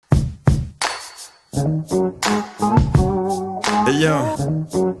Yo,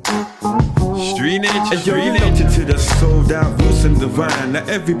 Street Nature, related to the sold out roots and divine. Now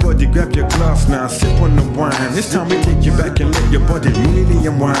everybody grab your glass now, sip on the wine. This time we take you back and let your body really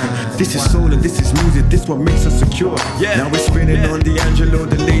unwind. This is soul and this is music, this what makes us secure. Now we're spinning on the Angelo,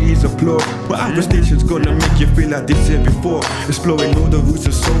 the ladies applaud. But our station's gonna make you feel like this here before. Exploring all the roots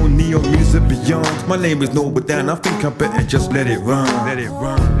of soul, neo music beyond. My name is Noble Dan, I think I better just let it run. Let it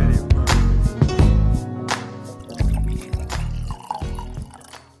run, let it run.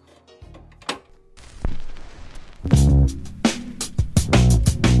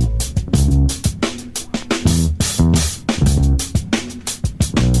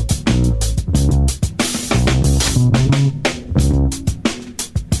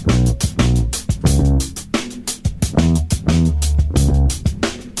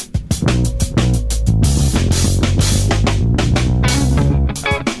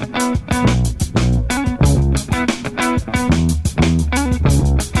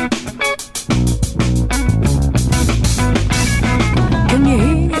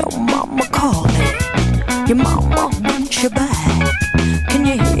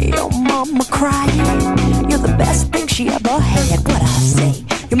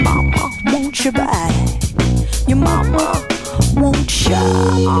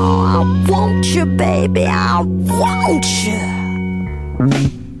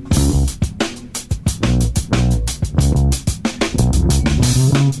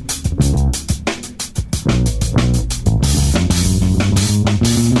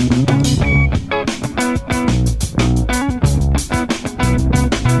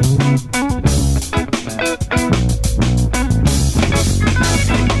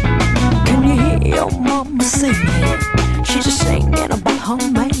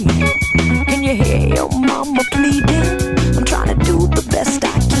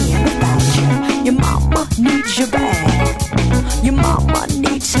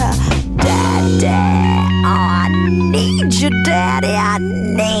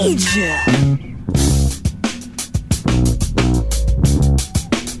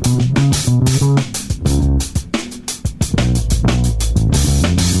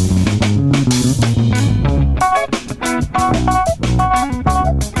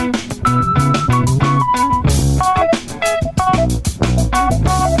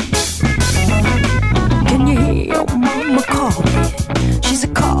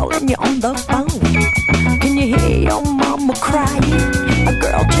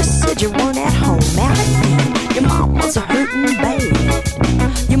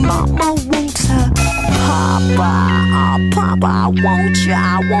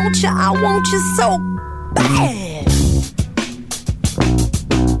 I want you so bad.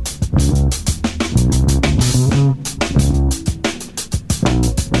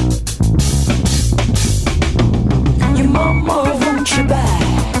 Your mama wants you back.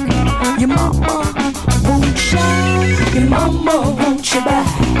 Your mama wants you. Your mama wants you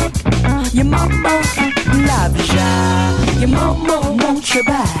back. Your mama loves you. Your mama wants you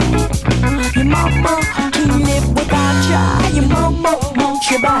back. Your mama can't live without you. Your mama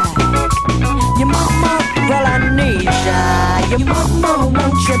wants you back. Your mama, well I need ya. Your mama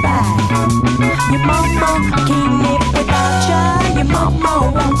wants you back. Your mama can't live without ya. Your mama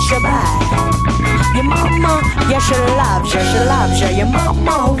wants you back. Your mama, yeah she loves ya, she loves ya. Your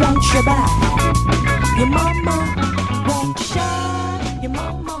mama wants you back. Your mama wants ya. Your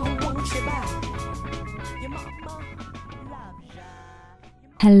mama wants you back. Your mama loves ya.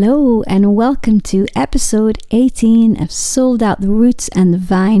 Hello and welcome to episode 18 of Sold Out the Roots and the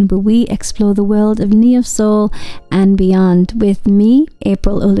Vine, where we explore the world of Neo Soul and beyond with me,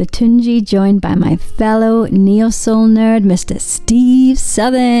 April Olatunji, joined by my fellow Neo Soul nerd, Mr. Steve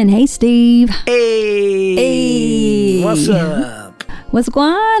Southern. Hey Steve. Hey. What's up? What's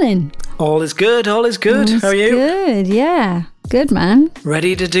going on? All is good, all is good. How are you? Good, yeah. Good, man.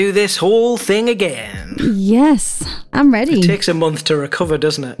 Ready to do this whole thing again. Yes, I'm ready. It takes a month to recover,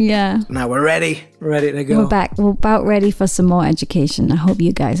 doesn't it? Yeah. Now we're ready to go. We're back. We're about ready for some more education. I hope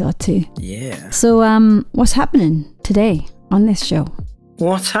you guys are too. Yeah. So, what's happening today on this show?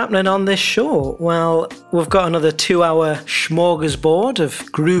 What's happening on this show? Well, we've got another 2-hour smorgasbord of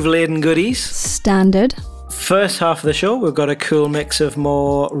groove-laden goodies. Standard. First half of the show, we've got a cool mix of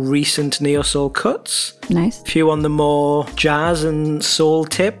more recent neo-soul cuts. Nice. A few on the more jazz and soul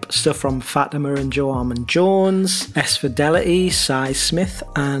tip, stuff from Fatima and Joe Armand-Jones, S Fidelity, Cy Smith,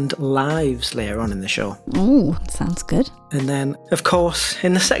 and Lives later on in the show. Oh, sounds good. And then, of course,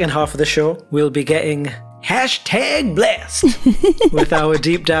 in the second half of the show, we'll be getting #blessed with our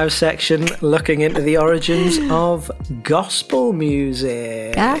deep dive section looking into the origins of gospel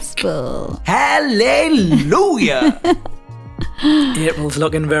music. Gospel. Hallelujah! April's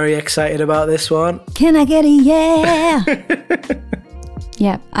looking very excited about this one. Can I get a yeah?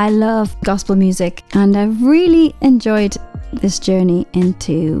 Yeah, I love gospel music, and I've really enjoyed this journey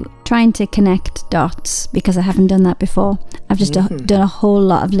into trying to connect dots because I haven't done that before. I've just done a whole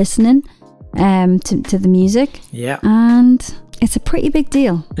lot of listening to the music. Yeah. And it's a pretty big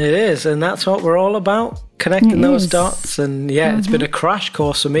deal. It is, and that's what we're all about, connecting those dots. And yeah, it's been a crash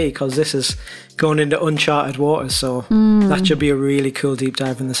course for me because this is going into uncharted waters, so that should be a really cool deep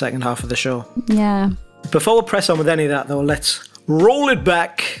dive in the second half of the show. Yeah. Before we press on with any of that though, let's roll it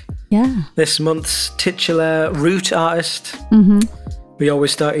back. Yeah. This month's titular root artist. We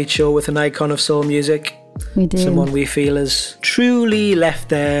always start each show with an icon of soul music. We do. Someone we feel has truly left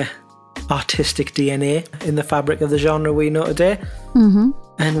their artistic DNA in the fabric of the genre we know today.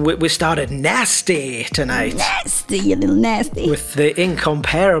 And we started nasty tonight. Nasty, you little nasty. With the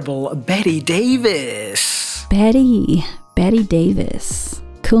incomparable Betty Davis. Betty Davis.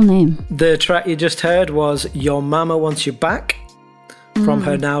 Cool name. The track you just heard was Your Mama Wants You Back from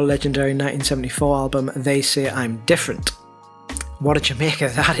her now legendary 1974 album They Say I'm Different. What did you make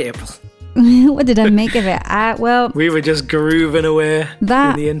of that, April? What did I make of it? Well, we were just grooving away in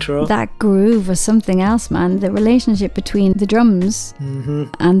the intro. That groove was something else, man. The relationship between the drums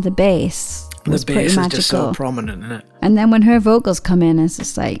and the bass was pretty magical. The bass is just so prominent in it. And then when her vocals come in, it's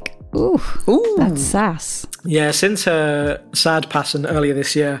just like, ooh, that's sass. Yeah, since her sad passing earlier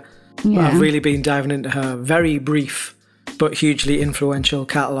this year, I've really been diving into her very brief but hugely influential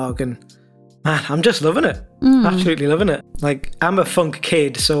catalogue, and man, I'm just loving it. Absolutely loving it. Like, I'm a funk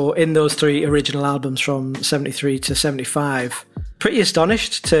kid, so in those 3 original albums from 73 to 75, pretty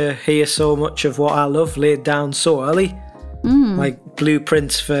astonished to hear so much of what I love laid down so early. Like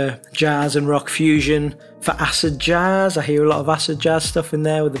blueprints for jazz and rock fusion, for acid jazz. I hear a lot of acid jazz stuff in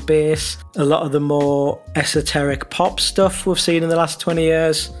there with the bass. A lot of the more esoteric pop stuff we've seen in the last 20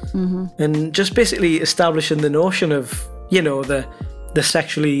 years. And just basically establishing the notion of, you know, the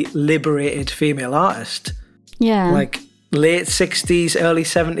sexually liberated female artist. Yeah. Like late 60s, early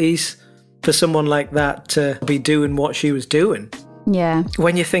 70s, for someone like that to be doing what she was doing. Yeah.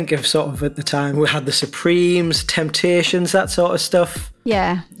 When you think of sort of at the time, we had the Supremes, Temptations, that sort of stuff.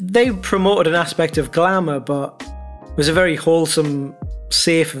 Yeah. They promoted an aspect of glamour, but it was a very wholesome,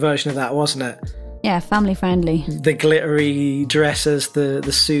 safe version of that, wasn't it? Yeah, family friendly. The glittery dresses, the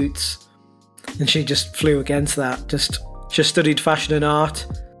suits. And she just flew against that. She studied fashion and art.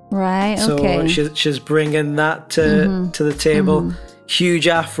 Right, okay. So she's bringing that to the table. Huge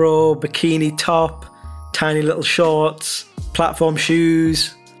afro, bikini top, tiny little shorts, platform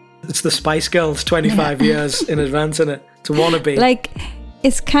shoes. It's the Spice Girls 25 years in advance, isn't it? To wannabe. Like,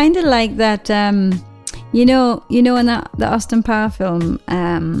 it's kind of like that, you know in the Austin Powers film.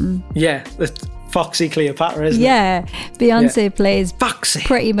 Yeah, it's Foxy Cleopatra, isn't it? Yeah, Beyonce plays Foxy.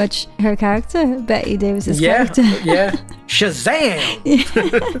 Pretty much her character, Betty Davis's character. Yeah, Shazam!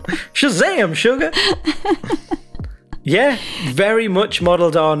 Shazam, sugar! Yeah, very much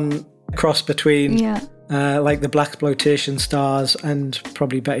modelled on a cross between like the blaxploitation stars and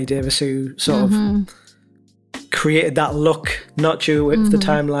probably Betty Davis, who sort of created that look. Not sure if the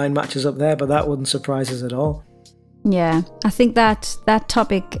timeline matches up there, but that wouldn't surprise us at all. Yeah, I think that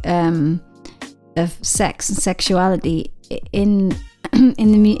topic of sex and sexuality in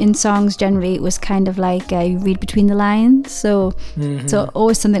songs generally was kind of like you read between the lines, so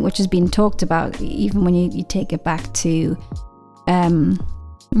always something which has been talked about, even when you take it back to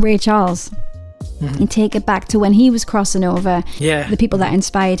Ray Charles. You take it back to when he was crossing over. The people that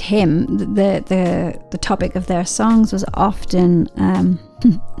inspired him, the topic of their songs was often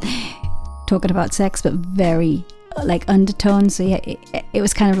talking about sex, but very like undertones. So it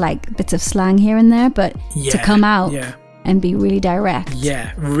was kind of like bits of slang here and there, but to come out and be really direct.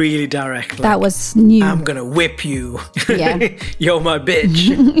 Yeah, really direct. Like, that was new. I'm gonna whip you. Yeah. You're my bitch.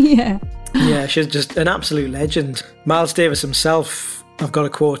 Yeah. Yeah, she's just an absolute legend. Miles Davis himself, I've got a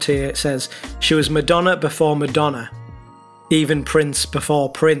quote here. It says, "She was Madonna before Madonna, even Prince before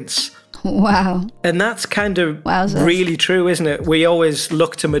Prince." Wow. And that's kind of really true, isn't it? We always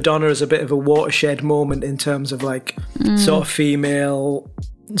look to Madonna as a bit of a watershed moment in terms of like sort of female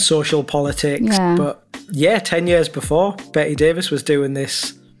social politics. But yeah, 10 years before, Betty Davis was doing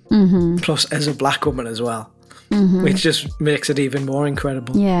this, plus as a black woman as well, which just makes it even more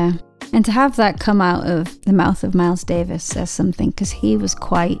incredible. Yeah. And to have that come out of the mouth of Miles Davis says something, because he was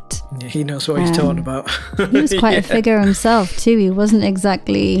quite... Yeah, he knows what he's talking about. He was quite a figure himself too. He wasn't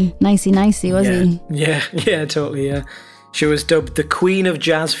exactly nicey, was he? Yeah, totally, yeah. She was dubbed the Queen of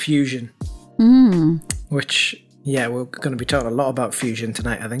Jazz Fusion. Which, yeah, we're going to be talking a lot about fusion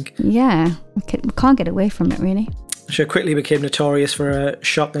tonight, I think. Yeah, we can't get away from it, really. She quickly became notorious for her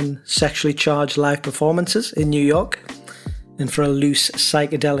shocking, sexually charged live performances in New York, and for a loose,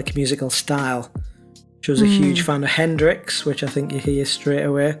 psychedelic musical style. She was a huge fan of Hendrix, which I think you hear straight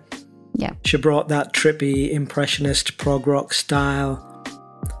away. Yeah. She brought that trippy, impressionist prog rock style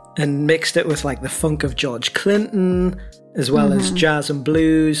and mixed it with like the funk of George Clinton, as well as jazz and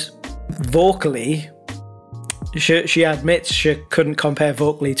blues. Vocally, she admits she couldn't compare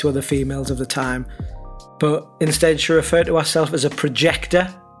vocally to other females of the time, but instead she referred to herself as a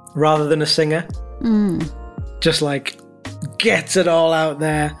projector rather than a singer. Just like gets it all out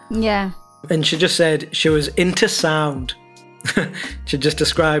there. Yeah. And she just said she was into sound. She just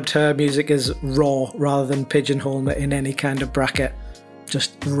described her music as raw rather than pigeonholing it in any kind of bracket.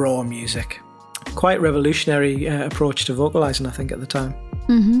 Just raw music. Quite revolutionary approach to vocalising, I think, at the time.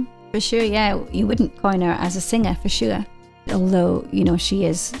 For sure, yeah. You wouldn't coin her as a singer, for sure. Although, you know,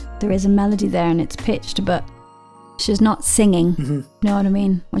 there is a melody there and it's pitched, but she's not singing. You know what I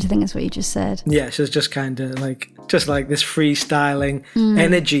mean? Which I think is what you just said. Yeah, she's just kind of like this freestyling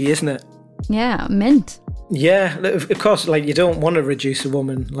energy, isn't it? Yeah, mint. Yeah, of course, like you don't want to reduce a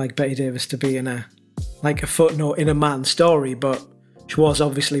woman like Betty Davis to being a footnote in a man's story, but she was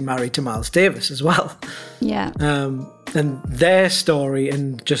obviously married to Miles Davis as well. Yeah. And their story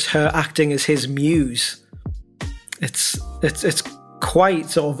and just her acting as his muse, it's quite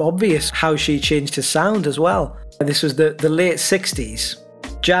sort of obvious how she changed his sound as well. This was the late 60s.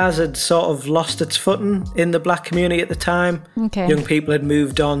 Jazz had sort of lost its footing in the black community at the time. Okay. Young people had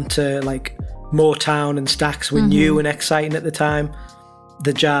moved on to like Motown and Stax were new and exciting at the time.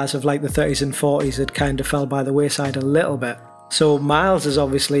 The jazz of like the 30s and 40s had kind of fell by the wayside a little bit. So Miles is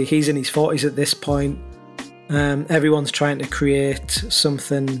obviously, he's in his 40s at this point. Everyone's trying to create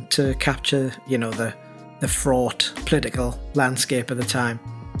something to capture, you know, the fraught political landscape of the time.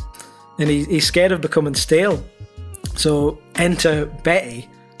 And he's scared of becoming stale. So enter Betty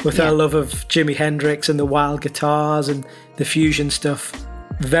with her love of Jimi Hendrix and the wild guitars and the fusion stuff.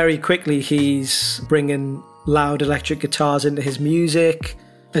 Very quickly, he's bringing loud electric guitars into his music,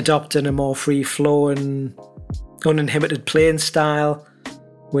 adopting a more free-flowing, uninhibited playing style,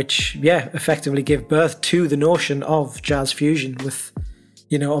 which, effectively gave birth to the notion of jazz fusion with,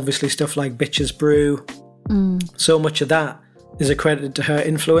 you know, obviously stuff like Bitches Brew. So much of that is accredited to her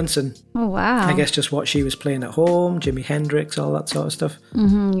influence and I guess just what she was playing at home, Jimi Hendrix, all that sort of stuff.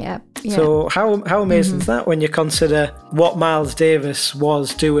 Yeah. So how amazing is that when you consider what Miles Davis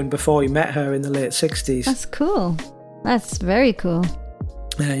was doing before he met her in the late 60s? That's cool. That's very cool.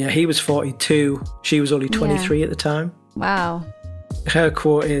 He was 42. She was only 23 at the time. Wow. Her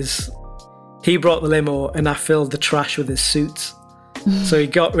quote is, "He brought the limo and I filled the trash with his suits." So he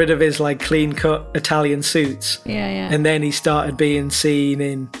got rid of his like clean-cut Italian suits. And then he started being seen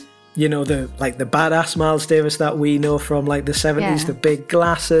in, you know, the badass Miles Davis that we know from like the 70s, the big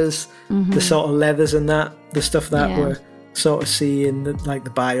glasses, the sort of leathers and that, the stuff that we're sort of seeing, the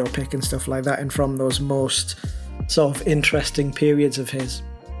biopic and stuff like that, and from those most sort of interesting periods of his.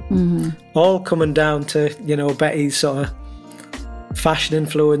 All coming down to, you know, Betty's sort of fashion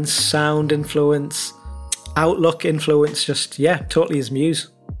influence, sound influence, outlook influence, just totally his muse.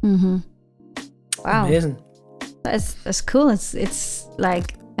 Wow, amazing. That's cool. It's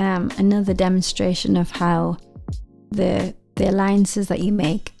like another demonstration of how the alliances that you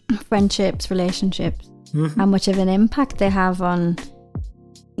make, friendships, relationships, how much of an impact they have on,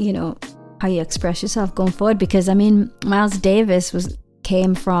 you know, how you express yourself going forward. Because I mean, Miles Davis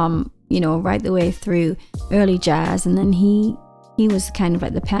came from, you know, right the way through early jazz, and then he was kind of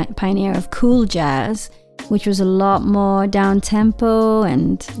like the pioneer of cool jazz, which was a lot more down-tempo.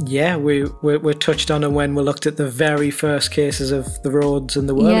 And we touched on it when we looked at the very first cases of the Rhodes and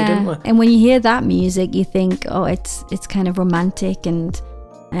the Whirly, didn't we? And when you hear that music, you think, oh, it's kind of romantic, and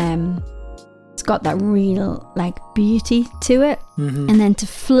it's got that real like beauty to it. And then to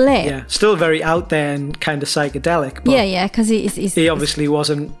flip, still very out there and kind of psychedelic, but because he obviously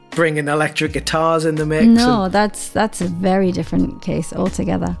wasn't bringing electric guitars in the mix. No, that's a very different case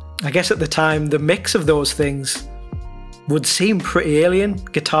altogether. I guess at the time, the mix of those things would seem pretty alien,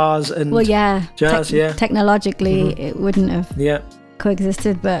 guitars and jazz. Technologically, it wouldn't have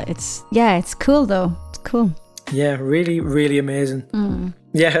coexisted, but it's cool though. It's cool. Yeah, really, really amazing.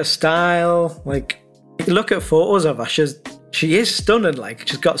 Yeah, her style, like, look at photos of her. she is stunning. Like,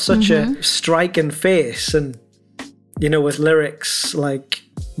 she's got such a striking face, and with lyrics like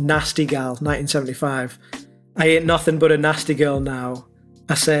 "Nasty Gal," 1975. I ain't nothing but a nasty girl now.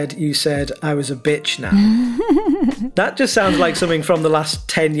 I said, you said I was a bitch now. That just sounds like something from the last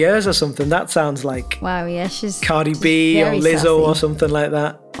 10 years or something. That sounds like wow, yeah, she's Cardi B or Lizzo sassy. Or something like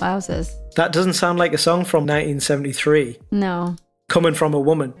that. Wowzers. That doesn't sound like a song from 1973. No. Coming from a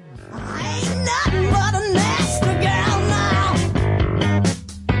woman. Right.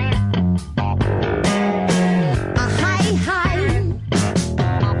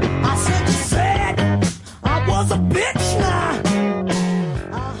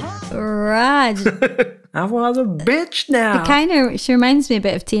 I was a bitch now. She reminds me a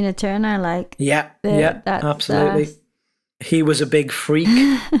bit of Tina Turner, like. Yeah, absolutely. He was a big freak.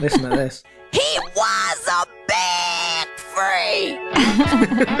 Listen to this. He was a big freak.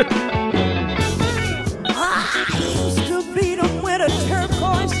 I used to beat him with a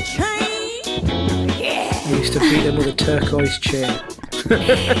turquoise chain. Yeah. I used to beat him with a turquoise chain.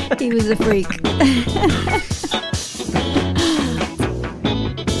 He was a freak.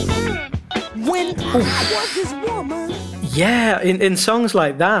 I was his woman. Yeah, in songs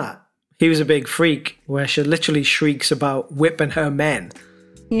like that, he was a big freak, where she literally shrieks about whipping her men.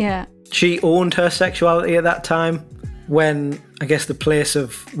 Yeah. She owned her sexuality at that time, when I guess the place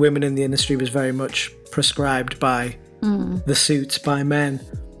of women in the industry was very much prescribed by the suits, by men.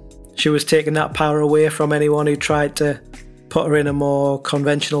 She was taking that power away from anyone who tried to put her in a more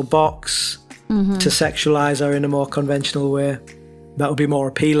conventional box, to sexualize her in a more conventional way. That would be more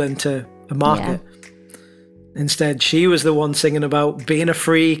appealing to a market. Yeah. Instead, she was the one singing about being a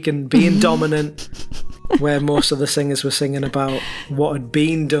freak and being dominant, where most of the singers were singing about what had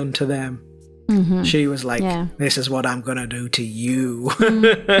been done to them. She was like, this is what I'm gonna do to you.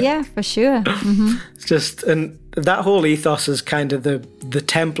 Yeah, for sure. It's just, and that whole ethos is kind of the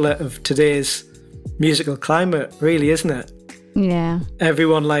template of today's musical climate, really, isn't it? Yeah.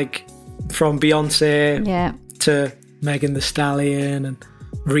 Everyone, like, from Beyonce to Megan Thee Stallion and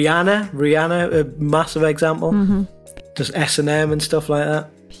Rihanna, a massive example. Just S&M and stuff like that.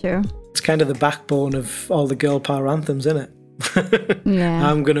 Sure. It's kind of the backbone of all the girl power anthems, isn't it? Yeah.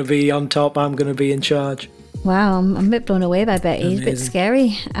 I'm going to be on top, I'm going to be in charge. Wow, I'm a bit blown away by Betty. Amazing. It's a bit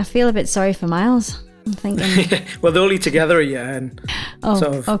scary. I feel a bit sorry for Miles. I'm thinking... Well, they're only together a year, and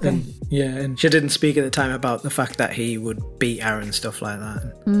okay. And she didn't speak at the time about the fact that he would beat her and stuff like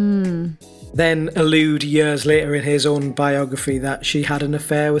that. Then allude years later in his own biography that she had an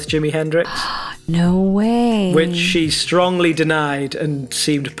affair with Jimi Hendrix. No way. Which she strongly denied and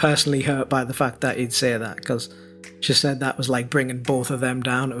seemed personally hurt by the fact that he'd say that, because she said that was like bringing both of them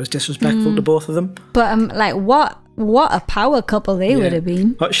down. It was disrespectful to both of them. But like, what a power couple they would have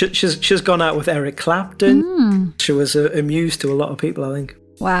been. She's gone out with Eric Clapton. She was a muse to a lot of people, I think.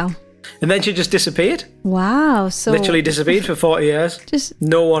 Wow. And then she just disappeared. Wow. So literally disappeared for 40 years.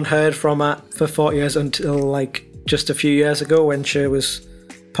 No one heard from her for 40 years until like just a few years ago, when she was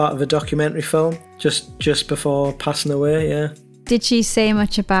part of a documentary film just before passing away. Yeah. Did she say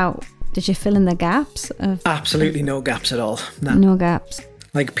much about, did she fill in the gaps? Absolutely no gaps at all. No gaps.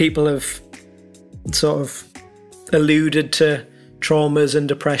 Like, people have sort of alluded to traumas and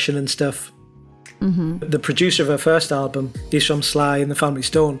depression and stuff. The producer of her first album, he's from Sly and the Family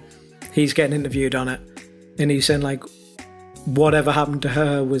Stone. He's getting interviewed on it, and he's saying, like, whatever happened to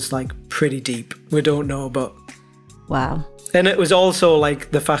her was like pretty deep. We don't know, but wow. And it was also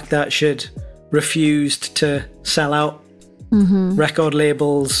like the fact that she'd refused to sell out. Record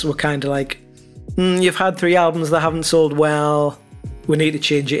labels were kind of like, you've had 3 albums that haven't sold well, we need to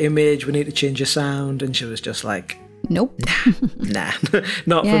change your image, we need to change your sound. And she was just like, nope. Nah,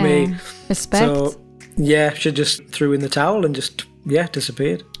 not for me. Respect. So yeah, she just threw in the towel and just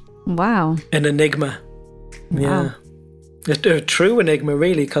disappeared. Wow. An enigma. Wow. Yeah. A true enigma,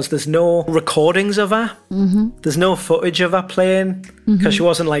 really, because there's no recordings of her. There's no footage of her playing, because she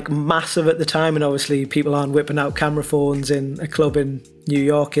wasn't like massive at the time, and obviously people aren't whipping out camera phones in a club in New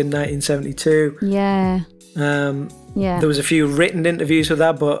York in 1972. Yeah. There was a few written interviews with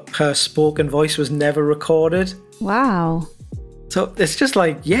her, but her spoken voice was never recorded. Wow. So it's just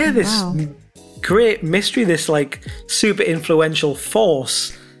like, this great mystery, this like super influential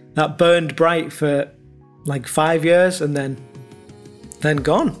force that burned bright for like 5 years and then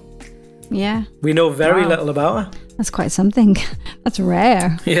gone. Yeah. We know very little about her. That's quite something. That's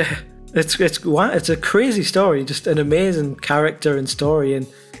rare. Yeah. It's a crazy story, just an amazing character and story, and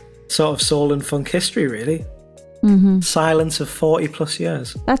sort of soul and funk history, really. Silence of 40 plus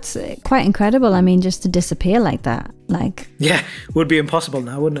years. That's quite incredible. I mean, just to disappear like that, like, would be impossible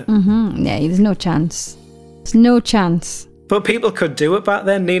now, wouldn't it? Yeah, there's no chance. There's no chance. But people could do it back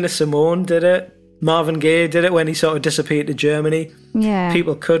then. Nina Simone did it. Marvin Gaye did it when he sort of disappeared to Germany. Yeah.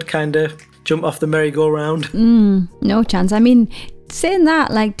 People could kind of jump off the merry-go-round. No chance. I mean, saying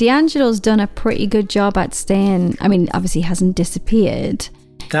that, like, D'Angelo's done a pretty good job at staying. I mean, obviously he hasn't disappeared.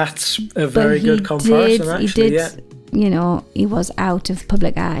 That's a very good comparison, actually. Yeah. You know, he was out of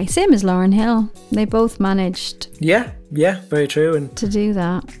public eye. Same as Lauryn Hill. They both managed. Yeah, very true. And to do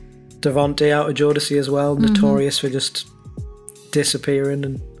that. Devontae out of Jodeci as well, notorious for just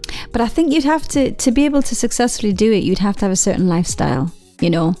disappearing. But I think you'd have to be able to successfully do it, you'd have to have a certain lifestyle, you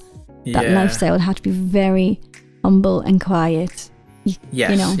know. That lifestyle would have to be very humble and quiet.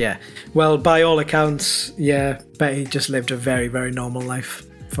 Yes, you know? Yeah. Well, by all accounts, Betty just lived a very, very normal life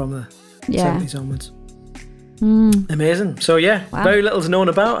from the 70s onwards. Amazing. So wow. Very little's known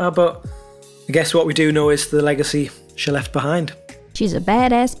about her, but I guess what we do know is the legacy she left behind. She's a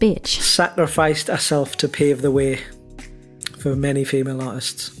badass bitch. Sacrificed herself to pave the way for many female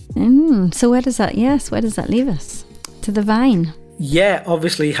artists. So where does that leave us? To the Vine. Yeah,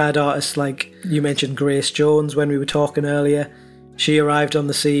 obviously had artists like, you mentioned Grace Jones when we were talking earlier. She arrived on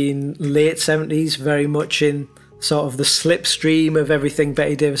the scene late 70s, very much in sort of the slipstream of everything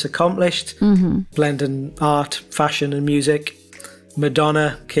Betty Davis accomplished, blending art, fashion and music.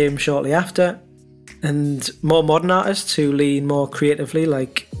 Madonna came shortly after, and more modern artists who lean more creatively,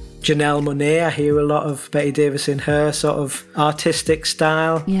 like Janelle Monáe. I hear a lot of Betty Davis in her sort of artistic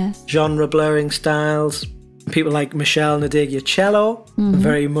style, genre blurring styles. People like Michelle Ndegeocello,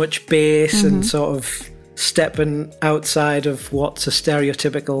 very much bass and sort of stepping outside of what's a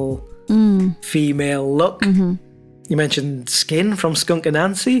stereotypical female look. You mentioned Skin from Skunk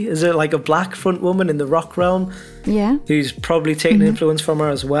Anansie. Is it like a black front woman in the rock realm? Yeah. Who's probably taken influence from her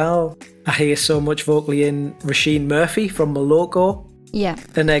as well. I hear so much vocally in Roisin Murphy from Moloko. Yeah.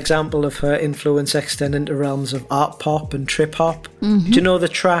 An example of her influence extending to realms of art pop and trip hop. Do you know the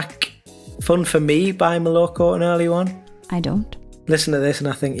track Fun For Me by Moloko, an early one? I don't. Listen to this and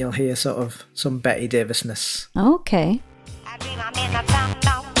I think you'll hear sort of some Betty Davis-ness. Okay. I dream I'm in a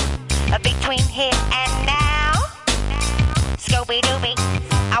tunnel between here and now. Scooby-Dooby,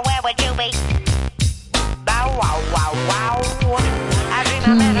 where would you be? Bow wow wow wow. I dream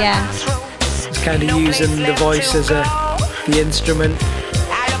I'm in a crossroads. It's kind of using the voice as the instrument.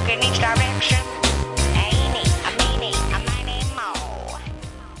 I look in each direction.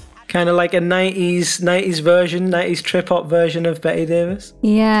 Kind of like a 90s version, 90s trip-hop version of Betty Davis.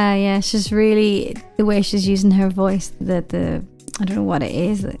 Yeah. She's really, the way she's using her voice, the I don't know what it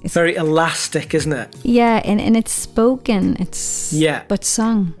is. It's very elastic, isn't it? Yeah, and it's spoken. But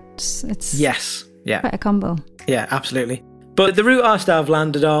sung. It's quite a combo. Yeah, absolutely. But the route our staff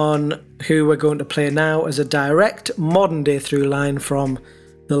landed on, who we're going to play now as a direct modern-day through line from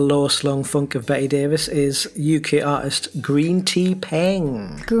the low-slung funk of Betty Davis, is UK artist Green Tea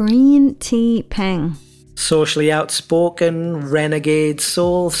Peng. Green Tea Peng. Socially outspoken, renegade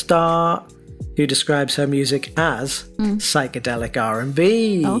soul star who describes her music as psychedelic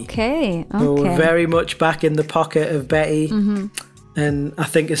R&B. Okay. So very much back in the pocket of Betty. And I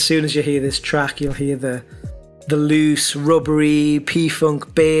think as soon as you hear this track, you'll hear the loose, rubbery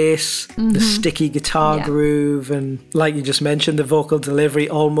P-funk bass, the sticky guitar groove, and like you just mentioned, the vocal delivery,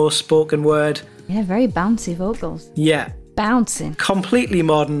 almost spoken word. Yeah, very bouncy vocals. Yeah. Bouncing. Completely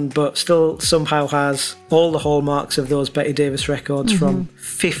modern, but still somehow has all the hallmarks of those Betty Davis records from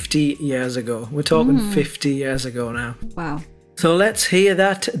 50 years ago. We're talking 50 years ago now. Wow. So let's hear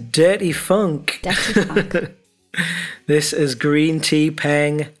that dirty funk. Dirty funk. This is Green Tea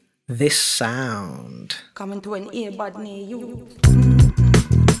Peng, This Sound. Coming to an earbud near you.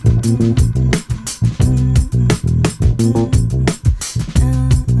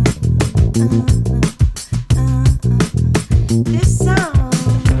 This sound,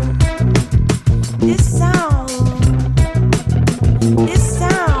 this sound, this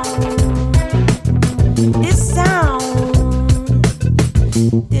sound, this sound,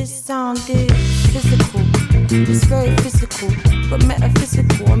 this sound is physical. It's very physical, but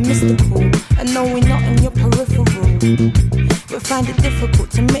metaphysical and mystical. And knowing not in your peripheral, but find it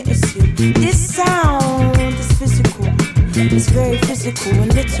difficult to witness you. This sound is physical. It's very physical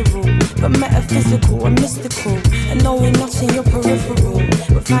and literal, but metaphysical and mystical. And knowing not in your peripheral,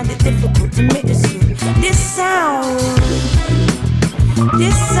 but find it difficult to witness you. This sound,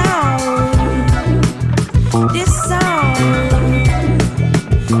 this sound, this sound,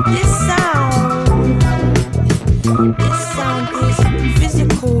 this sound, this sound is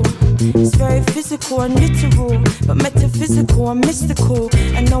physical. It's very physical and literal, but metaphysical and mystical.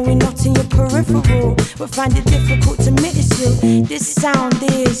 And knowing not in your peripheral, but find it difficult to witness you. This sound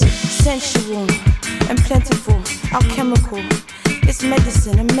is sensual and plentiful, alchemical. It's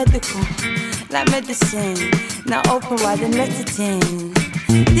medicine and medical, like medicine. Now open wide and let it in.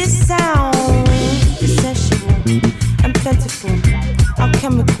 This sound is sensual and plentiful,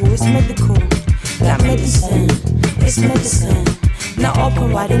 alchemical. It's medical, like medicine. It's medicine. Now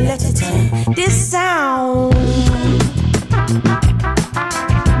open wide and let it in. This sound.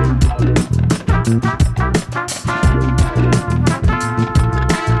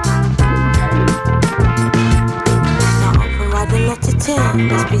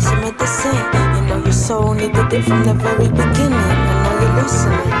 Let's be some medicine. You know your soul needed it from the very beginning. And now you're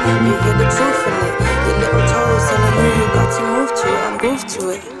loosening it. You hear the truth in it. Your little toes telling you you got to move to it and groove to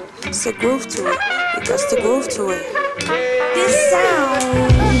it. So groove to it. You got to groove to it. This sound.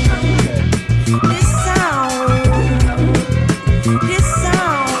 This sound. This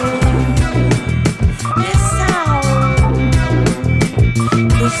sound. This sound.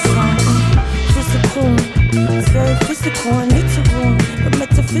 This sound. Physical. It's very physical and literal, but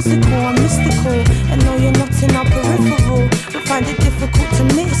metaphysical and mystical. I know you're not in our peripheral, but find it difficult to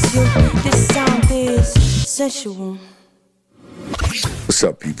miss you. This sound is sensual. What's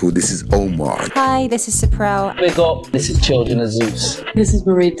up, people? This is Omar. Hi, this is Saprel. Big up. This is Children of Zeus. This is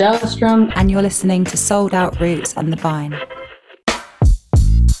Marie Dahlstrom. And you're listening to Sold Out Roots and the Vine.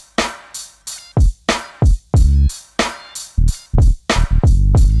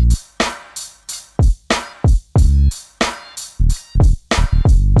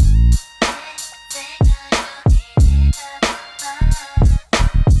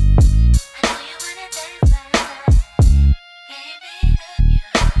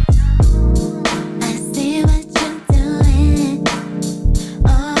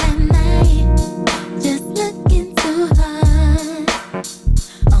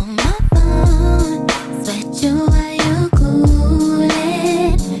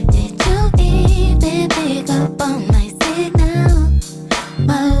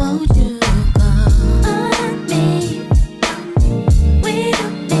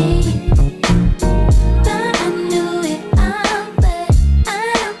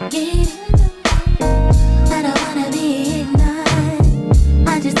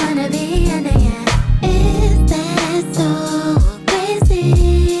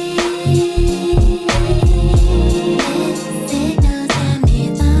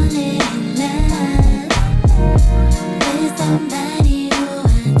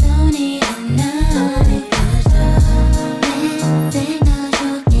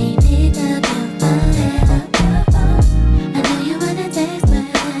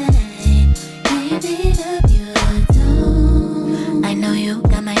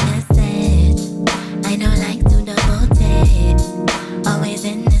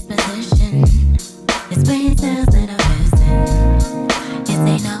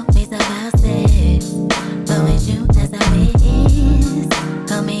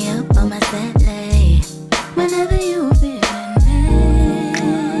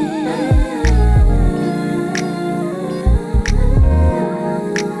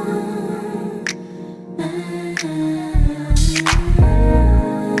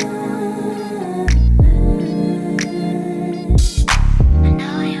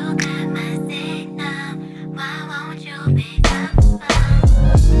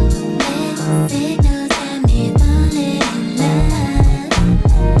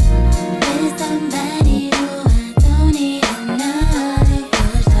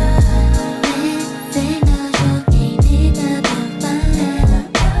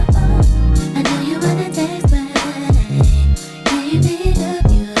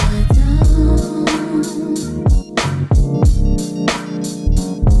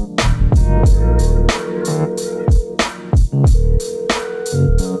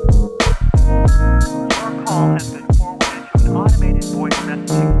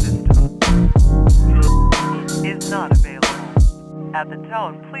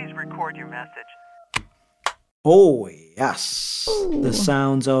 Oh, yes. Ooh. The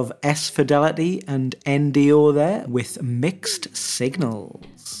sounds of S Fidelity and NDO there with Mixed Signals.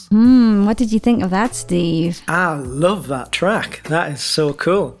 What did you think of that, Steve? I love that track. That is so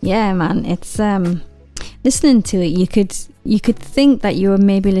cool. Yeah, man. It's listening to it, you could think that you were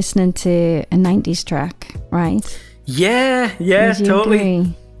maybe listening to a 90s track, right? Yeah, totally.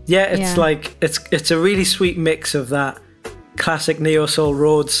 Agree? Yeah, it's like it's a really sweet mix of that classic neo soul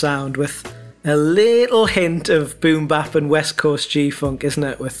Rhodes sound with a little hint of boom bap and West Coast G-funk, isn't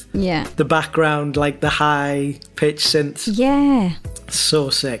it? With the background, like the high pitch synths. Yeah.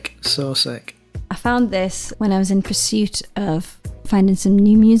 So sick, so sick. I found this when I was in pursuit of finding some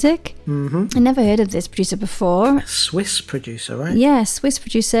new music. Mm-hmm. I never heard of this producer before. Swiss producer, right? Yeah, Swiss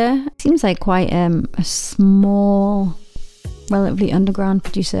producer. Seems like quite a small, relatively underground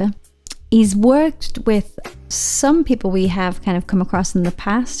producer. He's worked with some people we have kind of come across in the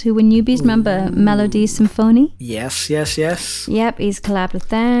past who were newbies. Remember Melody Symphony? Yes. Yep, he's collabed with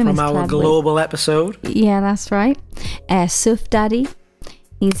them. From our global episode. Yeah, that's right. Suf Daddy.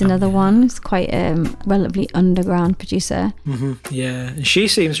 He's another one. He's quite a relatively underground producer. Mm-hmm. Yeah, and she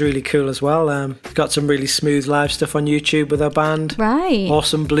seems really cool as well. Got some really smooth live stuff on YouTube with her band. Right.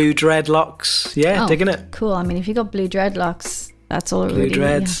 Awesome blue dreadlocks. Yeah, digging it. Cool. I mean, if you got blue dreadlocks, that's all really you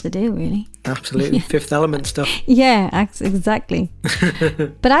have to do, really. Absolutely. Fifth Element stuff. Yeah, exactly.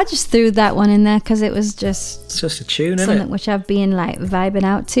 But I just threw that one in there because it was just... It's just a tune, isn't something it? which I've been like vibing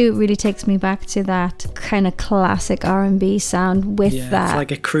out to. It really takes me back to that kind of classic R&B sound with that. It's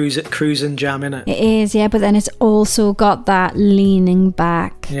like a cruising jam, innit? It is, yeah, but then it's also got that leaning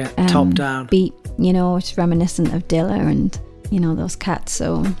back... top down. ...beat, you know, it's reminiscent of Dilla and... you know, those cats.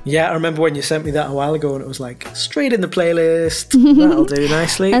 So yeah, I remember when you sent me that a while ago and it was like straight in the playlist. That'll do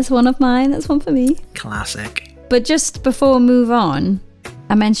nicely. That's one of mine. That's one for me. Classic. But just before we move on,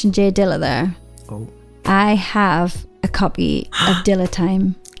 I mentioned Jay Dilla there. Oh, I have a copy of Dilla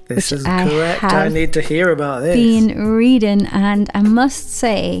Time. This is correct. I need to hear about this. Been reading, and I must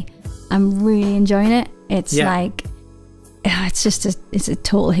say I'm really enjoying it. It's like it's just it's a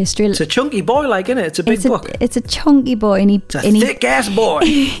total history. It's a chunky boy, like, innit? It's a big book. It's a chunky boy, and it's a thick ass boy.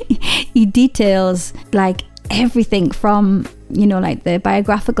 He details like everything from, you know, like the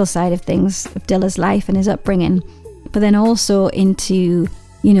biographical side of things of Dilla's life and his upbringing, but then also into,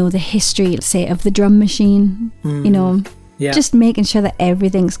 you know, the history, say, of the drum machine. You know, just making sure that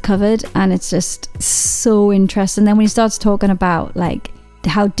everything's covered, and it's just so interesting. Then when he starts talking about like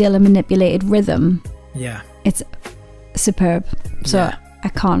how Dilla manipulated rhythm, it's superb. So I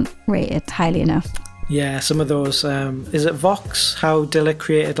can't rate it highly enough. Yeah, some of those is it Vox, how Dilla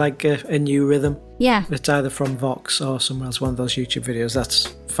created like a new rhythm? Yeah, it's either from Vox or somewhere else, one of those YouTube videos. That's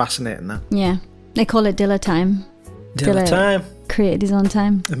fascinating. That they call it Dilla Time. Dilla Time created his own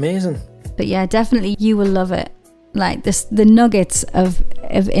time. Amazing. But yeah, definitely you will love it. Like this, the nuggets of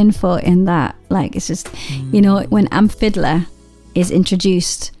info in that, like it's just you know, when Amp Fiddler is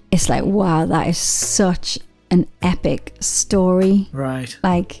introduced, it's like, wow, that is such an epic story. Right.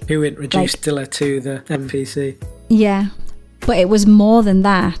 Like, who introduced Dilla to the MPC? Yeah. But it was more than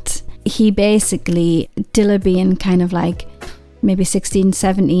that. He basically, Dilla being kind of like maybe 16,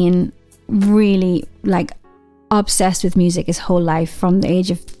 17, really like obsessed with music his whole life. From the age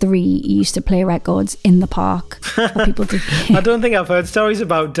of 3, he used to play records in the park. People did. I don't think I've heard stories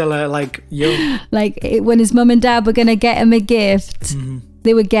about Dilla like young. Like when his mum and dad were going to get him a gift,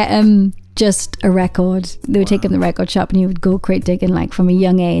 they would get him just a record. They would take him to the record shop and he would go crate digging like from a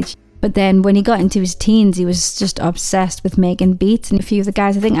young age. But then when he got into his teens, he was just obsessed with making beats. And a few of the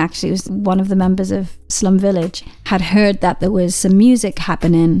guys, I think actually it was one of the members of Slum Village, had heard that there was some music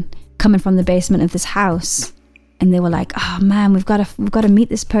happening coming from the basement of this house. And they were like, oh man, we've got to meet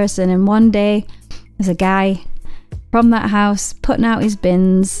this person. And one day there's a guy from that house putting out his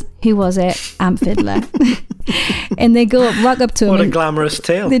bins. Who was it? Amp Fiddler. And they rock up to him. What a glamorous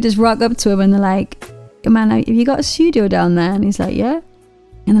tale. They just rock up to him and they're like, man, have you got a studio down there? And he's like, yeah.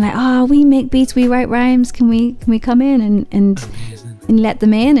 And they're like, oh, we make beats, we write rhymes. Can we come in and let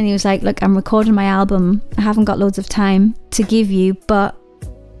them in? And he was like, look, I'm recording my album. I haven't got loads of time to give you, but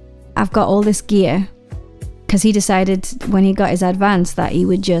I've got all this gear. Because he decided when he got his advance that he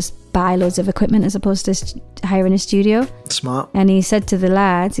would just buy loads of equipment as opposed to hiring a studio. Smart. And he said to the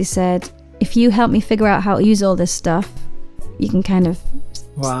lads, he said, if you help me figure out how to use all this stuff, you can kind of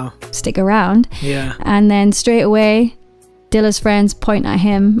stick around. Yeah. And then straight away, Dilla's friends point at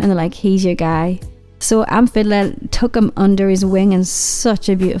him and they're like, he's your guy. So Amp Fiddler took him under his wing in such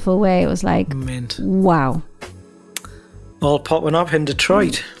a beautiful way. It was like, mint. Wow. All popping up in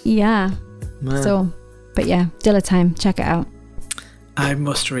Detroit. Yeah. Man. So, but yeah, Dilla Time, check it out. I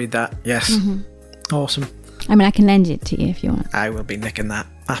must read that, yes. Awesome. I mean, I can lend it to you if you want. I will be nicking that,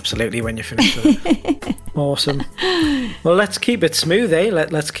 absolutely, when you're finished with it. Awesome. Well, let's keep it smooth, eh?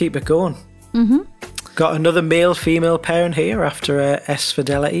 Let's keep it going. Got another male-female pairing here after S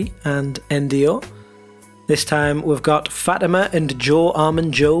Fidelity and NDO. This time we've got Fatima and Joe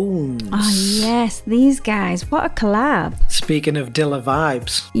Armon-Jones. Oh yes, these guys, what a collab. Speaking of Dilla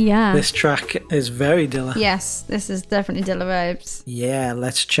vibes, this track is very Dilla. Yes, this is definitely Dilla vibes. Yeah,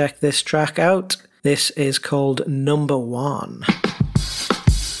 let's check this track out. This is called Number One.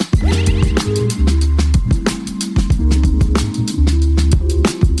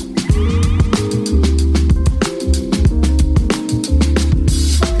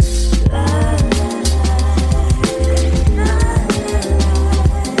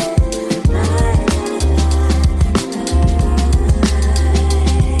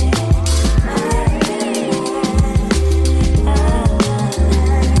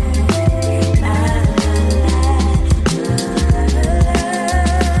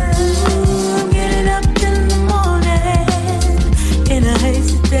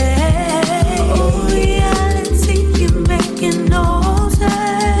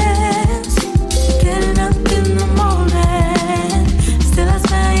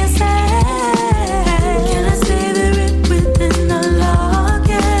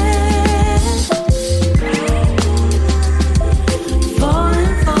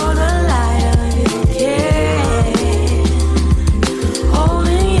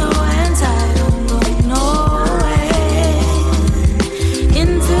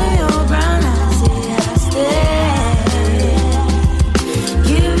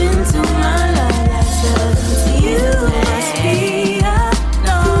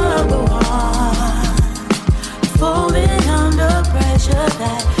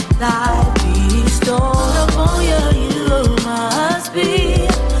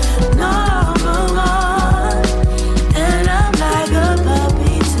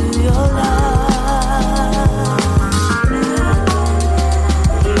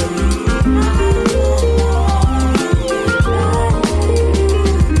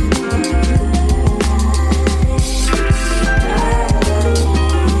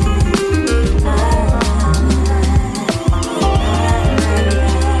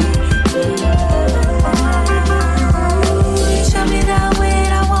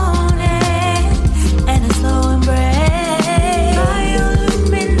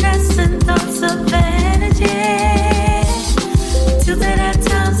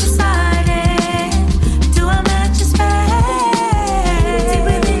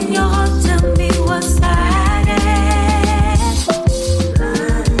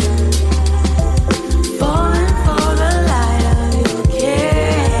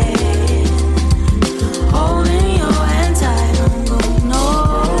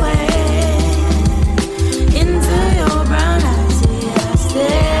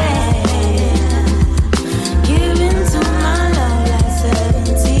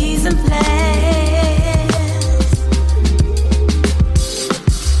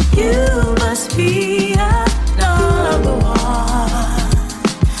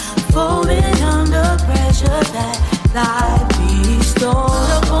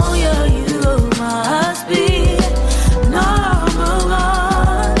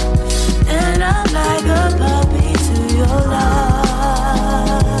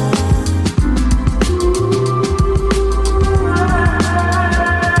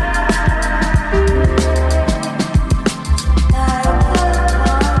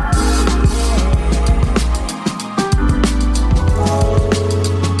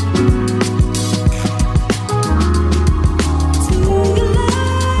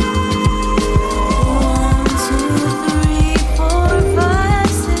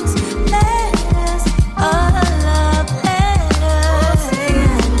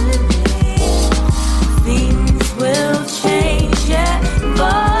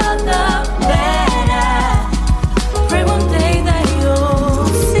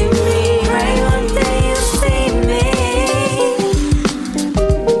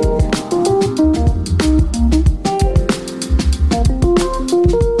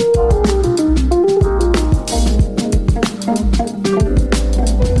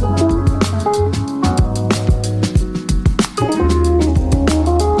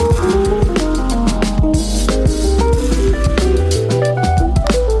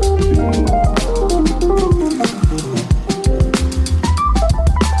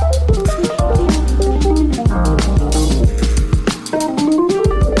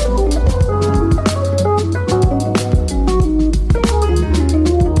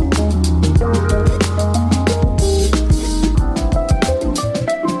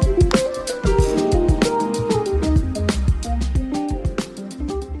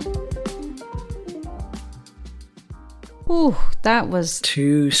 That was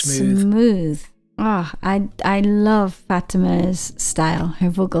too smooth. Oh, I love Fatima's style. Her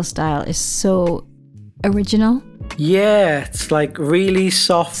vocal style is so original. Yeah, it's like really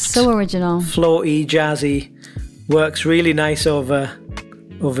soft. So original. Floaty, jazzy. Works really nice over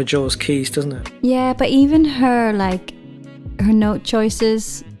Joe's keys, doesn't it? Yeah, but even her note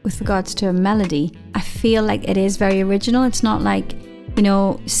choices with regards to a melody, I feel like it is very original. It's not like,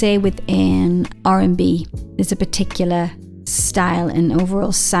 say within R&B, there's a particular style and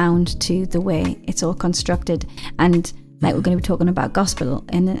overall sound to the way it's all constructed. And like we're going to be talking about gospel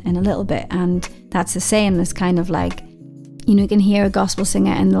in a little bit, and that's the same. There's kind of like, you can hear a gospel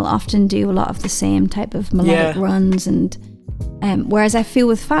singer and they'll often do a lot of the same type of melodic runs, and whereas I feel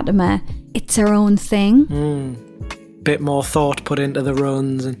with Fatima, it's her own thing. Bit more thought put into the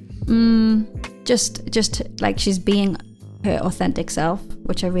runs, and just like she's being her authentic self,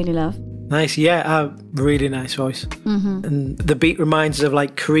 which I really love. Nice, yeah, really nice voice. And the beat reminds us of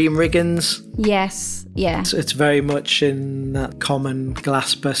like Kareem Riggins. Yes, yeah. It's very much in that common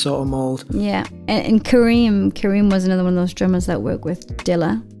Glasper sort of mould. Yeah, and Kareem was another one of those drummers that worked with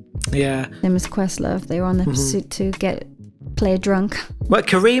Dilla. Yeah. Them as Questlove. They were on the pursuit to play drunk. Well,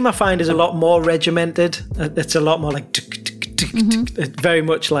 Kareem I find is a lot more regimented. It's a lot more like it's very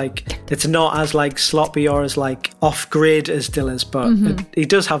much like, it's not as like sloppy or as like off grid as Dilla's, but he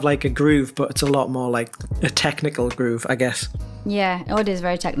does have like a groove, but it's a lot more like a technical groove, I guess. Yeah, it is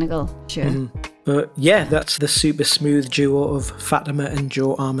very technical, sure. But yeah, that's the super smooth duo of Fatima and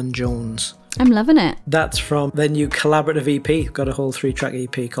Joe Armon-Jones. I'm loving it. That's from their new collaborative EP. Got a whole 3-track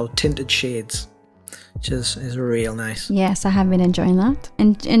EP called Tinted Shades, which is real nice. Yes, I have been enjoying that.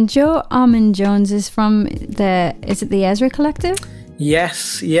 And Joe Armon-Jones is from is it the Ezra Collective?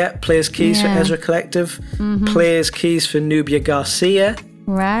 Yes, yeah, plays keys for Ezra Collective, plays keys for Nubia Garcia.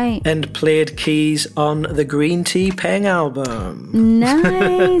 Right. And played keys on the Green Tea Peng album.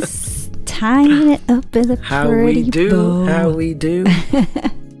 Nice. Tying it up with a pretty bow. How we do.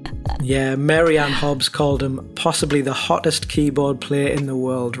 Yeah, Marianne Hobbs called him possibly the hottest keyboard player in the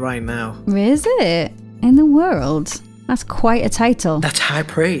world right now. Is it? In the world? That's quite a title. That's high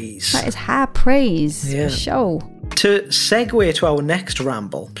praise. That is high praise. Yeah. For sure. To segue to our next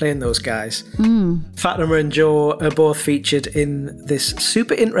ramble, playing those guys, Fatima and Joe are both featured in this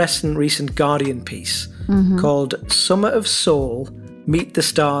super interesting recent Guardian piece called Summer of Soul, Meet the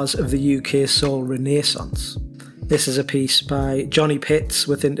Stars of the UK Soul Renaissance. This is a piece by Johnny Pitts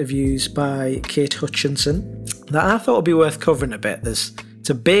with interviews by Kate Hutchinson that I thought would be worth covering a bit. It's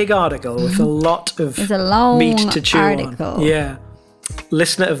a big article with a lot of meat to chew on. Yeah.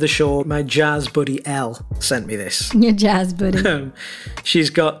 Listener of the show, my jazz buddy Elle sent me this. Your jazz buddy. She's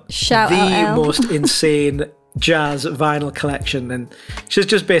got the most insane jazz vinyl collection, and she's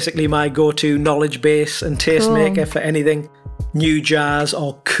just basically my go-to knowledge base and tastemaker for anything new jazz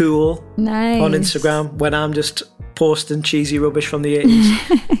or cool on Instagram. When I'm just posting cheesy rubbish from the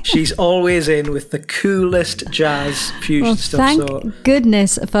 80s, she's always in with the coolest jazz fusion stuff. Thank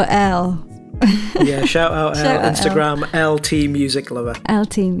goodness for Elle. Yeah, shout out Elle, Instagram, LT Music Lover.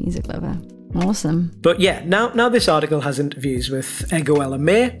 LT Music Lover. Awesome. But yeah, now this article has interviews with Ego Ella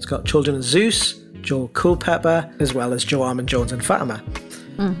May. It's got Children of Zeus, Joel Culpepper, as well as Joe Armon-Jones and Fatima.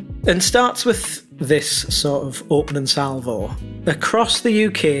 And starts with this sort of opening salvo. Across the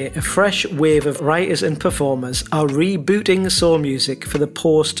UK, a fresh wave of writers and performers are rebooting soul music for the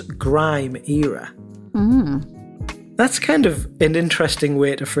post-grime era. That's kind of an interesting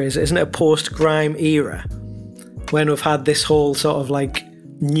way to phrase it, isn't it? A post-grime era, when we've had this whole sort of like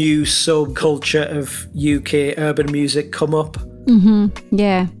new subculture of UK urban music come up.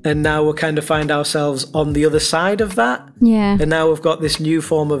 Yeah. And now we kind of find ourselves on the other side of that. Yeah. And now we've got this new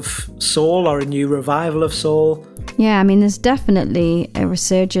form of soul, or a new revival of soul. Yeah, I mean, there's definitely a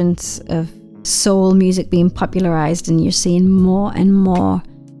resurgence of soul music being popularised, and you're seeing more and more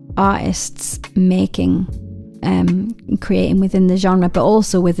artists making creating within the genre, but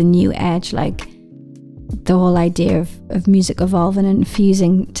also with a new edge, like the whole idea of music evolving and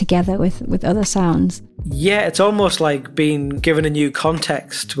fusing together with other sounds. Yeah, it's almost like being given a new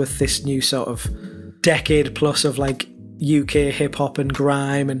context with this new sort of decade plus of like UK hip-hop and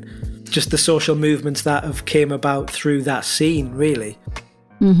grime, and just the social movements that have came about through that scene, really.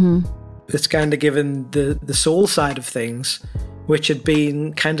 It's kind of given the soul side of things, which had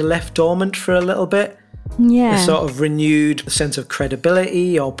been kind of left dormant for a little bit. Yeah. A sort of renewed sense of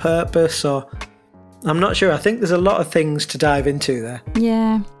credibility or purpose, or I'm not sure. I think there's a lot of things to dive into there.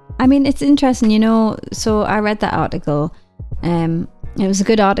 Yeah. I mean, it's interesting, so I read that article. It was a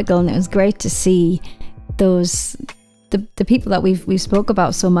good article, and it was great to see those the people that we've spoke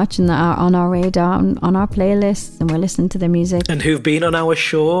about so much and that are on our radar, on our playlists, and we're listening to their music. And who've been on our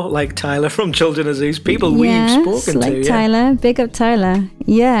show, like Tyler from Children of Zeus, people we've spoken like to. Yeah, Tyler, big up Tyler.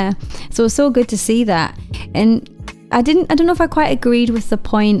 Yeah. So it's so good to see that. And I don't know if I quite agreed with the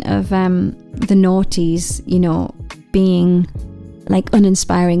point of the noughties, you know, being like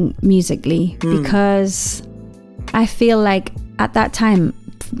uninspiring musically, because I feel like at that time,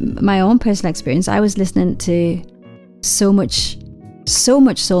 my own personal experience, I was listening to so much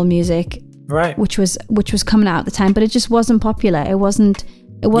soul music, right, which was coming out at the time, but it just wasn't popular. It wasn't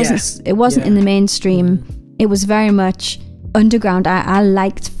in the mainstream. It was very much underground. I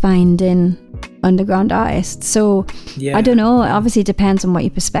liked finding underground artists. So I don't know, obviously it depends on what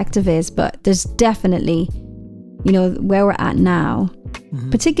your perspective is, but there's definitely, you know, where we're at now,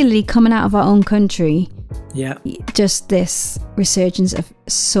 particularly coming out of our own country, just this resurgence of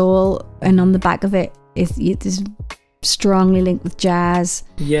soul, and on the back of it is strongly linked with jazz.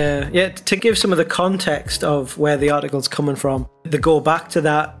 To give some of the context of where the article's coming from, they go back to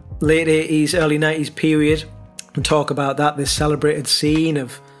that late 80s, early 90s period and talk about that, this celebrated scene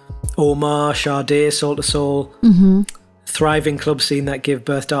of Omar, Sade, Soul to Soul, thriving club scene that gave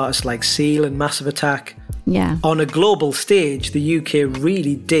birth to artists like Seal and Massive Attack. Yeah. On a global stage, the UK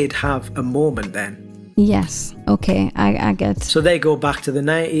really did have a moment then. Yes, okay, I get. So they go back to the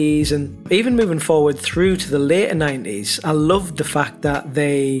 90s, and even moving forward through to the later 90s, I loved the fact that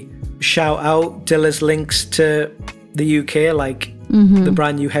they shout out Dilla's links to the UK, like the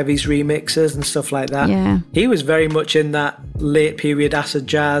Brand New Heavies remixes and stuff like that. Yeah. He was very much in that late period acid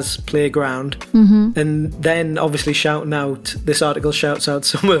jazz playground. And then obviously shouting out, this article shouts out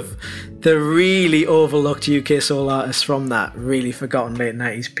some of the really overlooked UK soul artists from that really forgotten late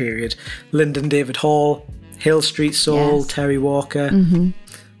 90s period. Lyndon David Hall, Hill Street Soul, Terry Walker,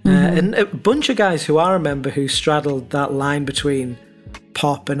 and a bunch of guys who I remember who straddled that line between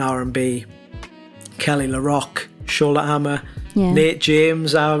pop and R&B. Kelly LaRock, Shola Hammer, Nate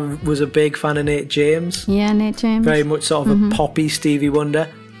James. I was a big fan of Nate James. Yeah, Nate James. Very much sort of a poppy Stevie Wonder.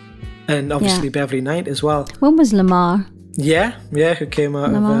 And obviously Beverly Knight as well. When was Lamar? Yeah, who came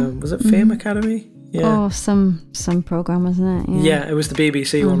out of, was it Fame Academy? Yeah. Oh, some program, wasn't it? Yeah, it was the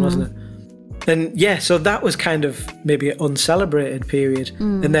BBC one, wasn't it? And so that was kind of maybe an uncelebrated period.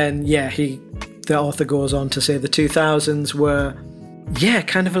 And then, the author goes on to say the 2000s were,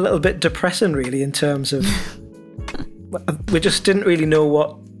 kind of a little bit depressing, really, in terms of we just didn't really know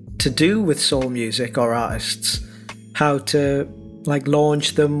what to do with soul music or artists, how to like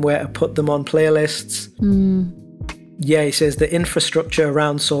launch them, where to put them on playlists. He says the infrastructure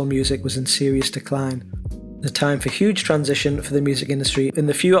around soul music was in serious decline. The time for huge transition for the music industry, and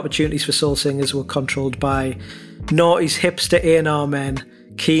the few opportunities for soul singers were controlled by noughties hipster A&R men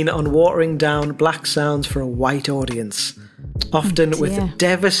keen on watering down black sounds for a white audience, often with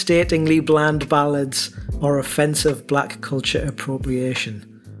devastatingly bland ballads or offensive black culture appropriation.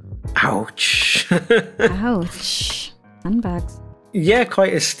 Ouch. Ouch. Handbags. Yeah,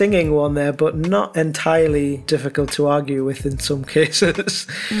 quite a stinging one there, but not entirely difficult to argue with in some cases.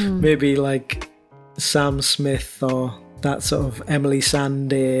 Maybe like Sam Smith or that sort of Emily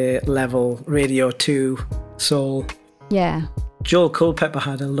Sandé level Radio 2 soul. Yeah. Joel Culpepper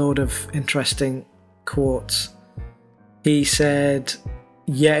had a load of interesting quotes. He said,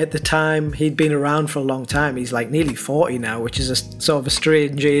 at the time, he'd been around for a long time. He's like nearly 40 now, which is a sort of a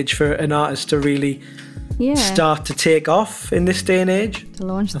strange age for an artist to really start to take off in this day and age. To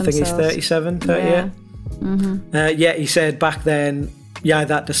launch themselves. I think he's 37, 38. He said back then, I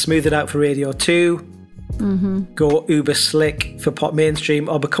had to smooth it out for Radio 2, go uber slick for pop mainstream,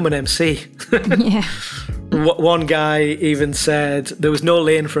 or become an MC. One guy even said there was no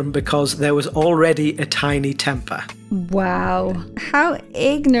lane for him because there was already a Tiny Temper. Wow. How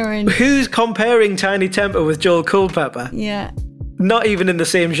ignorant. Who's comparing Tiny Temper with Joel Culpepper? Yeah. Not even in the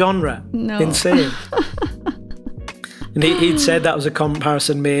same genre. No. Insane. And he'd said that was a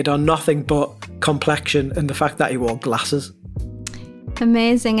comparison made on nothing but complexion and the fact that he wore glasses.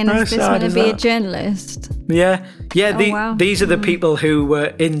 Amazing. And is this going to be a journalist? Yeah. Wow. These are the people who were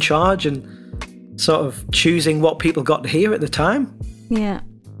in charge and sort of choosing what people got to hear at the time. Yeah.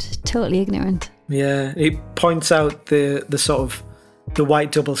 Totally ignorant. Yeah. He points out the sort of the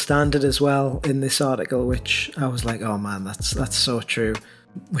white double standard as well in this article, which I was like, oh man, that's so true.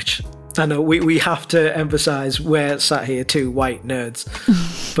 Which I know we have to emphasize, we're sat here two white nerds.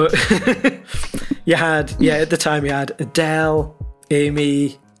 But you had, at the time you had Adele,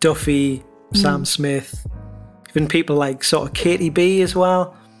 Amy, Duffy, Sam Smith, even people like sort of Katy B as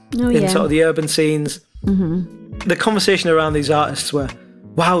well, in sort of the urban scenes. The conversation around these artists were,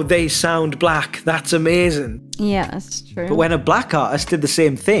 wow, they sound black, that's amazing. Yeah, that's true. But when a black artist did the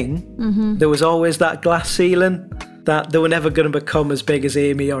same thing, there was always that glass ceiling that they were never going to become as big as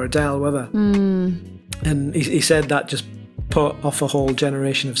Amy or Adele, were they? And he said that just put off a whole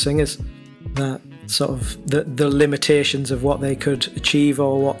generation of singers. That sort of the limitations of what they could achieve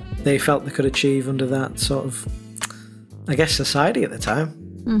or what they felt they could achieve under that sort of, I guess, society at the time.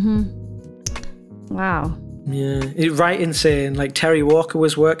 Wow. Yeah, right in saying like Terry Walker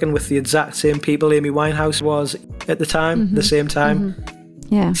was working with the exact same people Amy Winehouse was at the time, the same time.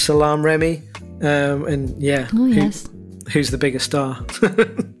 Yeah. Salaam Remi, and yeah, who's the biggest star?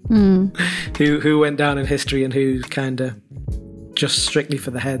 Who went down in history and who kind of just strictly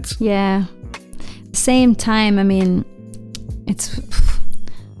for the heads. Yeah. Same time, I mean, it's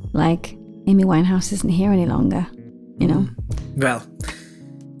like Amy Winehouse isn't here any longer, you know. Well,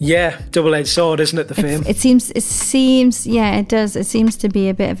 yeah, double-edged sword, isn't it, the fame? It seems, yeah, it does. It seems to be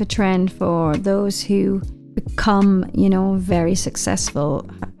a bit of a trend for those who become, you know, very successful,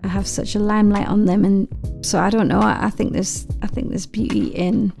 have such a limelight on them. And so I don't know, I think there's beauty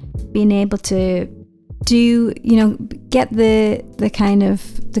in being able to do, you know, get the kind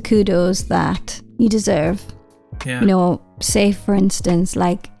of the kudos that you deserve. Yeah. You know, say for instance,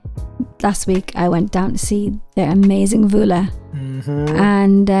 like last week I went down to see the amazing Vula,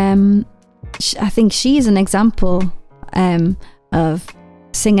 and I think she's an example of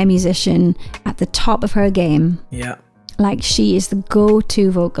singer-musician at the top of her game. Yeah. Like she is the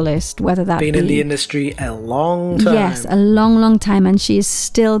go-to vocalist, whether that been in the industry a long time. Yes, a long time, and she is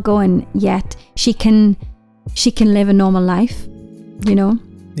still going. Yet she can live a normal life, you know.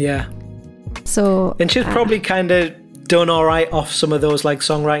 Yeah. So and she's probably kind of done all right off some of those like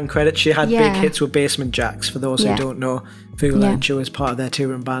songwriting credits. She had big hits with Basement Jaxx. For those who don't know, Vula and she was part of their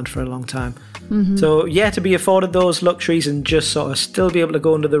touring band for a long time. So yeah, to be afforded those luxuries and just sort of still be able to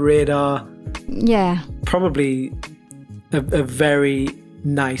go under the radar. Yeah. Probably a very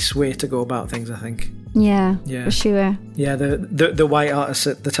nice way to go about things, I think. Yeah, for sure. Yeah, the white artists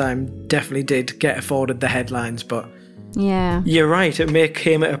at the time definitely did get afforded the headlines, but yeah, you're right, it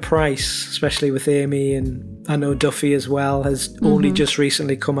came at a price, especially with Amy, and I know Duffy as well has only just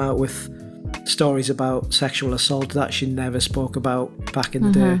recently come out with stories about sexual assault that she never spoke about back in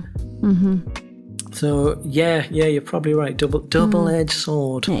the day. So yeah, you're probably right. Double-edged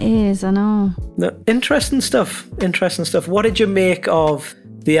sword. It is, I know. No, interesting stuff. What did you make of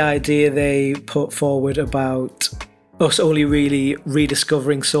the idea they put forward about us only really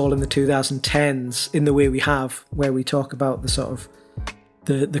rediscovering soul in the 2010s in the way we have, where we talk about the sort of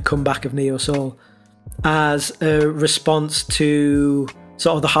the comeback of neo soul as a response to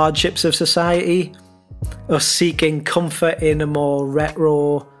sort of the hardships of society, us seeking comfort in a more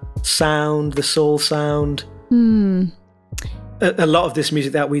retro sound, the soul sound. A lot of this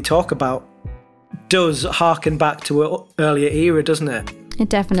music that we talk about does harken back to an earlier era, doesn't it? It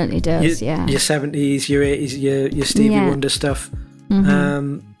definitely does. Your 70s, your 80s, your Stevie Wonder stuff.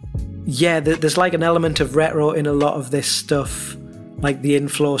 There's like an element of retro in a lot of this stuff, like the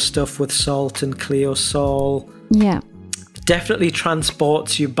inflow stuff with Salt and Cleo Soul. Yeah, definitely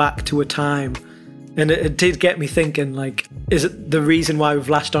transports you back to a time. And it did get me thinking, like, is it the reason why we've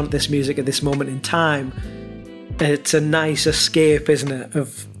latched onto this music at this moment in time? It's a nice escape, isn't it,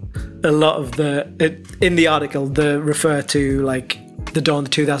 of a lot of in the article, they refer to, like, the dawn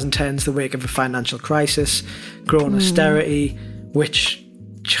of the 2010s, the wake of a financial crisis, growing austerity, which,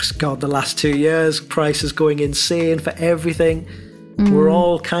 just God, the last 2 years, prices going insane for everything. We're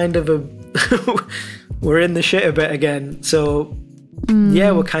all kind of we're in the shit a bit again. So,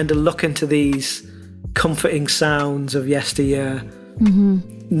 yeah, we're kind of looking to these comforting sounds of yesteryear.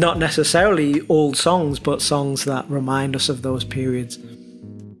 Not necessarily old songs, but songs that remind us of those periods.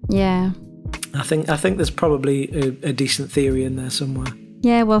 Yeah. I think there's probably a decent theory in there somewhere.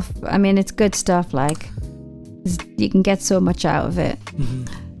 Yeah, well, I mean, it's good stuff. Like, you can get so much out of it.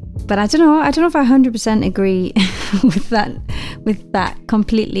 But I don't know if I 100% agree with that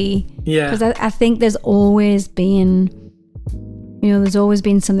completely. Yeah. Because I think there's always been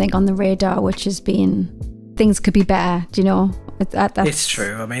something on the radar which has been, things could be better, do you know? It's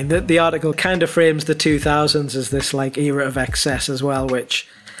true. I mean, the article kind of frames the 2000s as this like era of excess as well, which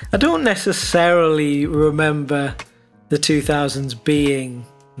I don't necessarily remember the 2000s being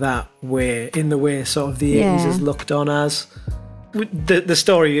that way, in the way sort of the 80s is looked on as. The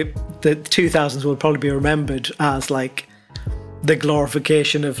story, the 2000s will probably be remembered as like the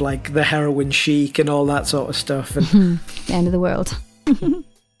glorification of like the heroin chic and all that sort of stuff. And the end of the world.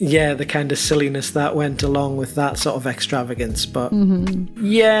 Yeah, the kind of silliness that went along with that sort of extravagance. But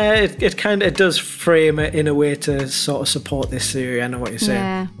yeah, it does frame it in a way to sort of support this theory. I know what you're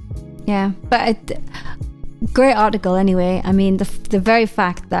saying. Yeah. But great article anyway. I mean, the very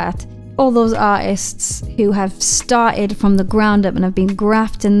fact that all those artists who have started from the ground up and have been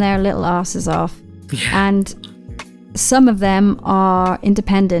grafting their little asses off, and some of them are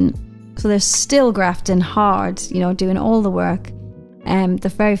independent, so they're still grafting hard, you know, doing all the work.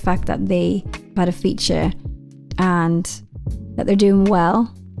 The very fact that they had a feature and that they're doing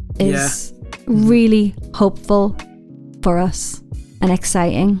well is really hopeful for us and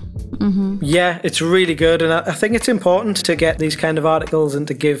exciting. Mm-hmm. Yeah, it's really good, and I think it's important to get these kind of articles and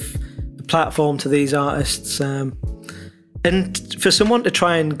to give the platform to these artists, and for someone to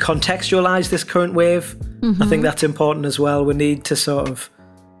try and contextualize this current wave. I think that's important as well. We need to sort of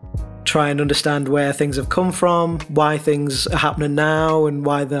try and understand where things have come from, why things are happening now, and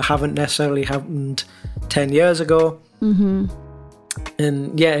why they haven't necessarily happened 10 years ago.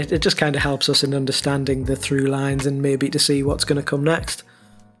 And yeah, it just kind of helps us in understanding the through lines and maybe to see what's going to come next.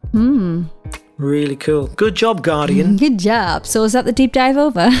 Really cool. Good job, Guardian. Good job. So is that the deep dive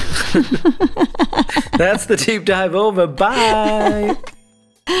over? That's the deep dive over. Bye.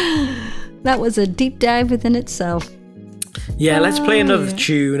 That was a deep dive within itself. Yeah, let's play another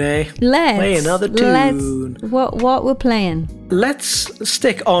tune, eh? Let's play another tune. What we're playing? Let's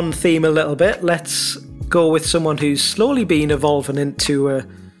stick on theme a little bit. Let's go with someone who's slowly been evolving into a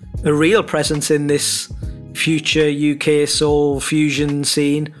real presence in this future UK soul fusion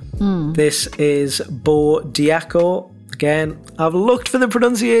scene. This is Bo Diaco. Again, I've looked for the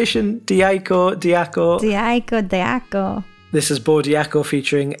pronunciation. Diaco. This is Bo Diaco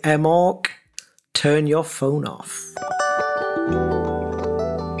featuring Emork. Turn Your Phone Off.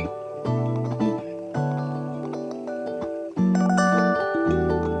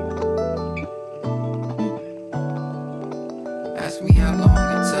 Ask me how long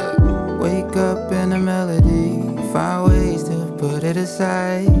it took. Wake up in a melody, find ways to put it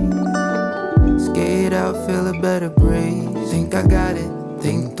aside. Skate out, feel a better breeze. Think I got it,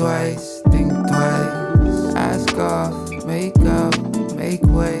 think twice, think twice. Ask off, make up, make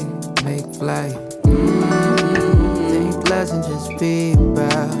way, make flight. Think less and just be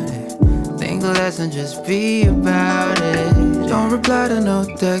about it. Think less and just be about it. Don't reply to no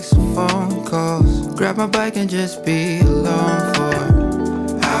text or phone calls. Grab my bike and just be alone for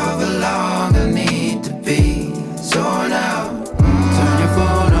however long I need to be. Zone out, turn your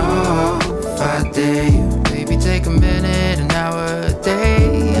phone off. I dare you, maybe take a minute, an hour, a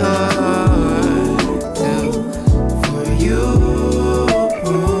day or two for you.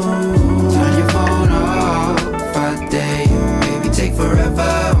 Turn your phone off. I dare you, maybe take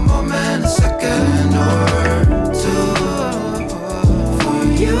forever, a moment, a second or two for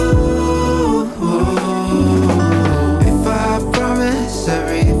you. If I promise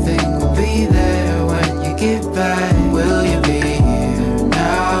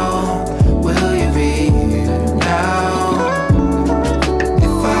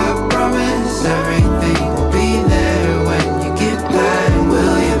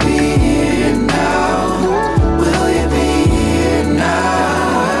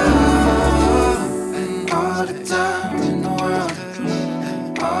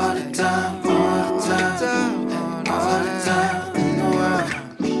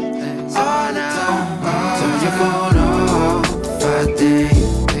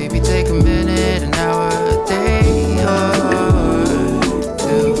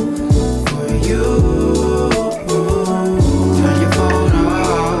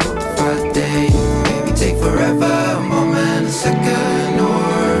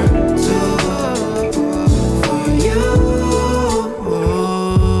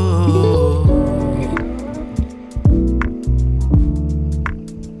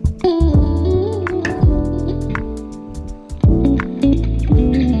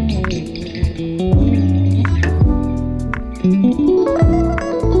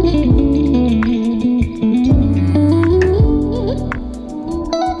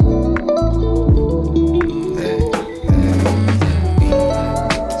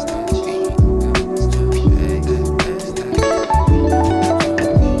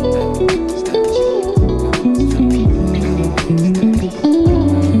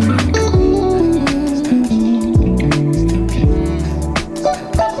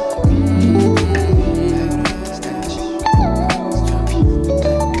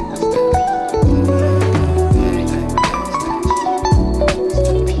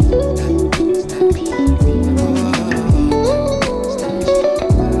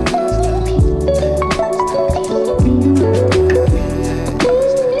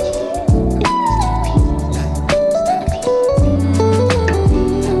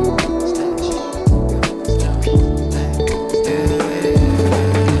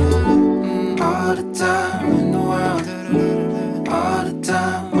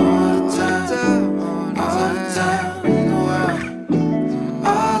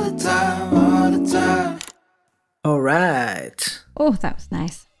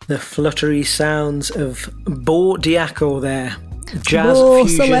The fluttery sounds of Bo Diaco there. Jazz Bo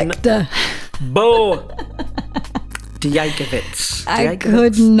fusion. Selector. Bo Diakovitz. I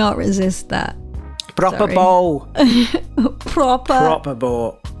could not resist that. Proper Sorry. Bo. Proper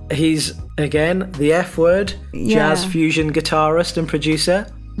Bo. He's, again, the F word, jazz fusion guitarist and producer,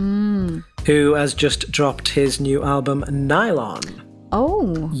 who has just dropped his new album, Nylon.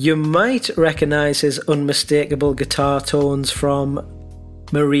 Oh. You might recognise his unmistakable guitar tones from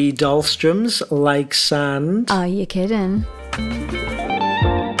Marie Dahlstrom's Like Sand. Are you kidding?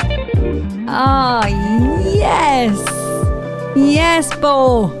 Oh, yes. Yes,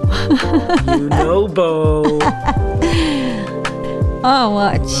 Bo. You know Bo. Oh,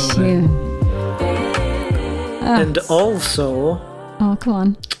 what a tune. And also... Oh, come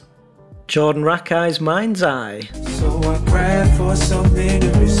on. Jordan Rackai's Mind's Eye. So I grab for something to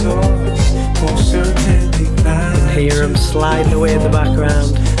resource. For certainty, You can hear him sliding away in the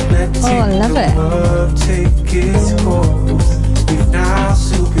background. Oh, I love it. Take its course. We've now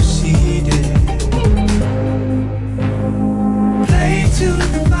superseded. Play to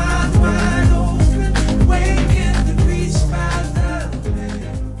the mind wide open. Waking the beast by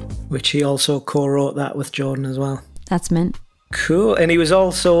love. Which he also co-wrote that with Jordan as well. That's mint. Cool. And he was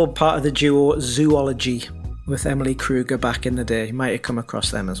also part of the duo Zoology with Emily Kruger back in the day. You might have come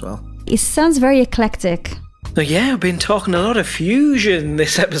across them as well. It sounds very eclectic. So yeah, we've been talking a lot of fusion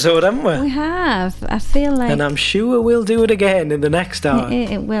this episode, haven't we? We have. I feel like... And I'm sure we'll do it again in the next hour.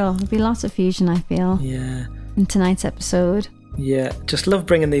 It will. There'll be lots of fusion, I feel, Yeah. in tonight's episode. Yeah, just love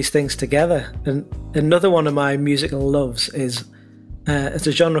bringing these things together. And another one of my musical loves is it's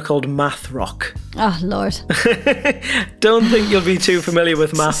a genre called math rock. Oh, Lord. Don't think you'll be too familiar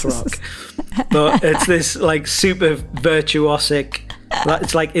with math rock, but it's this like super virtuosic,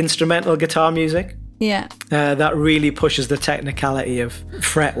 it's like instrumental guitar music. Yeah. That really pushes the technicality of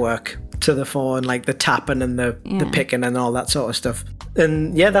fretwork to the fore, and like the tapping and the picking and all that sort of stuff.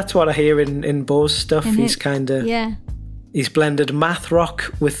 And yeah, that's what I hear in Bo's stuff. He's kind of he's blended math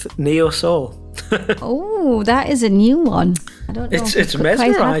rock with neo soul. Oh, that is a new one. I don't know. It's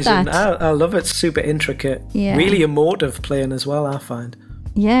mesmerising. I love it. Super intricate. Yeah. Really emotive playing as well, I find.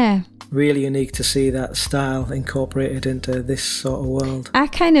 Yeah. Really unique to see that style incorporated into this sort of world. I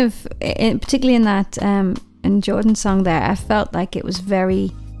kind of, particularly in that in Jordan's song there, I felt like it was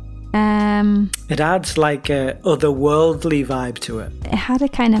very... it adds like a otherworldly vibe to it. It had a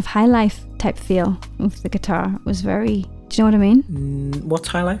kind of high life type feel with the guitar. It was very... Do you know what I mean? What's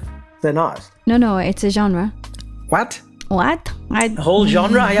high life? They're not. No, it's a genre. What? A whole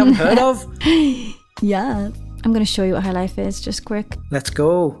genre I haven't heard of? Yeah. I'm going to show you what high life is, just quick. Let's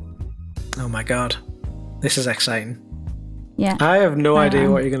go. Oh my god. This is exciting. Yeah. I have no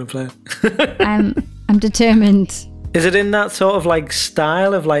idea what you're going to play. I'm determined. Is it in that sort of like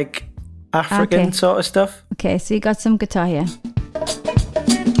style of like African sort of stuff? Okay, so you got some guitar here.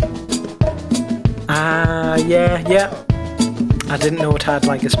 Yeah. I didn't know it had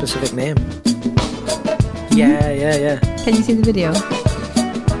like a specific name. Yeah. Can you see the video?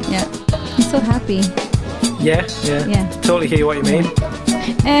 Yeah. I'm so happy. Yeah. Totally hear what you mean.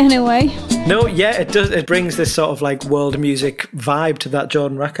 Anyway. No, yeah, it does. It brings this sort of like world music vibe to that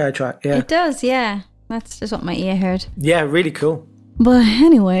Jordan Rakai track. Yeah. It does, yeah. That's just what my ear heard. Yeah, really cool. But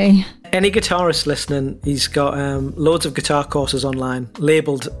anyway. Any guitarist listening, he's got loads of guitar courses online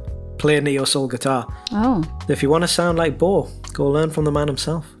labelled Play Neo Soul Guitar. Oh. If you want to sound like Bo, go learn from the man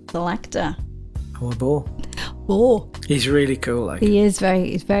himself. Selector. Our Bo. Bo. He's really cool. Like he's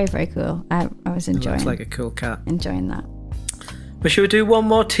very, very cool. I was enjoying. Looks like a cool cat. Enjoying that. But should we do one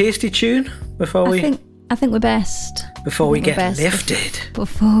more tasty tune before I think we're best. Before we get lifted.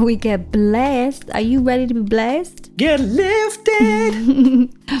 Before we get blessed. Are you ready to be blessed? Get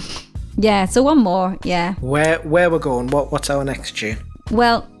lifted. Yeah, so one more, yeah. Where we're going? What's our next tune?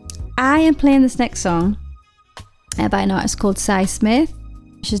 Well, I am playing this next song by an artist called Cy Smith.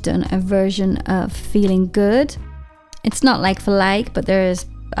 She's done a version of Feeling Good. It's not like for like, but there's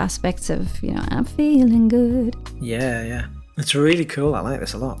aspects of, I'm feeling good. Yeah. It's really cool. I like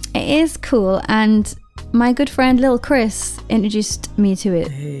this a lot. It is cool, and my good friend Lil Chris introduced me to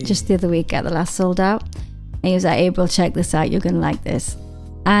it just the other week at the last Sold Out. And he was like, April, check this out, you're going to like this.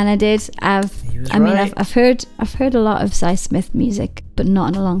 And I did. I've heard a lot of Cy Smith music, but not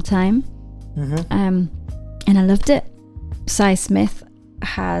in a long time. And I loved it. Cy Smith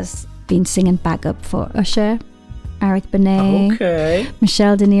has been singing backup for Usher, Eric Benet,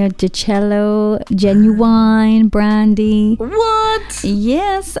 Michelle DiCello, Genuine, Brandy. What?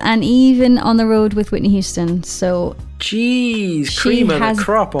 Yes, and even on the road with Whitney Houston. So, jeez, cream of the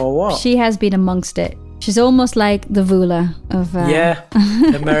crop or what? She has been amongst it. She's almost like the Vula of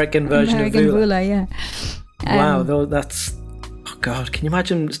American version American of Vula. Yeah. Wow, though that's. Oh God, can you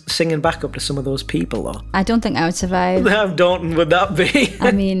imagine singing back up to some of those people though? I don't think I would survive. How daunting would that be?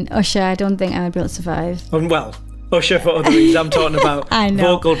 I mean, Usher, I don't think I would be able to survive. Well, Usher for other reasons. I'm talking about I know.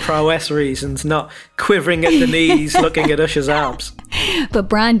 vocal prowess reasons, not quivering at the knees looking at Usher's abs. But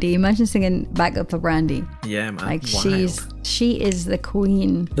Brandy, imagine singing back up for Brandy. Yeah, man. Like wild. she is the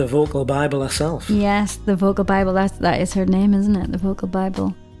queen. The vocal Bible herself. Yes, the vocal Bible. That is her name, isn't it? The vocal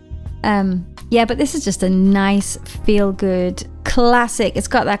Bible. Yeah, but this is just a nice, feel-good, classic. It's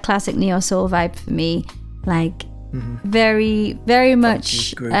got that classic neo soul vibe for me. Like, very, very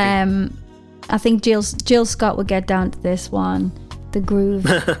much. I think Jill Scott would get down to this one. The groove.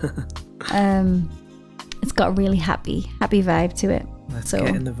 It's got a really happy vibe to it. Let's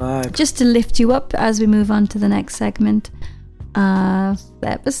get in the vibe. Just to lift you up as we move on to the next segment of the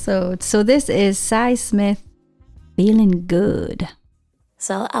episode. So this is Cy Smith, Feeling Good.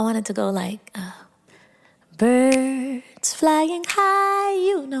 So I wanted to go like, birds flying high,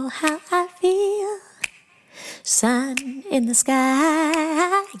 you know how I feel. Sun in the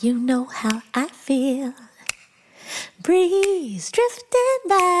sky, you know how I feel. Breeze drifting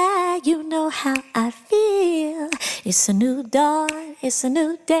by, you know how I feel. It's a new dawn, it's a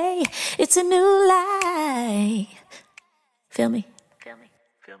new day, it's a new life. Feel me?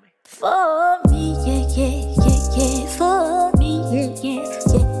 For me, yeah, yeah, yeah, yeah. For me, yeah, yeah,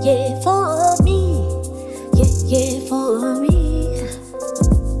 yeah, yeah. For me, yeah, yeah, for me.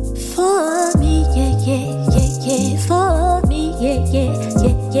 For me, yeah, yeah, yeah, yeah. For me, yeah, yeah,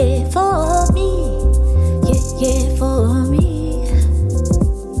 yeah, yeah. For me, yeah, yeah, for me.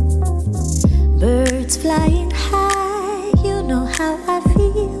 Birds flying high, you know how I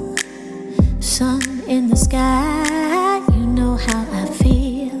feel. Sun in the sky, you know how I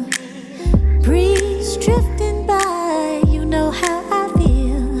feel. Breeze drifting by, you know how I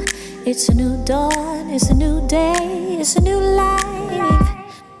feel. It's a new dawn, it's a new day, it's a new life.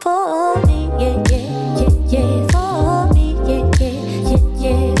 For me, yeah, yeah, yeah, yeah. For me, yeah, yeah, yeah,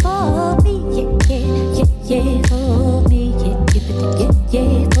 yeah. For me, yeah, yeah, yeah, yeah. For me, yeah, yeah, yeah,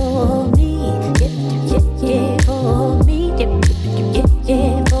 yeah. For me, yeah, yeah, yeah. For me, yeah, yeah,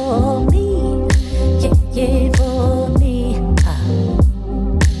 yeah. For me, yeah, yeah, for me.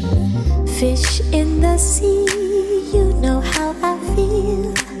 Fish in the sea, you know how I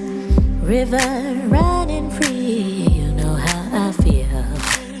feel. River running free, you know how I feel.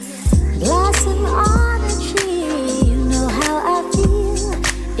 Blossom on a tree, you know how I feel.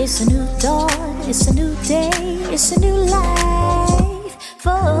 It's a new dawn, it's a new day, it's a new life.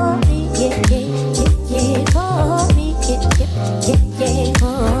 For me, yeah, yeah, yeah, yeah. For me, yeah, yeah, yeah, yeah.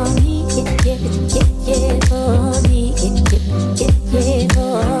 For me, yeah, yeah, yeah, yeah. For me, yeah, yeah, yeah, yeah. For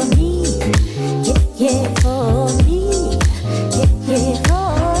me. Yeah, for me, yeah, yeah, for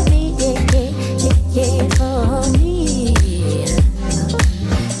me, yeah, yeah, yeah, yeah, for me.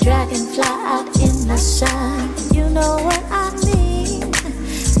 Dragonfly out in the sun, you know what I mean.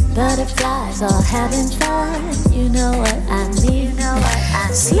 Butterflies all having fun, you know what I mean.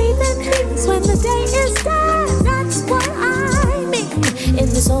 Sleep in peace when the day is done, that's what I mean. In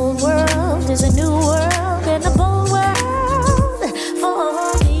this old world is a new world and a bold world.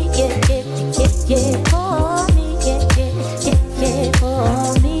 For me, yeah, yeah, yeah, yeah. For me, yeah, yeah, yeah, yeah. For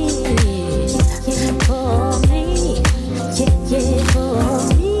me, for me, yeah, yeah. For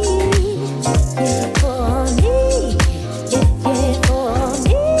me, for me, yeah, yeah. For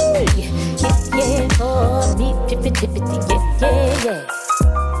me, yeah, yeah. For me, yeah, yeah, yeah.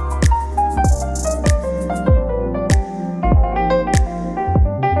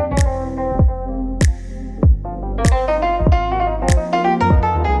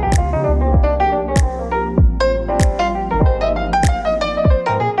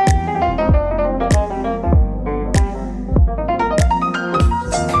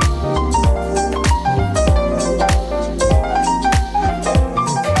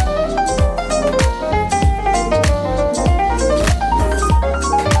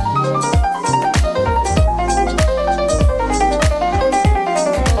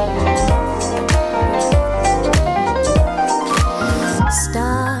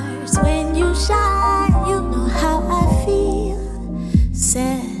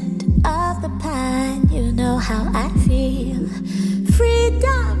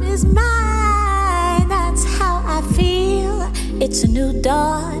 It's a new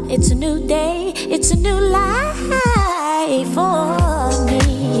dawn, it's a new day, it's a new life for me,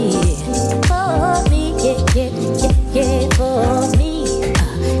 yeah, yeah, yeah, yeah, for me,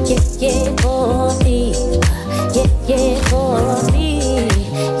 yeah, yeah, for me, yeah, yeah, for me,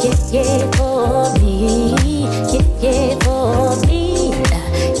 yeah, yeah, for me.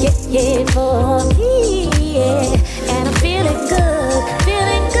 yeah, for me, yeah. And I'm feeling good,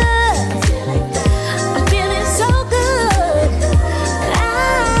 feeling good. I'm feeling so good.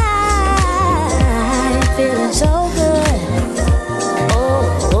 I'm feeling so good.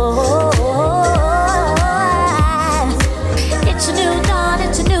 Oh, oh, oh, oh. It's a new dawn,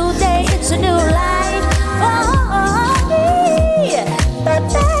 it's a new day, it's a new life for me. The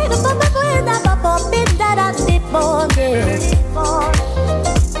day the papa when I papa bit that I did for me.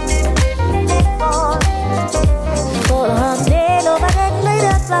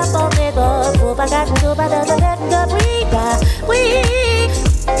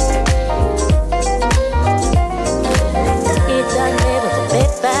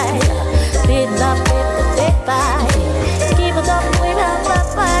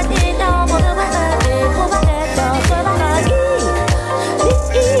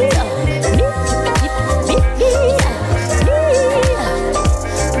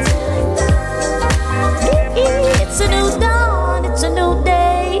 It's a new dawn, it's a new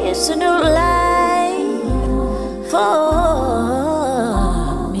day, it's a new life for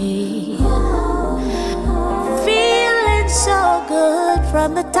me. Feeling so good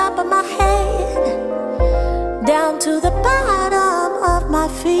from the top of my head down to the bottom of my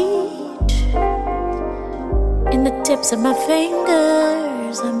feet. In the tips of my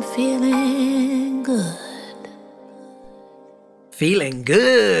fingers, I'm feeling good. Feeling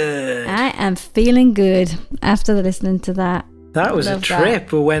good. I am feeling good after listening to that. That was a trip.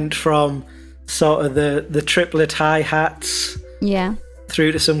 That. We went from sort of the triplet hi-hats, yeah,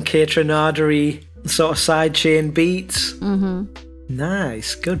 through to some Catronadery sort of sidechain beats. Mm-hmm.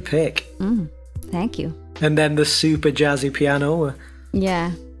 Nice, good pick. Thank you. And then the super jazzy piano.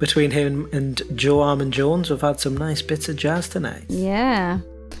 Yeah. Between him and Joe Armon-Jones, we've had some nice bits of jazz tonight. Yeah.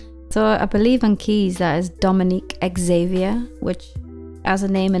 So I believe on keys that is Dominique Xavier, which as a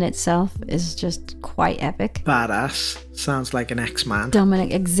name in itself is just quite epic. Badass. Sounds like an X-Man.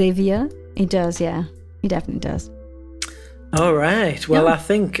 Dominic Xavier. He does, yeah. He definitely does. All right. Well, I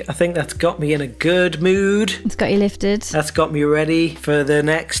think that's got me in a good mood. It's got you lifted. That's got me ready for the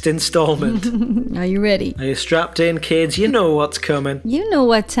next installment. Are you ready? Are you strapped in, kids? You know what's coming. You know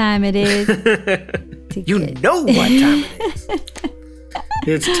what time it is. You know what time it is.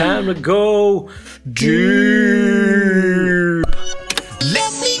 It's time to go deep.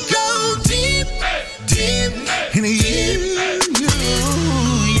 Let me go deep, deep in you, yeah.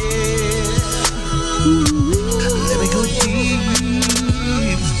 Let me go deep.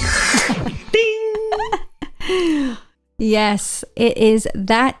 Yes, it is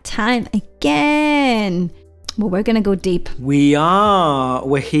that time again. Well, we're going to go deep. We are.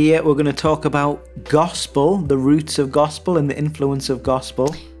 We're here. We're going to talk about gospel, the roots of gospel and the influence of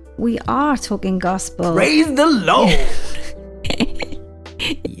gospel. We are talking gospel. Praise the Lord.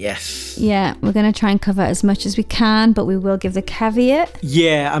 Yes. Yeah, we're going to try and cover as much as we can, but we will give the caveat.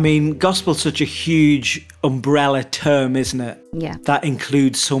 Yeah, I mean, gospel's such a huge umbrella term, isn't it? Yeah. That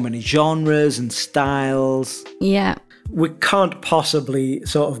includes so many genres and styles. Yeah. We can't possibly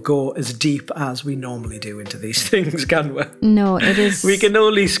sort of go as deep as we normally do into these things, can we? No, it is... We can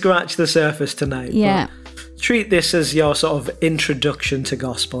only scratch the surface tonight. Yeah. Treat this as your sort of introduction to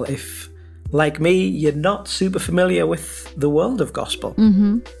gospel if, like me, you're not super familiar with the world of gospel.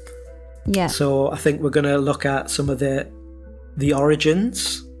 Mm-hmm. Yeah. So I think we're going to look at some of the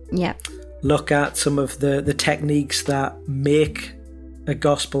origins. Yeah. Look at some of the techniques that make a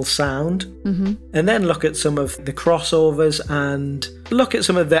gospel sound, and then look at some of the crossovers and look at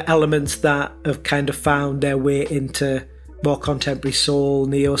some of the elements that have kind of found their way into more contemporary soul,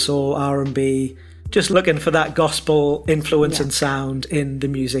 neo-soul, R&B, just looking for that gospel influence and sound in the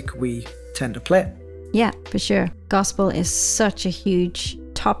music we tend to play. Yeah, for sure. Gospel is such a huge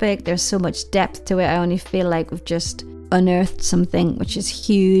topic. There's so much depth to it. I only feel like we've just unearthed something which is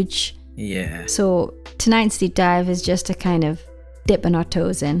huge. Yeah. So tonight's deep dive is just a kind of dipping our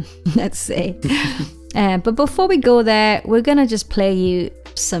toes in, let's say. But before we go there, we're going to just play you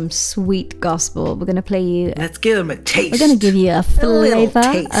some sweet gospel. We're going to play you... Let's give them a taste. We're going to give you a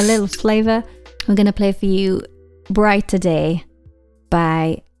flavour, a little flavour. We're going to play for you Brighter Day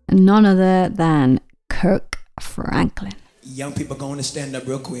by none other than Kirk Franklin. Young people going to stand up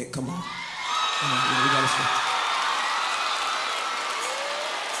real quick. Come on. Come on, we got to stand.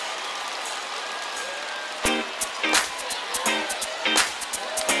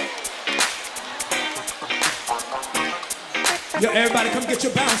 Yo, everybody come get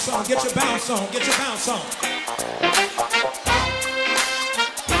your bounce on, get your bounce on, get your bounce on.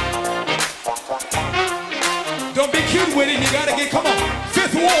 Don't be cute with it, you gotta get, come on.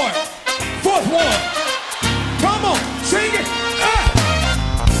 Fifth ward, fourth ward. Come on, sing it.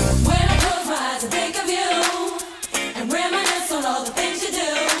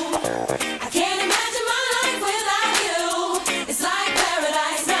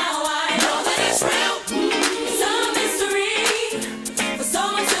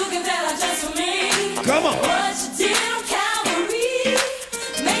 Come on. What you did on Calvary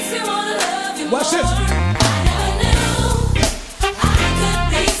makes me wanna love you Watch this. more. I never knew I could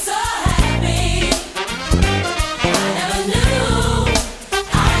be so happy. I never knew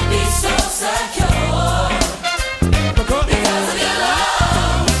I'd be so secure. Because of your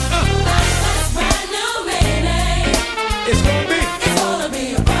love, life has brand new meaning. It's gonna be. It's gonna be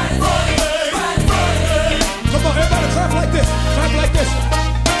a brighter day, brighter day. Come on, everybody clap like this. Clap like this.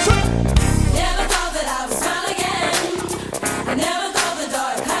 Never thought that I would smile again. I never thought the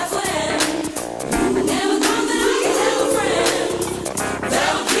dark paths would end. I never thought that I could have a friend that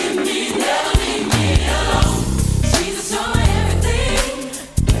would keep me, never leave me alone. Jesus, you're my everything,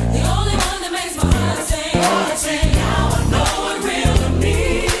 the only one that makes my heart sing. Now I know what real love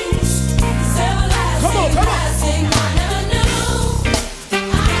means. It's everlasting, lasting. I never knew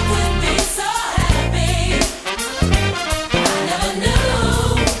I could be so happy. I never knew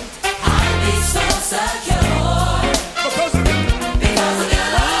I'd be so secure. Because of your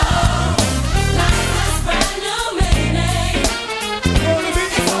love, life has brand new meaning.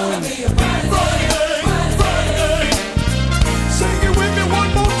 It's gonna be a brighter day, brighter day. Sing it with me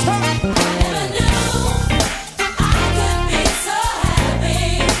one more time. I never knew I could be so happy.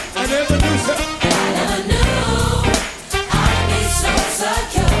 I never knew so. I never knew I'd be so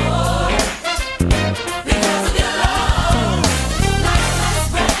secure. Because of your love, life has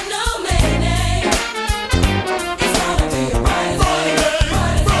brand new meaning. It's gonna be a brighter day,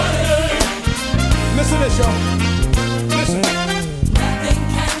 brighter day. Listen to this, y'all. Listen. Nothing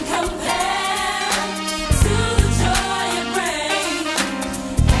can compare to the joy you bring,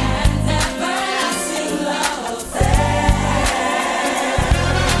 and everlasting love there.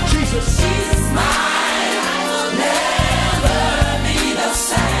 Jesus. Jesus, mine, I will never be the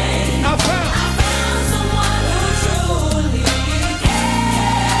same. I found. I found someone who truly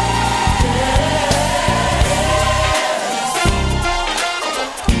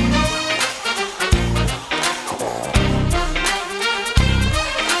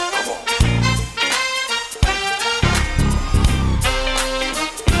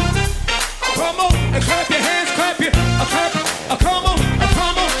Come on, and clap your hands, clap your, clap, come on,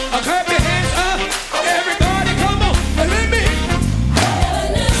 come on, clap your hands up. Everybody, come on, and let me. never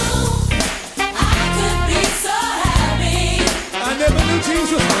knew I could be so happy. I never knew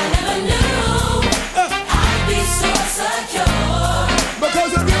Jesus I never knew I'd be so secure.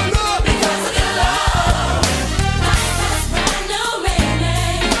 because of your love. Because of your love, life has brand new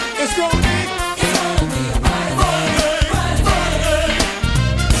meaning. It's gonna be. It's gonna be a brighter day, brighter day.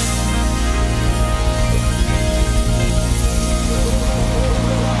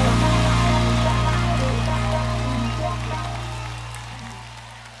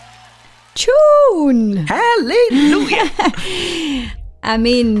 Tune! Hallelujah. I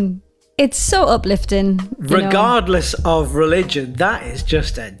mean, it's so uplifting. you know. Regardless of religion, that is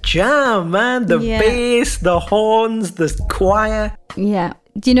just a jam, man. The Yeah. bass, the horns, the choir. Yeah.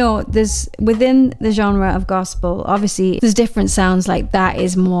 Do you know, there's within the genre of gospel, obviously there's different sounds. Like that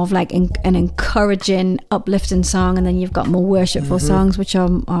is more of like an encouraging, uplifting song, and then you've got more worshipful songs, which are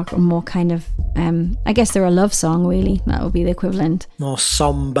more kind of I guess they're a love song, really. That would be the equivalent. More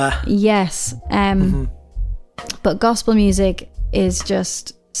somber. Yes. But gospel music is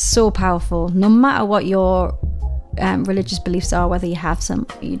just so powerful. No matter what your religious beliefs are, whether you have some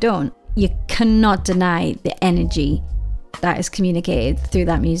or you don't, you cannot deny the energy that is communicated through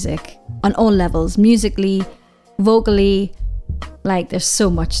that music on all levels, musically, vocally. Like there's so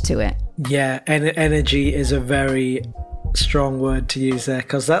much to it. Yeah, energy is a very strong word to use there,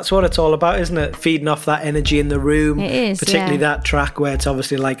 because that's what it's all about, isn't it? Feeding off that energy in the room. It is, particularly yeah. that track where it's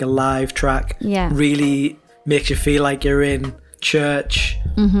obviously like a live track. Yeah. Really makes you feel like you're in church.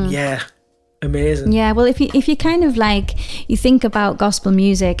 Yeah, amazing. Yeah, well, if you kind of like, you think about gospel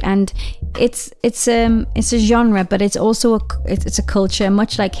music, and it's a genre, but it's also it's a culture,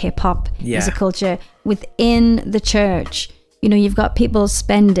 much like hip hop is a culture within the church. You know, you've got people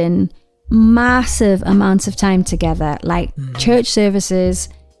spending massive amounts of time together, like church services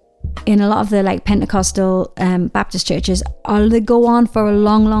in a lot of the like Pentecostal Baptist churches they go on for a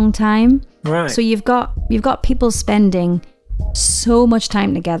long time. Right. So you've got people spending so much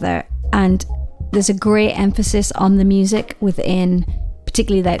time together, and there's a great emphasis on the music within,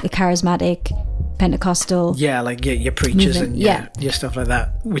 particularly like the charismatic Pentecostal. Yeah, like your preachers movement. and your stuff like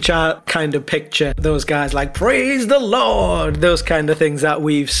that, which I kind of picture those guys like praise the Lord, those kind of things that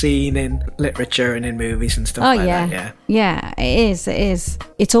we've seen in literature and in movies and stuff like that. Yeah, it is.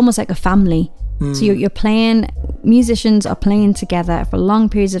 It's almost like a family. So you're playing, musicians are playing together for long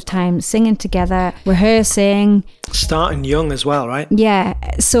periods of time, singing together, rehearsing. Starting young as well, right? Yeah,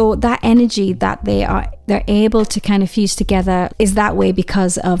 So that energy that they're able to kind of fuse together is that way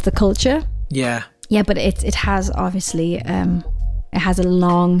because of the culture. Yeah. Yeah, but it has obviously it has a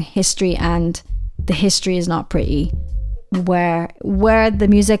long history, and the history is not pretty. Where the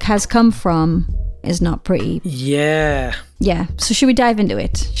music has come from is not pretty. Yeah. Yeah. So should we dive into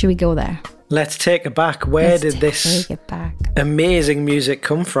it? Should we go there? Let's take it back. Where did this amazing music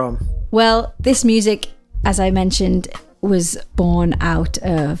come from? Well, this music, as I mentioned, was born out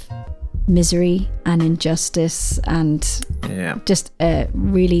of misery and injustice and just a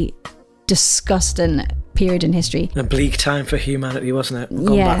really disgusting period in history. A bleak time for humanity, wasn't it?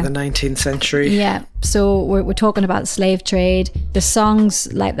 Going back to the 19th century. Yeah. So we're talking about the slave trade. The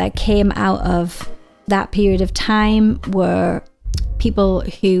songs like that came out of that period of time were people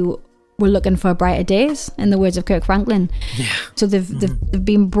who were looking for brighter days, in the words of Kirk Franklin. Yeah. So they've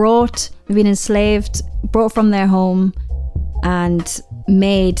been enslaved, brought from their home, and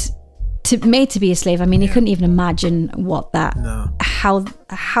made to be a slave. I mean, you couldn't even imagine what that,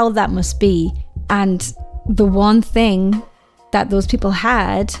 how that must be. And the one thing that those people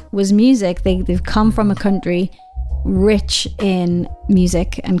had was music. They've come from a country rich in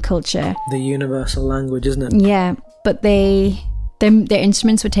music and culture. The universal language, isn't it? Yeah, but their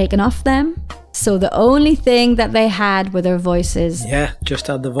instruments were taken off them. So the only thing that they had were their voices. Yeah, just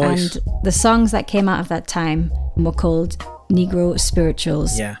had the voice. And the songs that came out of that time were called Negro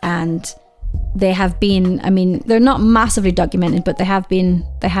spirituals. Yeah. And they have been, I mean, they're not massively documented, but they have been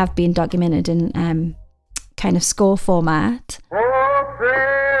documented in kind of score format.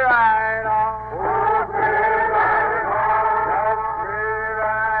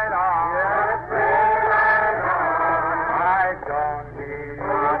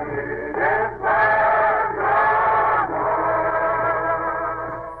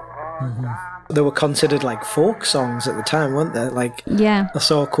 They were considered like folk songs at the time, weren't they? Like, yeah. I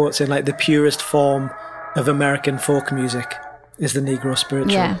saw quotes in like the purest form of American folk music is the Negro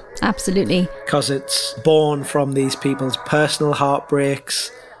spiritual. Yeah, absolutely. Because it's born from these people's personal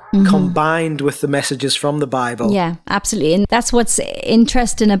heartbreaks, combined with the messages from the Bible. Yeah, absolutely. And that's what's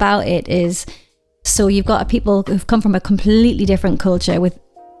interesting about it is, so you've got people who've come from a completely different culture with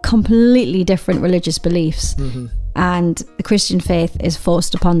completely different religious beliefs, and the Christian faith is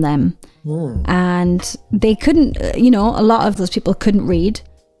forced upon them. And they couldn't, a lot of those people couldn't read,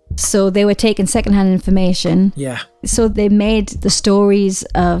 so they were taking secondhand information. Yeah. So they made the stories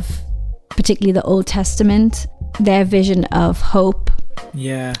of particularly the Old Testament their vision of hope.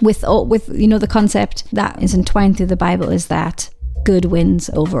 Yeah. With the concept that is entwined through the Bible is that good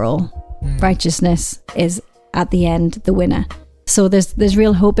wins overall. Righteousness is at the end the winner. So there's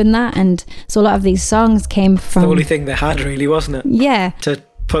real hope in that, and so a lot of these songs came from the only thing they had, really, wasn't it? Yeah. To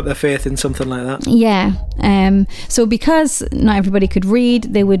put their faith in something like that. Yeah. So because not everybody could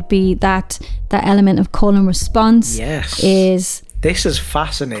read, there would be that element of call and response. Yes. This is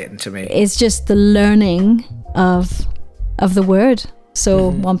fascinating to me. It's just the learning of the word. So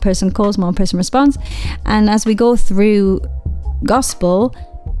one person calls, one person responds, and as we go through gospel,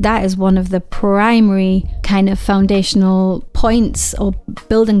 that is one of the primary kind of foundational points or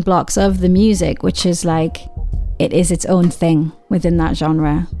building blocks of the music, which is like, it is its own thing within that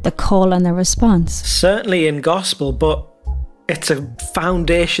genre, the call and the response. Certainly in gospel, but it's a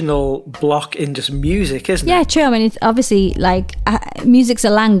foundational block in just music, isn't it? Yeah, true. I mean, it's obviously like music's a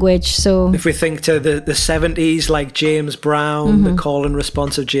language, so if we think to the 70s, like James Brown, the call and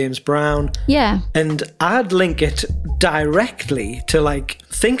response of James Brown. Yeah. And I'd link it directly to, like,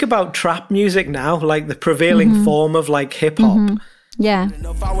 think about trap music now, like the prevailing form of like hip hop. Yeah.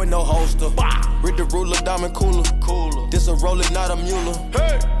 If I with no holster, with the ruler, diamond cooler. This a roller, not a mule.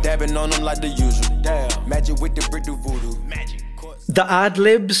 Dabbing on them like the usual. Damn. Magic with the brick do voodoo. The ad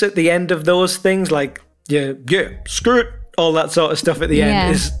libs at the end of those things, like yeah, skirt, all that sort of stuff at the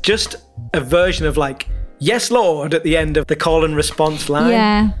end, is just a version of like, yes, Lord, at the end of the call and response line.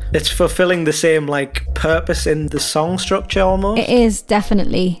 Yeah. It's fulfilling the same like purpose in the song structure almost. It is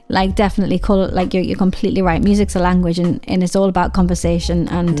definitely call it, like you're completely right. Music's a language, and it's all about conversation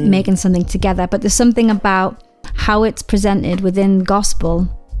and making something together. But there's something about how it's presented within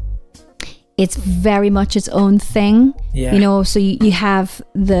gospel. It's very much its own thing. Yeah. So you have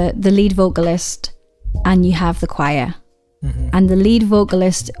the lead vocalist and you have the choir. And the lead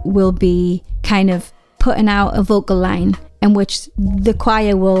vocalist will be kind of putting out a vocal line in which the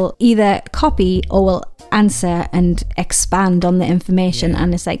choir will either copy or will answer and expand on the information.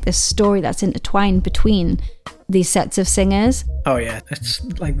 And it's like this story that's intertwined between these sets of singers. Oh yeah, it's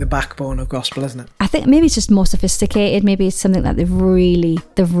like the backbone of gospel, isn't it? I think maybe it's just more sophisticated. Maybe it's something that they've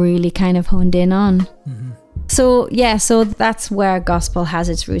really kind of honed in on. So that's where gospel has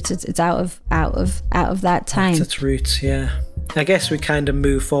its roots. It's out of that time. That's its roots, yeah. I guess we kind of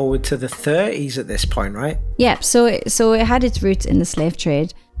move forward to the 30s at this point, right? Yeah, so it had its roots in the slave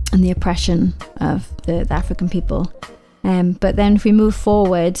trade and the oppression of the African people. But then if we move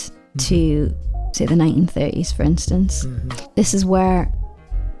forward to, say, the 1930s, for instance, this is where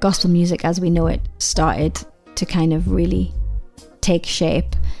gospel music as we know it started to kind of really take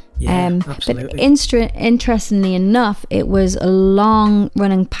shape. Yeah, absolutely. But interestingly enough, it was a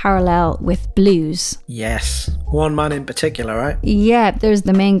long-running parallel with blues. Yes, one man in particular, right? Yeah, there's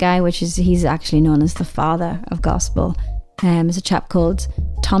the main guy, he's actually known as the father of gospel. There's a chap called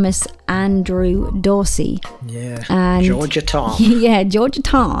Thomas Andrew Dorsey. Yeah, and Georgia Tom. Yeah, Georgia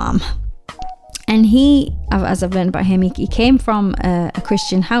Tom. And he, as I've learned about him, he came from a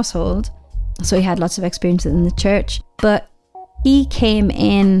Christian household, so he had lots of experience in the church, but he came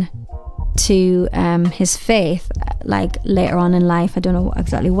in to his faith like later on in life. I don't know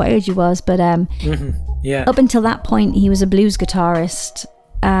exactly what age he was, but yeah. Up until that point he was a blues guitarist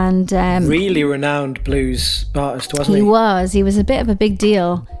and really renowned blues artist, wasn't he? He was a bit of a big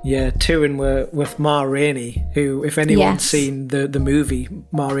deal. Yeah, touring with Ma Rainey, who, if anyone's seen the movie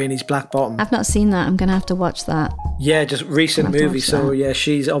Ma Rainey's Black Bottom, I've not seen that. I'm gonna have to watch that. Yeah, just recent movie. So yeah,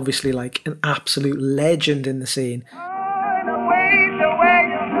 she's obviously like an absolute legend in the scene.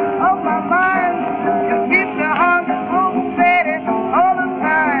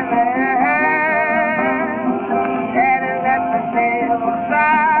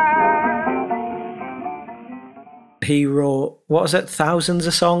 He wrote, what was it, thousands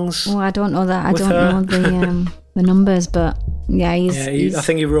of songs? Oh, I don't know that. I don't know the numbers, but yeah, he's... I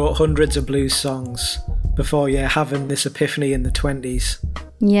think he wrote hundreds of blues songs before, having this epiphany in the 20s.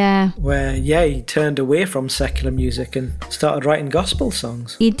 Yeah. Where, he turned away from secular music and started writing gospel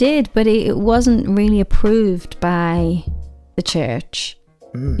songs. He did, but it wasn't really approved by the church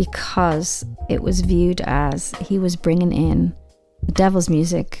because it was viewed as he was bringing in the devil's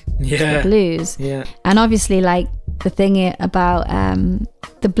music, the blues. Yeah. And obviously, like, the thing about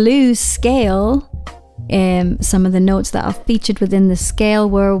the blues scale, some of the notes that are featured within the scale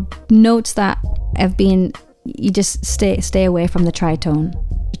were notes that have been, you just stay away from the tritone.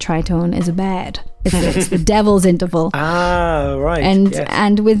 The tritone is bad. It's the devil's interval. Ah, right.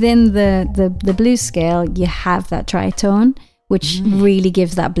 And within the blues scale, you have that tritone, which really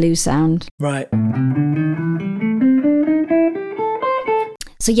gives that blues sound. Right.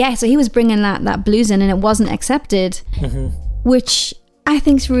 So he was bringing that blues in, and it wasn't accepted, which I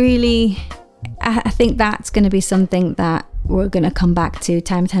think's really, I think that's going to be something that we're going to come back to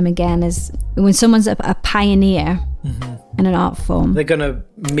time and time again, is when someone's a pioneer in an art form. They're going to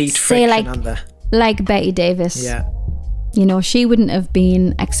meet friction, aren't they? Like Betty Davis. Yeah. You know, she wouldn't have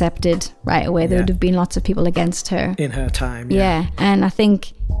been accepted right away. There would have been lots of people against her. In her time, yeah. And I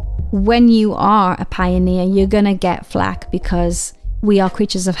think when you are a pioneer, you're going to get flack because we are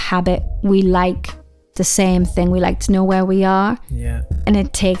creatures of habit. We like the same thing. We like to know where we are. Yeah. And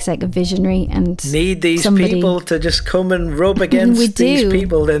it takes like a visionary and need these people to just come and rub against these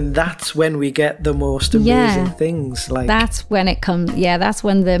people, then that's when we get the most amazing things. Like that's when it comes. Yeah, that's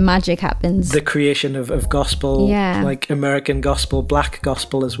when the magic happens. The creation of gospel, like American gospel, black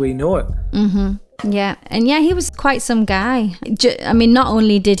gospel as we know it. Yeah, and he was quite some guy. I mean, not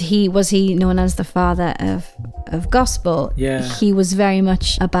only was he known as the father of gospel, he was very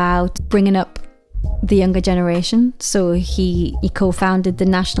much about bringing up the younger generation. So he co-founded the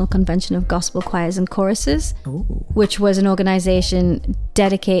National Convention of Gospel Choirs and Choruses, which was an organization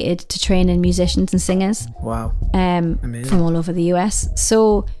dedicated to training musicians and singers. Wow. From all over the US.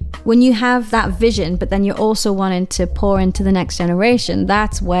 So when you have that vision, but then you're also wanting to pour into the next generation,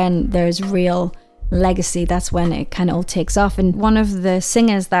 that's when there's real legacy. That's when it kind of all takes off. And one of the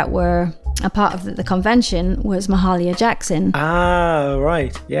singers that were a part of the convention was Mahalia Jackson. Ah,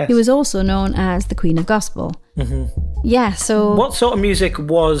 right. Yes. He was also known as the Queen of Gospel. Yeah, so... What sort of music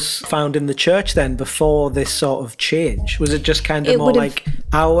was found in the church then before this sort of change? Was it just kind of more like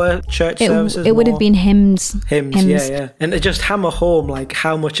our church services? It would have been hymns. Hymns, yeah. And to just hammer home like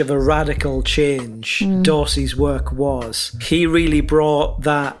how much of a radical change Dorsey's work was. He really brought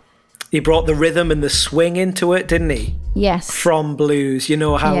that... He brought the rhythm and the swing into it, didn't he? Yes. From blues, you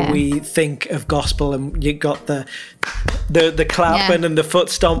know how we think of gospel, and you got the clapping and the foot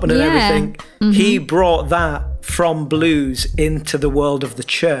stomping and everything. He brought that from blues into the world of the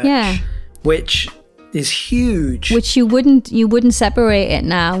church, which is huge. Which you wouldn't separate it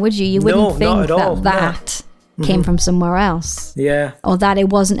now, would you? You wouldn't think that came from somewhere else. Yeah. Or that it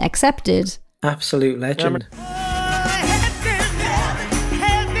wasn't accepted. Absolute legend.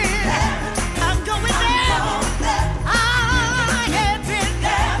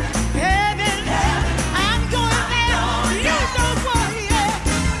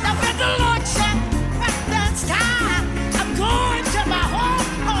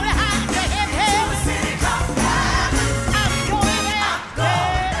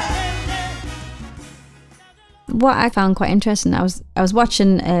 what I found quite interesting, I was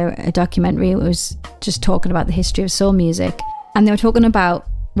watching a documentary. It was just talking about the history of soul music, and they were talking about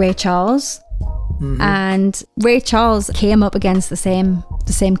Ray Charles. And Ray Charles came up against the same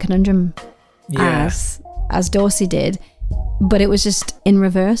conundrum as Dorsey did, but it was just in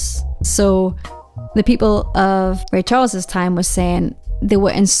reverse. So the people of Ray Charles's time were saying they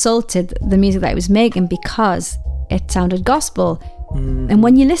were insulted the music that he was making because it sounded gospel. And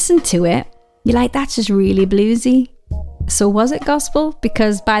when you listen to it, you're like, that's just really bluesy. So was it gospel?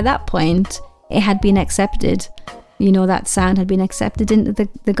 Because by that point, it had been accepted. You know, that sound had been accepted into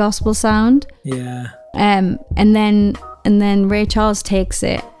the gospel sound. Yeah. And then Ray Charles takes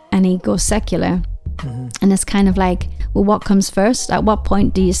it and he goes secular. And it's kind of like, well, what comes first? At what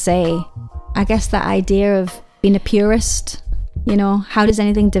point do you say, I guess that idea of being a purist, you know, how does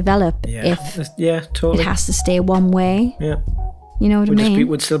anything develop if totally. It has to stay one way? Yeah. You know what I mean?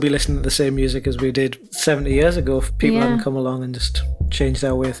 We'd still be listening to the same music as we did 70 years ago if people hadn't come along and just changed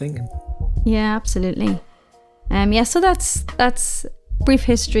our way of thinking. Yeah, absolutely. So that's brief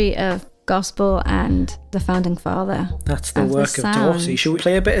history of gospel and the founding father. That's the work of Dorsey. Should we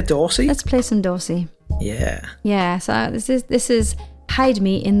play a bit of Dorsey? Let's play some Dorsey. Yeah. Yeah, so this is Hide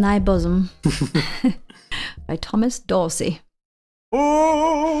Me in Thy Bosom by Thomas Dorsey.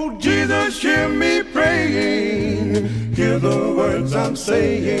 Oh, Jesus, hear me praying, hear the words I'm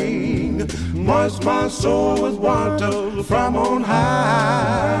saying, moist my soul with water from on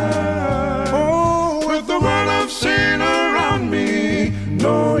high. Oh, with the world of sin around me,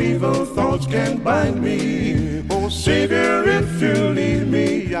 no evil thoughts can bind me. Oh, Savior, if you leave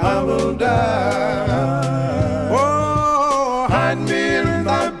me, I will die. Oh, hide me in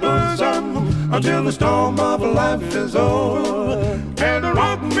thy bosom until the storm of life is over, and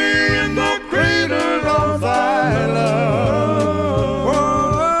rock me in the cradle of thy love.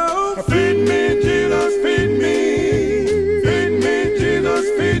 Oh, feed me, Jesus, feed me. Feed me, Jesus,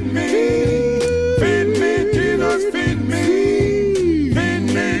 feed me. Feed me, Jesus, feed me. Feed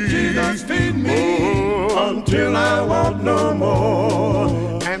me, Jesus, feed me. Until I want no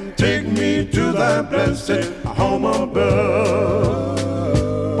more, and take me to thy blessed home above.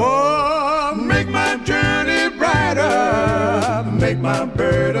 Make my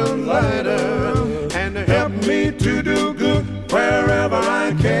burden lighter and help me to do good wherever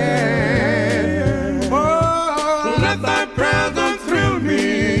I can. Oh, let thy presence thrill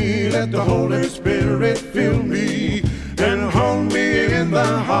me, let the Holy Spirit fill me, and hold me in the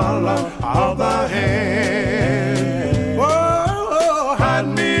hollow of thy hand. Oh, hide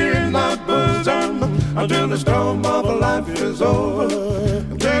me in thy bosom until the storm of life is over,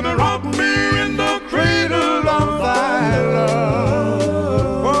 then rock me in the cradle of thy love.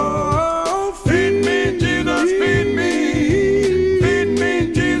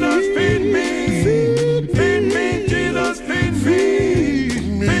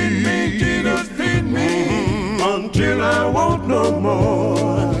 No more,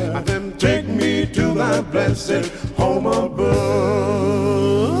 and then take me to thy blessed home above.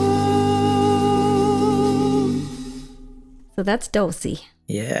 So that's Dorsey.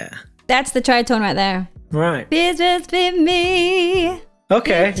 Yeah. That's the tritone right there. Right. Be just be me.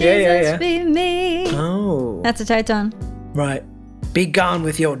 Okay. Be Yeah. Be me. Oh. That's a tritone. Right. Be gone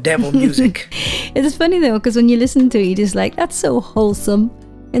with your devil music. It's funny though, because when you listen to it, you're just like, that's so wholesome.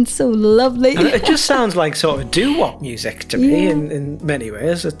 And so lovely. And it just sounds like sort of doo-wop music to me in many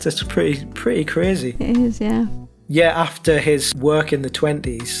ways. It's pretty crazy. It is, yeah. Yeah, after his work in the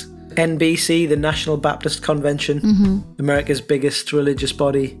 20s, NBC, the National Baptist Convention, America's biggest religious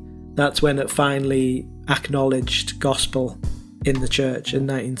body, that's when it finally acknowledged gospel in the church in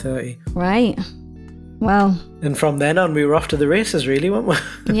 1930. Right. Well. And from then on, we were off to the races, really, weren't we?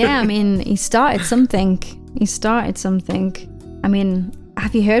 Yeah, I mean, he started something. I mean,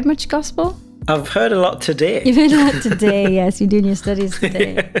 have you heard much gospel? I've heard a lot today. You've heard a lot today, yes. You're doing your studies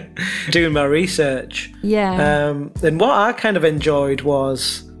today. Doing my research. Yeah. And what I kind of enjoyed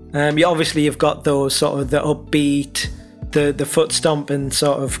was, you've got those sort of the upbeat, the foot stomping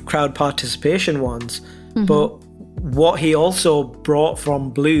sort of crowd participation ones. But what he also brought from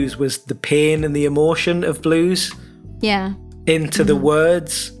blues was the pain and the emotion of blues. Yeah. Into the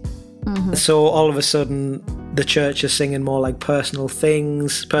words. So all of a sudden, the church is singing more like personal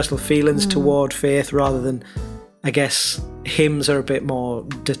things, personal feelings toward faith, rather than, I guess, hymns are a bit more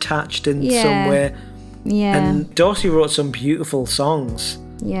detached in some way. Yeah. And Dorsey wrote some beautiful songs.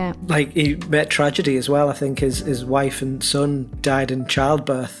 Yeah. Like, he met tragedy as well. I think his wife and son died in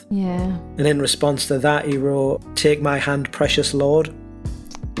childbirth. Yeah. And in response to that, he wrote Take My Hand, Precious Lord.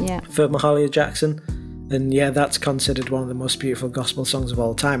 Yeah. For Mahalia Jackson. And yeah, that's considered one of the most beautiful gospel songs of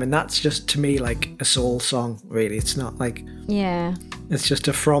all time. And that's just, to me, like a soul song, really. It's not like... Yeah. It's just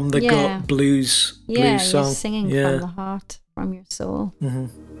a from the gut blues song. You're singing from the heart, from your soul. Mm-hmm.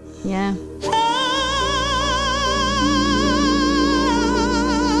 Yeah.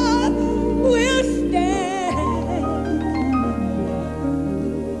 We'll stand.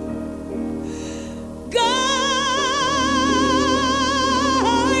 Guide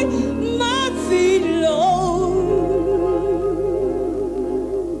my feet, Lord.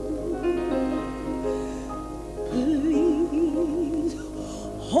 Please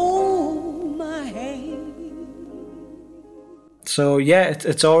hold my hand. So yeah,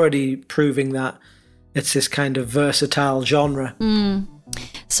 it's already proving that it's this kind of versatile genre.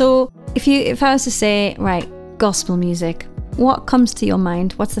 So if I was to say, right, gospel music, what comes to your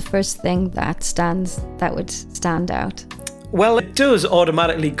mind? What's the first thing that would stand out? Well, it does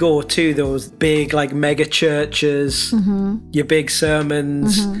automatically go to those big, like, mega churches, your big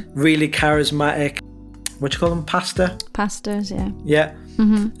sermons, really charismatic. What do you call them? Pastors, yeah. Yeah.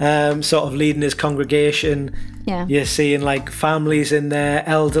 Sort of leading his congregation. Yeah. You're seeing, like, families in there,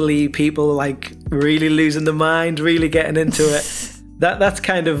 elderly people, like, really losing their mind, really getting into it. That's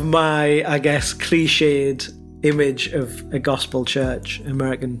kind of my, I guess, cliched image of a gospel church,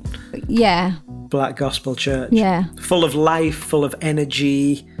 American black gospel church. Yeah. Full of life, full of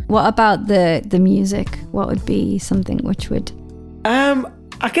energy. What about the music? What would be something which would...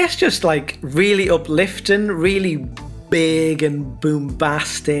 I guess just like really uplifting, really big and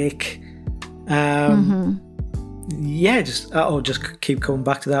boombastic. Yeah, just keep coming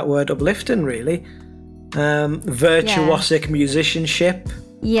back to that word, uplifting, really. Virtuosic musicianship.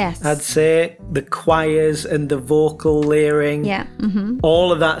 Yes. I'd say the choirs and the vocal layering. Yeah.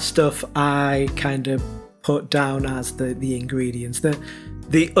 All of that stuff I kind of put down as the ingredients,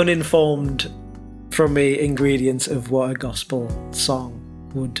 the uninformed from me ingredients of what a gospel song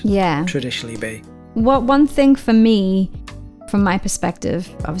would traditionally be. One thing for me, from my perspective,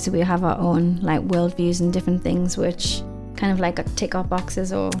 obviously we have our own like worldviews and different things which kind of like tick our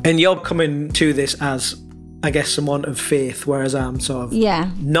boxes. And you're coming to this as, I guess, someone of faith, whereas I'm sort of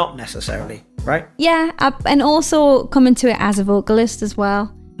not necessarily, right? Yeah, and also coming to it as a vocalist as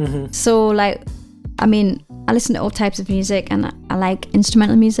well. So like, I mean, I listen to all types of music, and I like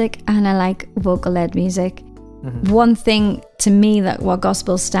instrumental music and I like vocal-led music. One thing to me that what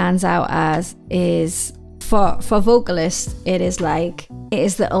gospel stands out as is for vocalists, it is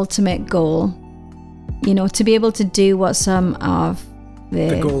the ultimate goal, you know, to be able to do what some of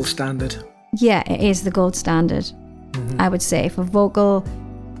the gold standard. Yeah, it is the gold standard, I would say, for vocal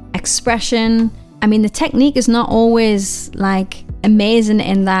expression. I mean, the technique is not always like amazing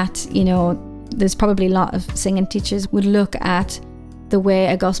in that, you know, there's probably a lot of singing teachers would look at the way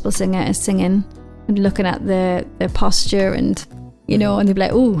a gospel singer is singing and looking at their posture and, you know, and they'd be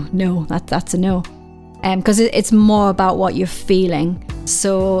like, oh, no, that's a no. Because it's more about what you're feeling.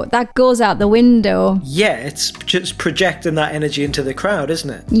 So that goes out the window. Yeah, it's just projecting that energy into the crowd, isn't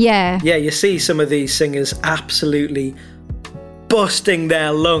it? Yeah. Yeah, you see some of these singers absolutely busting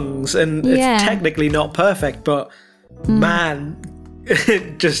their lungs, and it's technically not perfect, but man,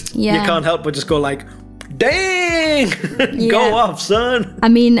 just you can't help but just go like, dang, go off, son. I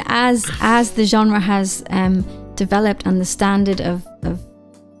mean, as the genre has developed and the standard of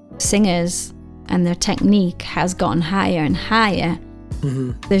singers and their technique has gotten higher and higher,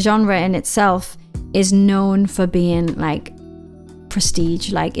 the genre in itself is known for being like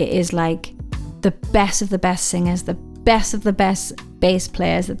prestige. Like, it is like the best of the best singers, the best of the best bass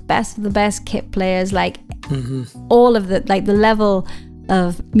players, the best of the best kit players, like all of the, like the level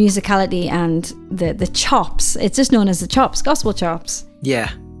of musicality and the chops. It's just known as the chops, gospel chops.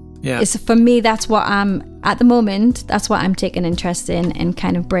 Yeah. It's, for me, that's what I'm at the moment. That's what I'm taking interest in and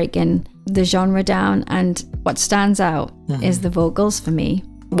kind of breaking the genre down. And what stands out is the vocals for me.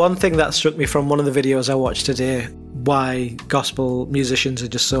 One thing that struck me from one of the videos I watched today, why gospel musicians are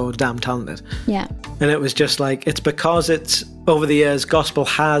just so damn talented. Yeah. And it was just like, it's because it's, over the years, gospel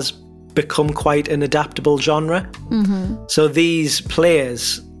has become quite an adaptable genre. So these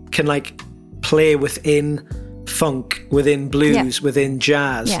players can like play within funk, within blues, within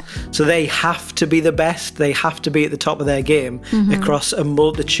jazz. So they have to be the best. They have to be at the top of their game across a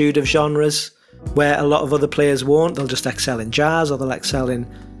multitude of genres, where a lot of other players won't. They'll just excel in jazz, or they'll excel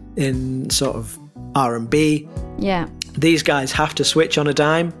in sort of R&B. Yeah. These guys have to switch on a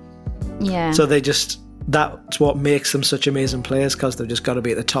dime. Yeah. So that's what makes them such amazing players, because they've just got to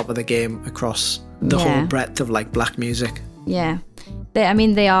be at the top of the game across the whole breadth of like black music. Yeah. They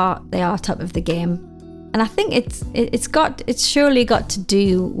are top of the game. And I think it's surely got to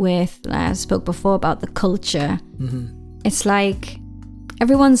do with, I spoke before about the culture. It's like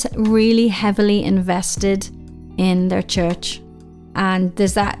everyone's really heavily invested in their church, and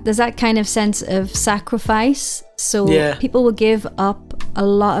there's that kind of sense of sacrifice. So people will give up a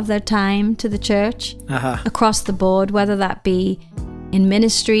lot of their time to the church across the board, whether that be in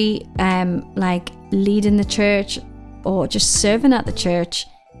ministry, like leading the church, or just serving at the church.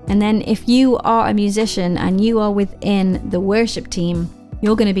 And then if you are a musician and you are within the worship team,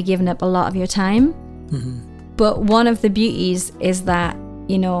 you're going to be giving up a lot of your time. But one of the beauties is that,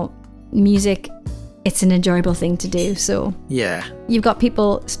 you know, music, it's an enjoyable thing to do. So you've got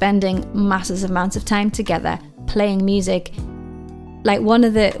people spending massive amounts of time together playing music. Like one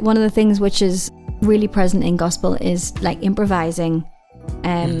of the things which is really present in gospel is like improvising.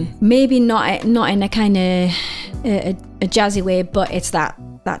 Maybe not in a kind of a jazzy way, but it's that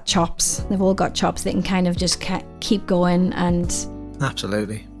chops. They've all got chops. They can kind of just keep going, and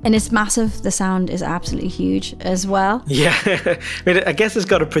absolutely. And it's massive. The sound is absolutely huge as well. Yeah, I mean, I guess it's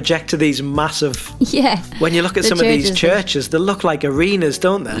got to project to these massive. Yeah. When you look at some of these churches, they look like arenas,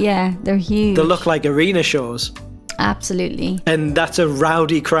 don't they? Yeah, they're huge. They look like arena shows. Absolutely. And that's a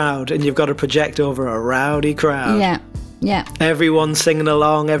rowdy crowd, and you've got to project over a rowdy crowd. Yeah. Everyone's singing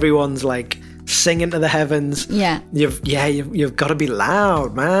along. Everyone's like singing to the heavens. You've got to be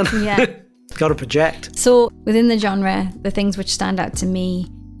loud, man. Got to project. So within the genre, the things which stand out to me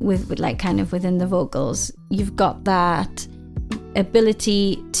with like kind of within the vocals, you've got that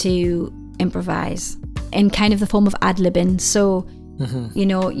ability to improvise in kind of the form of ad-libbing. So you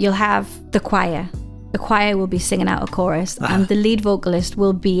know, you'll have the choir will be singing out a chorus, and the lead vocalist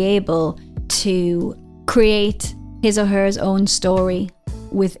will be able to create his or her own story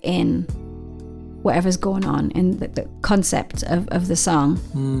within whatever's going on in the concept of the song.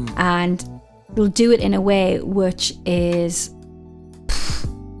 And they'll do it in a way which is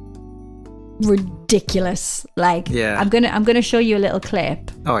ridiculous. Like, I'm gonna show you a little clip.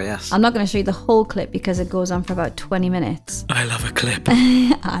 Oh yes. I'm not gonna show you the whole clip because it goes on for about 20 minutes. I love a clip.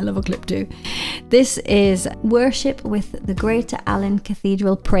 I love a clip too. This is worship with the Greater Allen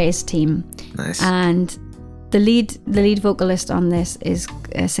Cathedral Praise Team. Nice. And the lead vocalist on this is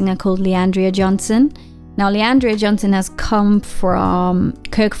a singer called Leandria Johnson. Now, Leandria Johnson has come from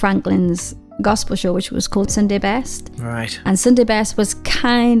Kirk Franklin's gospel show, which was called Sunday Best. Right. And Sunday Best was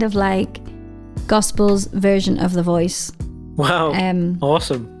kind of like gospel's version of The Voice. Wow.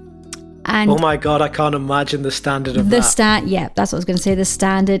 Awesome. And oh my God, I can't imagine the standard of that. Yeah, that's what I was going to say. The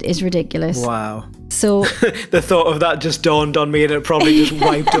standard is ridiculous. Wow. So the thought of that just dawned on me, and it probably just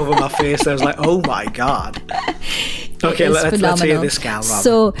wiped over my face. I was like, oh my God. Okay, let's hear this gal.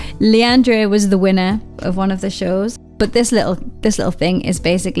 So Leandria was the winner of one of the shows, but this little thing is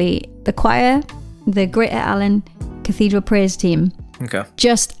basically the choir, the Greater Allen Cathedral Praise Team,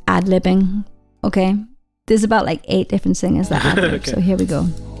 just ad-libbing. Okay, there's about like 8 different singers that ad-lib. So here we go.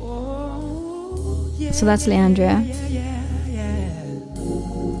 So that's Leandria.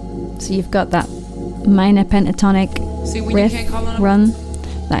 So you've got that minor pentatonic riff run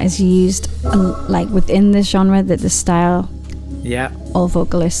that is used like within this genre, that the style. Yeah. All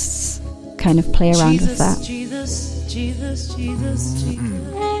vocalists kind of play around with that.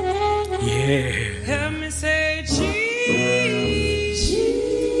 Yeah.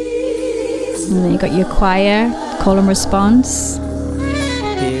 And then you got your choir, call and response.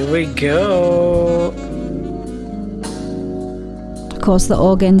 Here we go. Of course, the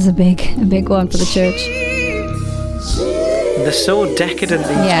organ's a big one for the church. They're so decadent,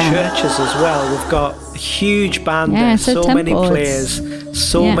 these churches as well. We've got a huge band there, so many players,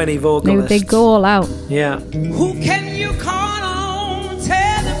 so many vocalists. They go all out. Yeah. Who can you call on?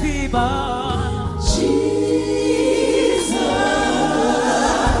 Tell the people. Jesus.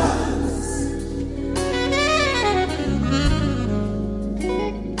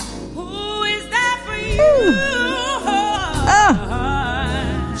 Who is that for you?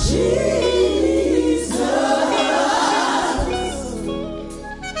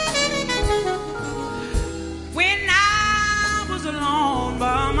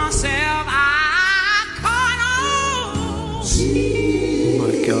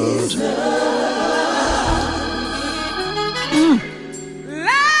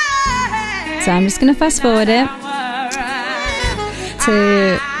 So I'm just going to fast forward it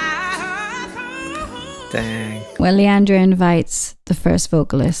to where Leandria invites the first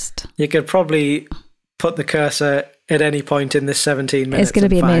vocalist. You could probably put the cursor at any point in this 17 minutes. It's going to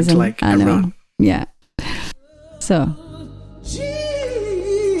be amazing. Like I know. Yeah. So.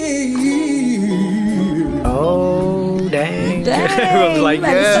 Oh, dang. Everyone's like,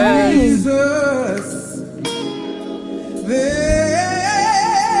 yeah. Jesus.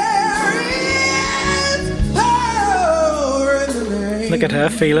 Look at her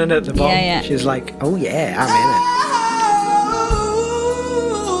feeling at the bottom. Yeah. She's like, oh yeah, I'm in it.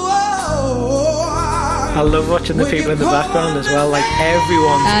 I love watching the people in the background as well. Like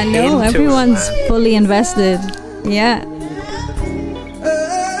everyone's I know, into everyone's it, fully invested. Yeah.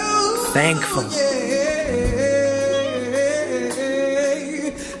 thankful.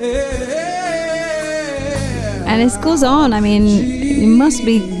 And it goes on. I mean, it must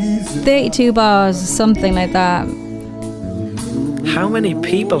be 32 bars, something like that. How many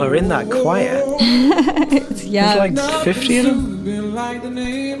people are in that choir? Yeah. There's like 50 of them.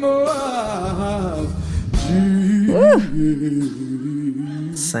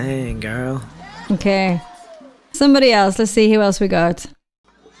 Woo. Sing, girl. Okay. Somebody else. Let's see who else we got.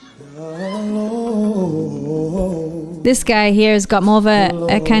 This guy here has got more of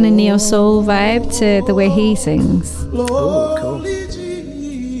a kind of neo-soul vibe to the way he sings. Oh, cool.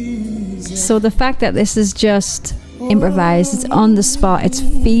 So the fact that this is just improvised, it's on the spot, it's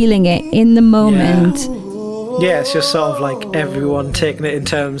feeling it in the moment. Yeah, it's just sort of like everyone taking it in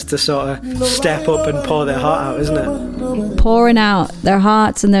turns to sort of step up and pour their heart out, isn't it? Pouring out their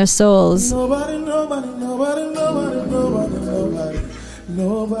hearts and their souls. Nobody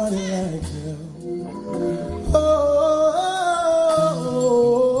like you.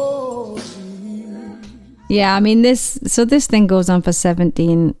 Yeah, I mean this thing goes on for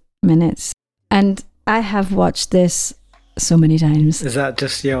 17 minutes. And I have watched this so many times. Is that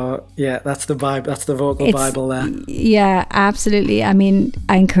just that's the Bible, that's the vocal Bible there. Yeah, absolutely. I mean,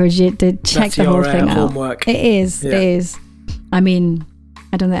 I encourage you to check the whole thing out. Homework. It is. I mean,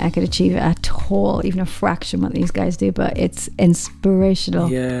 I don't think I could achieve it at all, even a fraction what these guys do, but it's inspirational.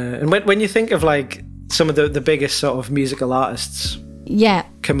 Yeah, and when you think of like some of the biggest sort of musical artists,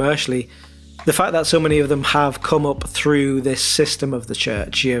 commercially, the fact that so many of them have come up through this system of the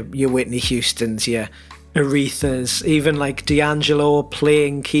church, your Whitney Houstons, your Arethas, even like D'Angelo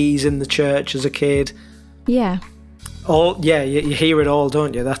playing keys in the church as a kid. Yeah. You hear it all,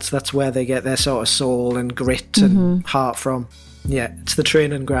 don't you? That's where they get their sort of soul and grit and heart from. Yeah, it's the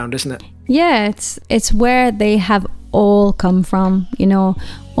training ground, isn't it? Yeah, it's where they have all come from. You know,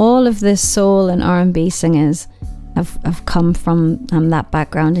 all of this soul and R&B singers have come from that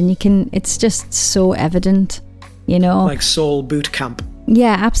background, and it's just so evident, you know. Like soul boot camp.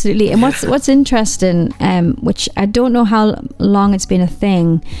 Yeah, absolutely. And what's interesting, which I don't know how long it's been a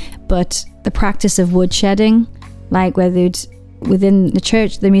thing, but the practice of woodshedding, like where within the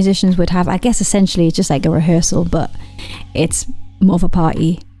church, the musicians would have, I guess essentially it's just like a rehearsal, but it's more of a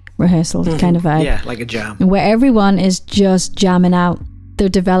party rehearsal kind of vibe. Yeah, like a jam. Where everyone is just jamming out. They're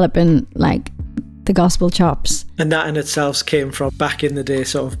developing like the gospel chops. And that in itself came from back in the day,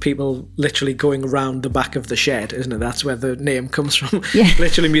 sort of people literally going around the back of the shed, isn't it? That's where the name comes from. Yeah.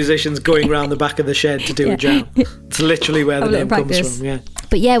 Literally musicians going around the back of the shed to do a jam. It's literally where the name comes from, yeah.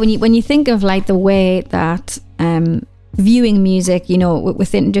 But yeah, when you think of like the way that viewing music, you know,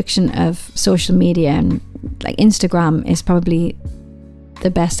 with the introduction of social media, and like Instagram is probably the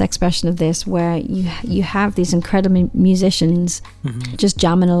best expression of this, where you have these incredible musicians just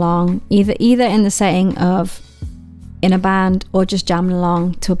jamming along, either in the setting of in a band or just jamming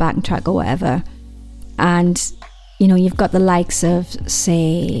along to a backing track or whatever. And you know, you've got the likes of,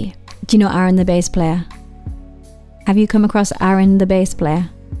 say, do you know Aaron the bass player? Have you come across Aaron the bass player?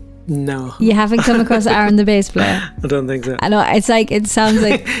 No. You haven't come across Aaron the bass player? I don't think so. I know, it sounds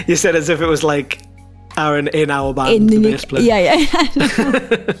like you said as if it was like Aaron in our band, the bass player. Yeah.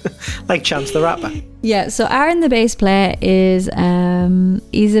 Like Chance the Rapper. Yeah, so Aaron the bass player is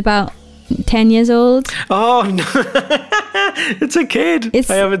he's about 10 years old. Oh no. It's a kid.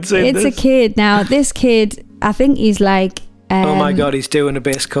 I haven't seen this. It's a kid. Now this kid, I think he's like oh my god, he's doing a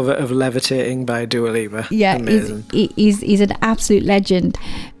bass cover of Levitating by Dua Lipa. Yeah, amazing. He's an absolute legend.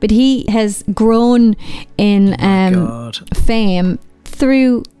 But he has grown in fame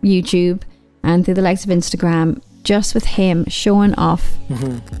through YouTube and through the likes of Instagram, just with him showing off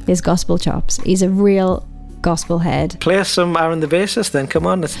his gospel chops. He's a real gospel head. Play us some Aaron the Bassist then, come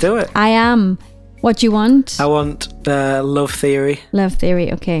on, let's do it. I am. What do you want? I want Love Theory. Love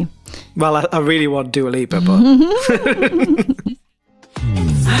Theory, okay. Well, I really want Dua Lipa, but...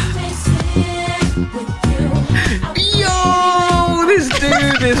 Yo, this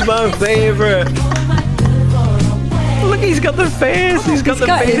dude is my favourite. Look, he's got the face. He's got the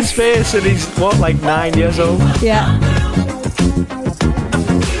bass face, and he's, what, like 9 years old? Yeah.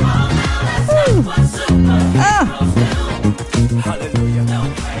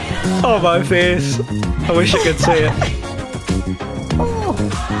 Oh, my face. I wish I could see it.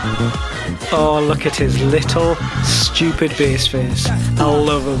 Oh, look at his little stupid bass face. I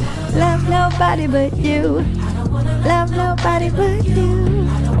love him. Love nobody but you. love nobody but you.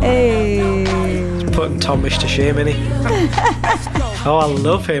 Hey. Putting Tomish to shame, innit? Oh, I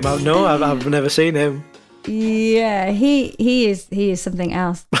love him. I've never seen him. Yeah, he is something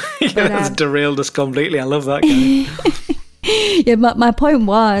else. That's derailed us completely. I love that guy. Yeah, but my point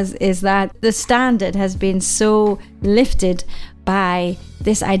is that the standard has been so lifted by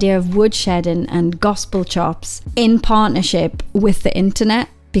this idea of woodshedding and gospel chops in partnership with the internet,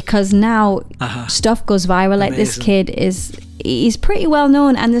 because now stuff goes viral. Like this kid he's pretty well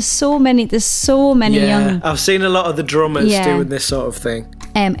known, and there's so many young. I've seen a lot of the drummers doing this sort of thing.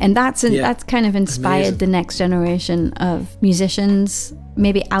 And that's kind of inspired the next generation of musicians,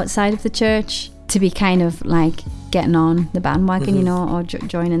 maybe outside of the church, to be kind of like getting on the bandwagon, you know, or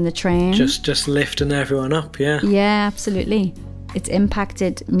joining the train. Just lifting everyone up, yeah. Yeah, absolutely. It's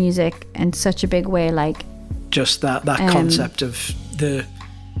impacted music in such a big way, like just that concept of the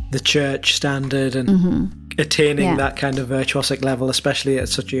church standard and attaining that kind of virtuosic level, especially at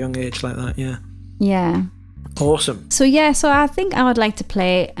such a young age like that. Yeah. Awesome. So I think I would like to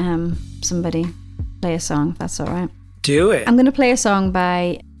play play a song, if that's all right. Do it. I'm going to play a song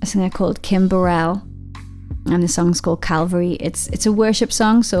by a singer called Kim Burrell, and the song's called Calvary. It's a worship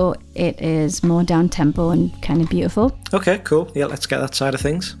song, so it is more down tempo and kind of beautiful. Okay, cool. Yeah, let's get that side of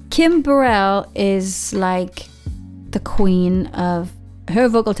things. Kim Burrell is like the queen of, her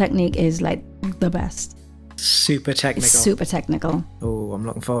vocal technique is like the best. Super technical. Oh, I'm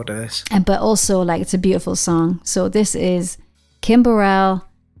looking forward to this. But also, like, it's a beautiful song. So this is Kim Burrell,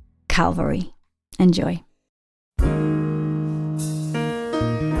 Calvary. Enjoy.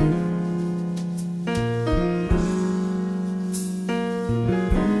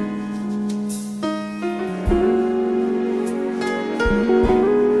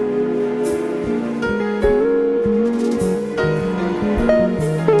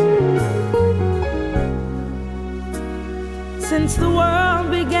 Since the world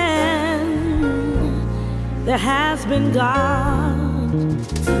began, there has been God.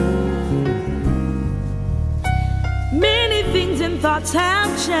 Many things and thoughts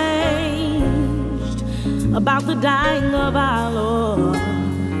have changed about the dying of our Lord.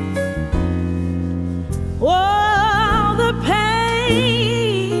 Oh, the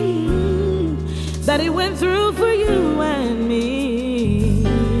pain that He went through for you and me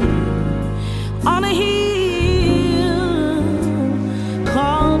on a hill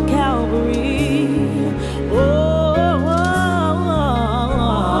called Calvary.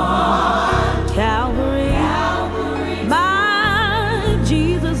 Calvary. My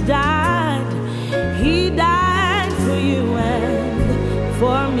Jesus died. He died for you and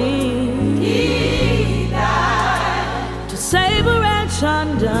for me. He died to save a wretch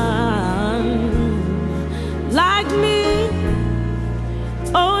undone like me.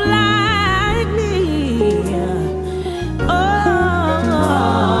 Oh, like me.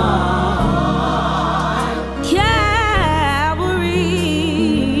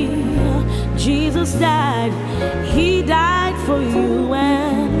 Died. He died for you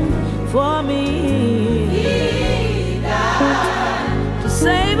and for me. He died to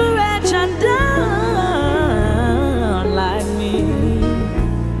save a wretch undone like me.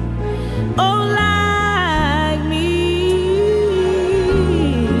 Oh, like me.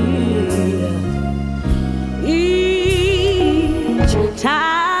 Each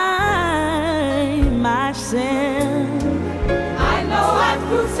time I sin, I know I've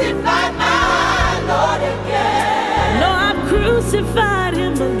crucified my Lord again. No, I've crucified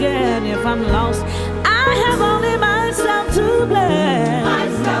Him again. If I'm lost, I have only myself to blame.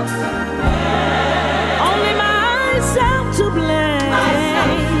 Myself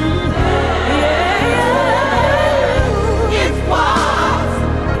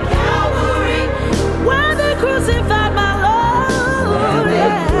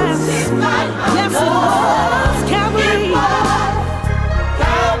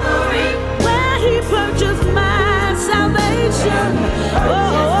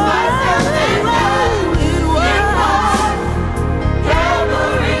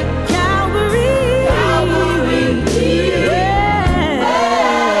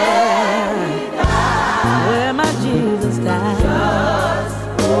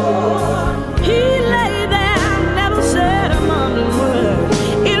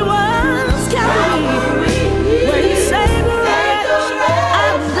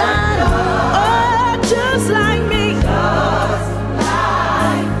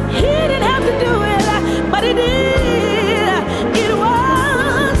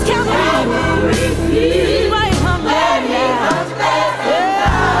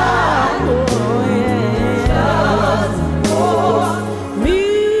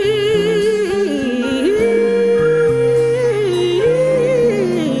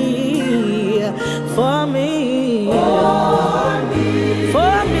for me. For me.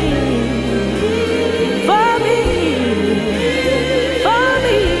 For me. For me. For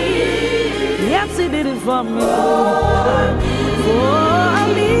me. Yes, he did it for me. For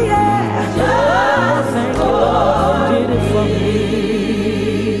me, yeah. Oh, thank you, Lord. He did it for me.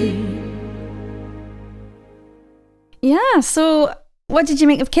 Yeah, so what did you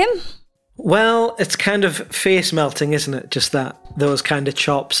make of Kim? Well, it's kind of face melting, isn't it? Just those kind of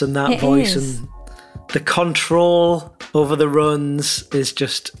chops and that voice and the control over the runs is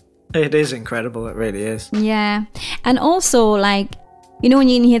just, it is incredible. It really is. Yeah. And also, like, you know, when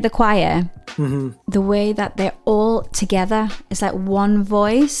you hear the choir, the way that they're all together, it's like one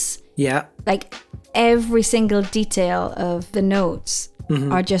voice. Yeah. Like every single detail of the notes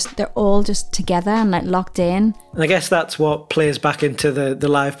are just, they're all just together and like locked in. And I guess that's what plays back into the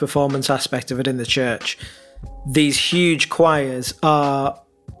live performance aspect of it in the church. These huge choirs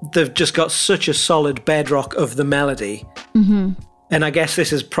they've just got such a solid bedrock of the melody. And I guess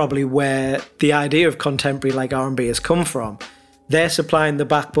this is probably where the idea of contemporary like R&B has come from. They're supplying the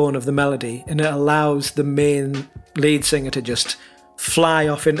backbone of the melody, and it allows the main lead singer to just fly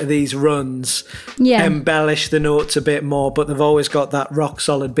off into these runs, embellish the notes a bit more, but they've always got that rock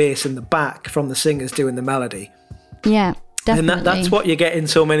solid bass in the back from the singers doing the melody. Yeah, definitely. And that's what you get in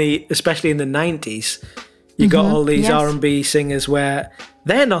so many, especially in the 90s. You got all these R&B singers where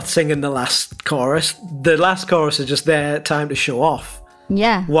they're not singing the last chorus. The last chorus is just their time to show off.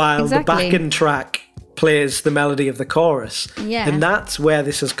 Yeah, while the backing track plays the melody of the chorus. Yeah. And that's where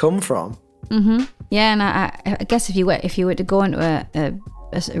this has come from. Yeah, and I guess if you were to go into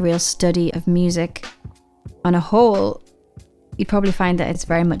a real study of music on a whole, you'd probably find that it's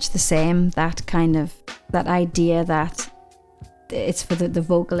very much the same. That idea that it's for the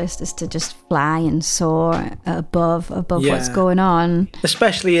vocalist is to just fly and soar above what's going on.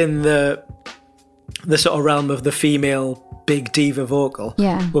 Especially in the sort of realm of the female big diva vocal.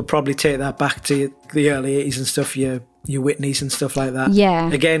 Yeah. We'll probably take that back to the early 80s and stuff, your Whitneys and stuff like that. Yeah.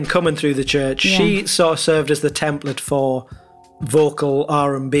 Again, coming through the church, she sort of served as the template for vocal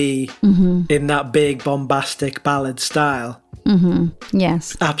R&B in that big bombastic ballad style.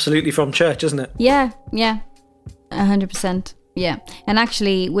 Yes. Absolutely from church, isn't it? Yeah, 100%. Yeah. And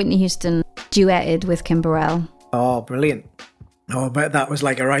actually, Whitney Houston duetted with Kim Burrell. Oh, brilliant. Oh, I bet that was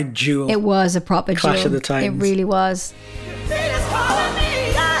like a right duel. It was a proper Clash duel. of the Titans. It really was.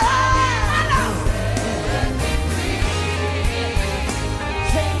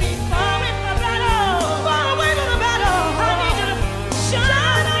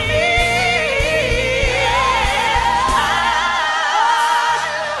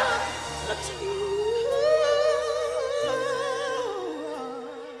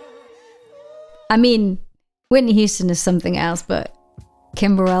 I mean, Whitney Houston is something else, but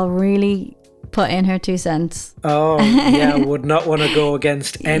Kim Burrell really put in her 2 cents. Oh, yeah, would not want to go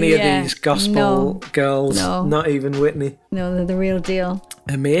against any of these gospel girls, not even Whitney. No, they're the real deal.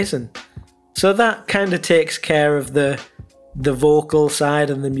 Amazing. So that kind of takes care of the vocal side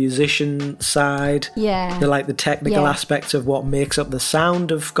and the musician side. Yeah. The technical aspects of what makes up the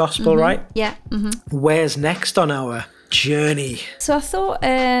sound of gospel, right? Yeah. Where's next on our journey? So I thought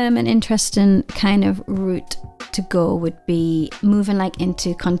an interesting kind of route to go would be moving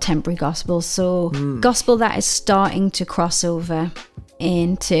into contemporary gospel. So gospel that is starting to cross over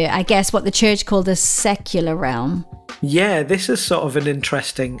into, I guess, what the church called the secular realm. Yeah, this is sort of an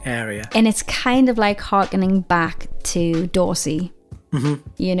interesting area. And it's kind of like harkening back to Dorsey.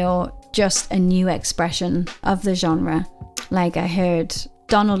 You know, just a new expression of the genre. Like I heard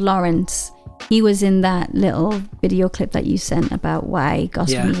Donald Lawrence, he was in that little video clip that you sent about why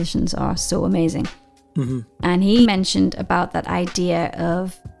gospel musicians are so amazing. And he mentioned about that idea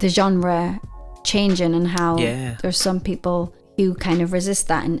of the genre changing and how there's some people who kind of resist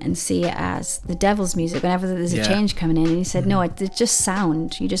that and see it as the devil's music whenever there's a change coming in. And he said, no, it's just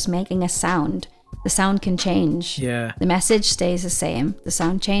sound. You're just making a sound. The sound can change. Yeah. The message stays the same. The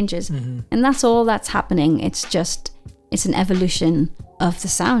sound changes. And that's all that's happening. It's an evolution of the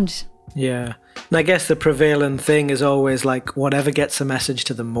sound. Yeah. And I guess the prevailing thing is always whatever gets the message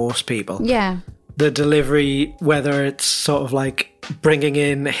to the most people. Yeah. The delivery, whether it's sort of bringing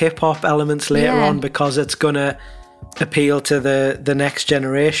in hip hop elements later on because it's going to appeal to the next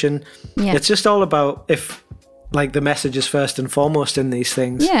generation. Yeah. It's just all about if the message is first and foremost in these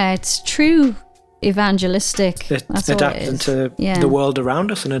things. Yeah, it's true evangelistic. It's adapting to the world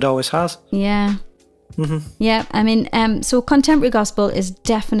around us, and it always has. Yeah. Yeah, I mean, so contemporary gospel is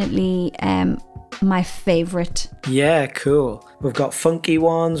definitely my favourite. Yeah, cool. We've got funky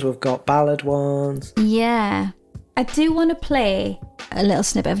ones, we've got ballad ones. Yeah. I do want to play a little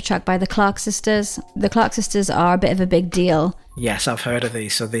snippet of a track by the Clark Sisters. The Clark Sisters are a bit of a big deal. Yes, I've heard of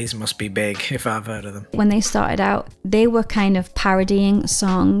these, so these must be big if I've heard of them. When they started out, they were kind of parodying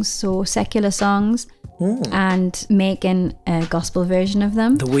songs, so secular songs, and making a gospel version of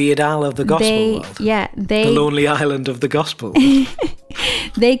them. The Weird Al of the gospel world. Yeah, the Lonely Island of the gospel.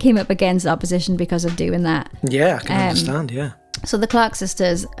 They came up against opposition because of doing that. Yeah, I can understand, yeah. So the Clark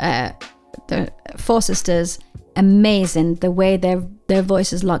Sisters, the 4 sisters, amazing. The way their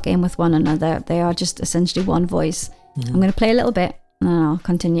voices lock in with one another. They are just essentially one voice. I'm going to play a little bit and then I'll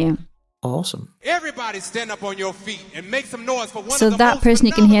continue. Awesome. Everybody stand up on your feet and make some noise for one So of the that most person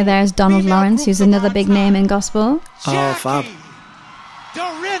you can hear there is Donald Lawrence, who's another big name in gospel. Oh, fab.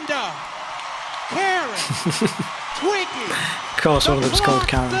 Dorinda, Karen, Twinkie. Of course, one of them's called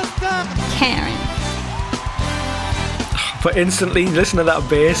Karen. Karen. But instantly, listen to that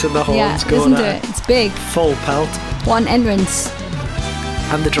bass and the horns Yeah, going listen to at it. It's big. Full pelt. One entrance.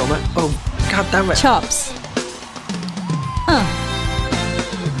 And the drummer. Oh, god damn it. Chops.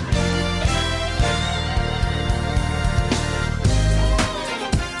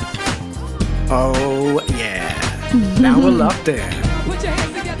 Oh, yeah. Now we're locked in. Put your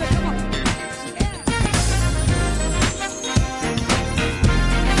hands together, come on.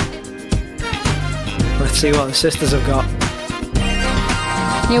 Let's see what the sisters have got.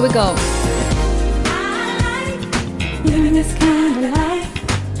 Here we go. Living this kind of life.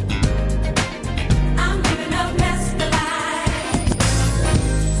 I'm living a blessed life.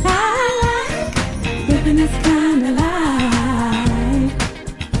 I like living this kind of life.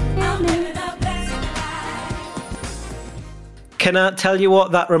 I'm living a blessed life. Can I tell you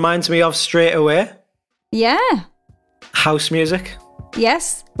what that reminds me of straight away? Yeah. House music.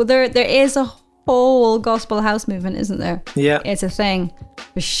 Yes. Well, there is a whole gospel house movement, isn't there? Yeah. It's a thing,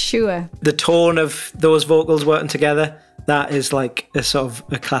 for sure. The tone of those vocals working together, that is like a sort of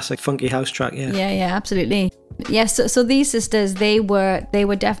a classic funky house track, yeah. Yeah, absolutely. Yes, so these sisters, they were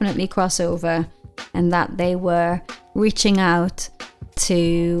definitely crossover, and that they were reaching out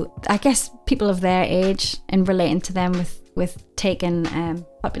to, I guess, people of their age and relating to them with taking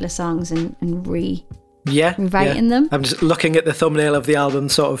popular songs and rewriting them. I'm just looking at the thumbnail of the album,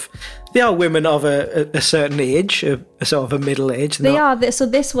 sort of, they are women of a certain age, a sort of a middle age. They are. So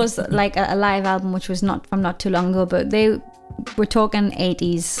this was like a live album, which was not too long ago, but they were talking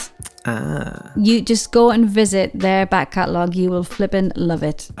 80s. You just go and visit their back catalogue. You will flippin' love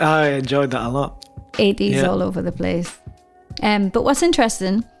it. I enjoyed that a lot. 80s all over the place. But what's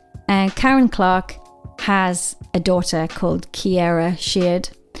interesting, Karen Clark has a daughter called Kiera Sheard.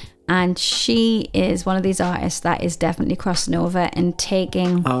 And she is one of these artists that is definitely crossing over and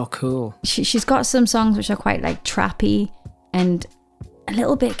taking... Oh, cool. She's got some songs which are quite like trappy and a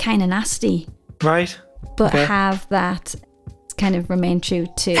little bit kind of nasty. Right. But have that kind of remain true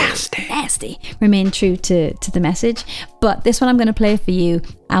to... Nasty. Remain true to the message. But this one I'm going to play for you.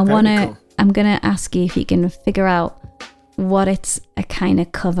 I'm going to ask you if you can figure out what it's a kind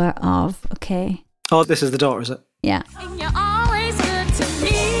of cover of, okay? Oh, this is the daughter, is it? Yeah. And you're always good to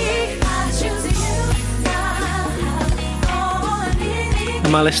me.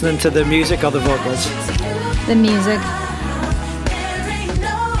 Am I listening to the music or the vocals? The music.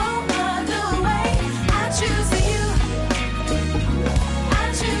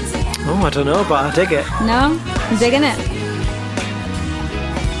 Oh, I don't know, but I dig it. No? I'm digging it.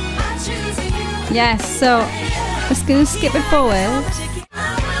 Yes, so let's go skip it forward.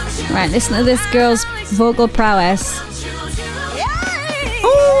 Right, listen to this girl's vocal prowess.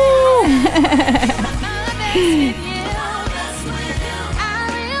 Ooh!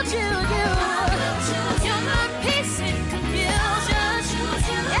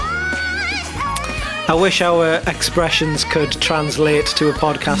 I wish our expressions could translate to a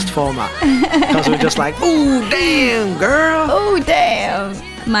podcast format. Because we're just like, ooh, damn, girl. Oh, damn.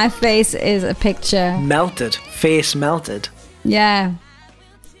 My face is a picture. Melted. Face melted. Yeah.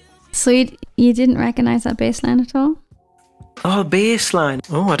 So you didn't recognize that bass line at all? Oh, bass line.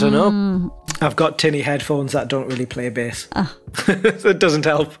 Oh, I don't know. I've got tinny headphones that don't really play bass. So it doesn't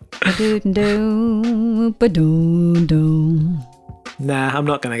help. Nah, I'm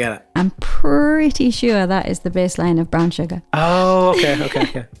not going to get it. I'm pretty sure that is the bass line of Brown Sugar. Oh,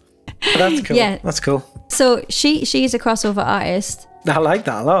 okay. That's cool. Yeah. That's cool. So she's a crossover artist. I like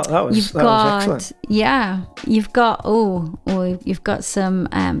that a lot. That was excellent. Yeah. You've got some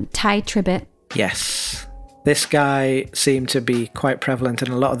Ty Tribbett. Yes. This guy seemed to be quite prevalent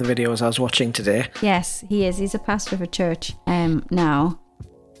in a lot of the videos I was watching today. Yes, he is. He's a pastor of a church now.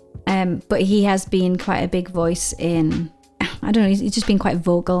 But he has been quite a big voice in... I don't know, he's just been quite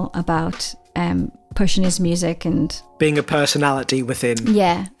vocal about pushing his music and being a personality within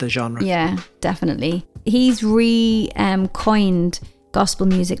the genre. Yeah, definitely. He's coined gospel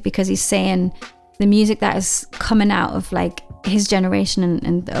music because he's saying the music that is coming out of like his generation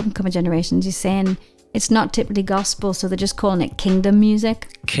and the upcoming generations, he's saying it's not typically gospel, so they're just calling it kingdom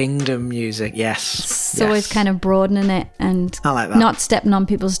music. Kingdom music, yes. So it's kind of broadening it and I like that. Not stepping on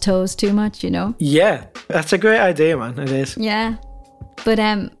people's toes too much, you know? Yeah, that's a great idea, man. It is. Yeah. But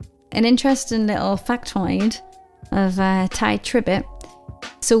an interesting little factoid of Ty Tribbett.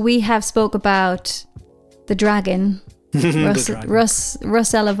 So we have spoke about the dragon, Russ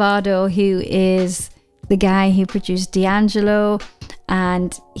Elevado, who is the guy who produced D'Angelo,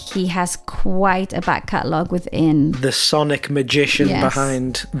 and he has quite a back catalogue within. The sonic magician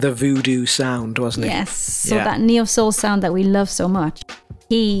behind the voodoo sound, wasn't he? Yes, so that neo-soul sound that we love so much.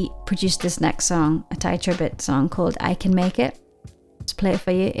 He produced this next song, a Ty Tribbett song called I Can Make It. Let's play it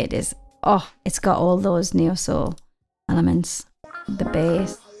for you. It is, it's got all those neo-soul elements. The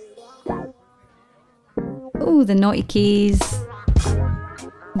bass. Ooh, the naughty keys.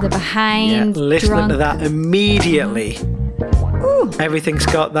 The behind. Yeah, listening to that immediately. Ooh. Everything's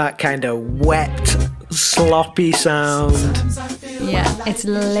got that kind of wet, sloppy sound. Yeah, it's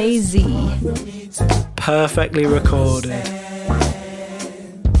lazy. Perfectly recorded.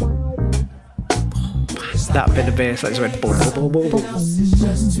 That bit of bass, like, just went boom, boom, boom, boom, boom.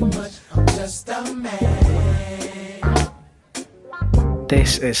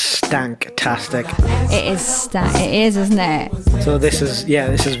 This is stank-tastic. It is, isn't it? So this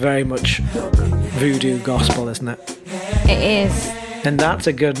is very much voodoo gospel, isn't it? It is. And that's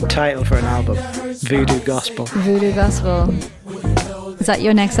a good title for an album. Voodoo Gospel. Voodoo Gospel. Is that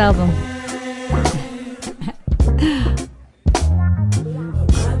your next album?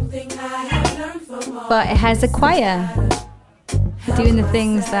 But it has a choir doing the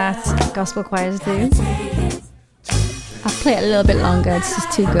things that gospel choirs do. I'll play it a little bit longer, it's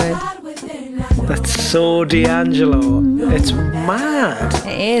just too good. That's so D'Angelo. It's mad.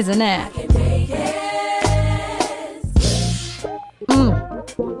 It is, isn't it?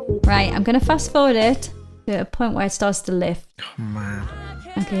 Right, I'm going to fast forward it to a point where it starts to lift. Oh, man.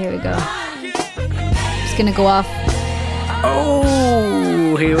 Okay, here we go. It's going to go off.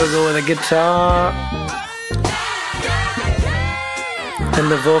 Oh, here we go with a guitar. And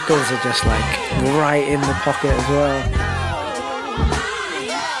the vocals are just like right in the pocket as well.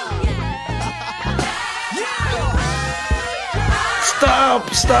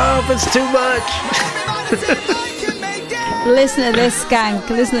 Stop, it's too much. Listen to this skank,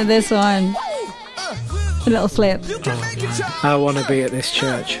 listen to this one. A little flip. Oh, I want to be at this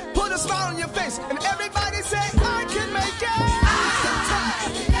church.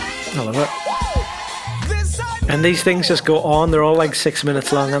 I love it. And these things just go on. They're all like 6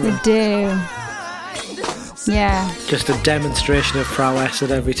 minutes long, aren't they? They do. Yeah. Just a demonstration of prowess at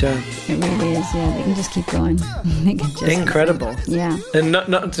every turn. It really is, yeah. They can just keep going. They can just incredible. Yeah. And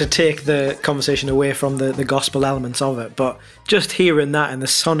not to take the conversation away from the gospel elements of it, but just hearing that and the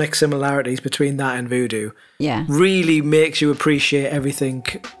sonic similarities between that and voodoo really makes you appreciate everything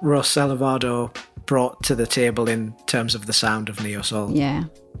Russ Elevado brought to the table in terms of the sound of neo soul. Yeah,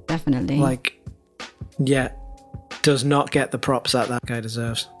 definitely. Does not get the props that guy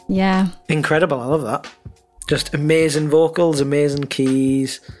deserves. Yeah. Incredible, I love that. Just amazing vocals, amazing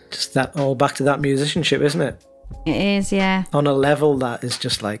keys, just that all back to that musicianship, isn't it? It is, yeah. On a level that is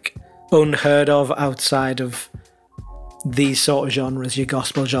just like unheard of outside of these sort of genres, your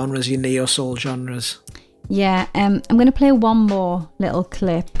gospel genres, your neo-soul genres. Yeah, I'm going to play one more little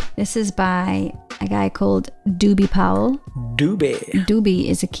clip. This is by a guy called Doobie Powell. Doobie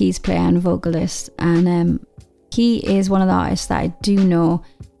is a keys player and vocalist, and he is one of the artists that I do know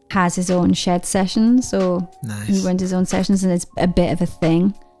has his own shed sessions, so he runs his own sessions and it's a bit of a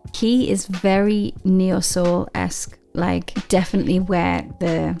thing. He is very neo-soul-esque, like definitely where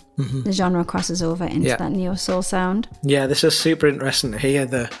the genre crosses over into that neo-soul sound. Yeah, this is super interesting to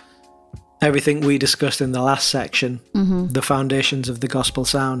hear everything we discussed in the last section, the foundations of the gospel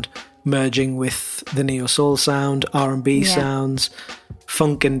sound merging with the neo-soul sound, R&B sounds,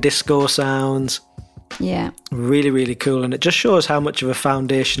 funk and disco sounds. Yeah. Really, really cool. And it just shows how much of a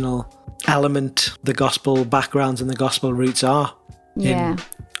foundational element the gospel backgrounds and the gospel roots are in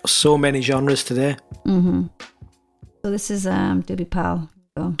so many genres today. So this is Doobie Powell.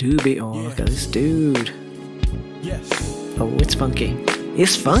 Doobie, look at this dude. Yes. Oh, it's funky.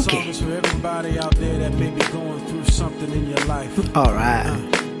 It's funky. This song is for everybody out there that may be going through something in your life. All right.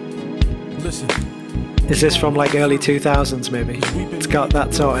 Listen. Is this from like early 2000s maybe? It's got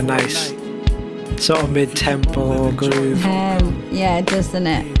that sort of nice sort of mid-tempo groove. Yeah, it does, doesn't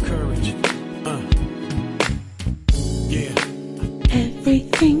it?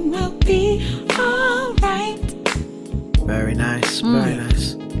 everything will be alright. Very nice, very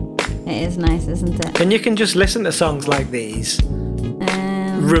nice. It is nice, isn't it? And you can just listen to songs like these,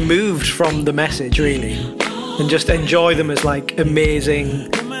 removed from the message, really, and just enjoy them as like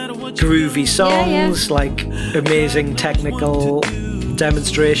amazing, groovy songs, like amazing technical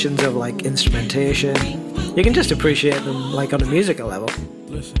demonstrations of like instrumentation. You can just appreciate them like on a musical level.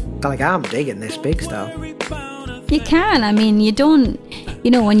 Like, I'm digging this big style. You can. I mean, you don't. You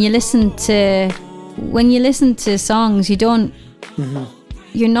know, when you listen to songs, you don't.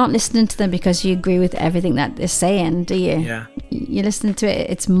 You're not listening to them because you agree with everything that they're saying, do you? Yeah. You listen to it.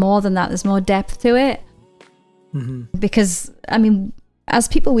 It's more than that. There's more depth to it. Because I mean, as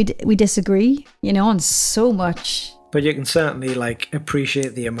people, we disagree, you know, on so much. But you can certainly like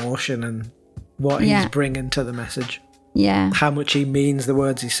appreciate the emotion and what he's bringing to the message. Yeah. How much he means the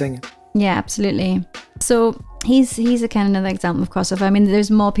words he's singing. Yeah, absolutely. So he's a kind of another example of crossover. I mean, there's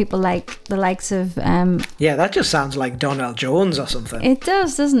more people like the likes of yeah, that just sounds like Donell Jones or something. It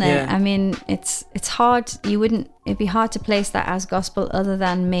does, doesn't it? Yeah. I mean, it's hard. It'd be hard to place that as gospel other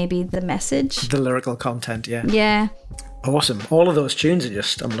than maybe the message, the lyrical content. Yeah. Awesome. All of those tunes are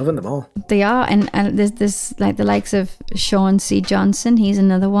just, I'm loving them all. They are. And there's like the likes of Sean C. Johnson. He's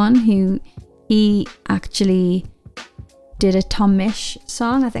another one who he actually did a Tom Misch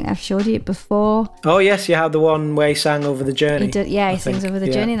song. I think I've showed you it before. Oh yes, you had the one where he sang Over the Journey. He did, yeah, he sings Over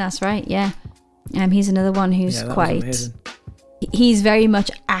the Journey, that's right, yeah. He's another one who's quite... He's very much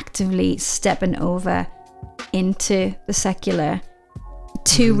actively stepping over into the secular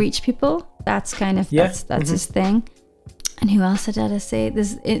to reach people. That's kind of, that's his thing. And who else did I say?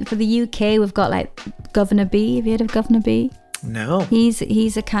 For the UK, we've got like Governor B. Have you heard of Governor B? No. He's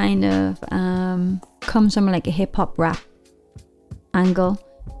a kind of, comes from like a hip hop rap angle,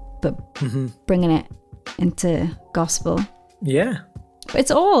 but bringing it into gospel. Yeah. But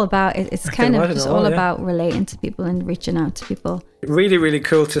it's all about, it's kind of just all about relating to people and reaching out to people. Really, really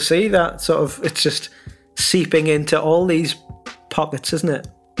cool to see that sort of, it's just seeping into all these pockets, isn't it?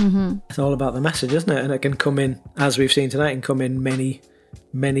 It's all about the message, isn't it? And it can come in, as we've seen tonight, and come in many,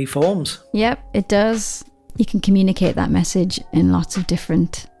 many forms. Yep, it does. You can communicate that message in lots of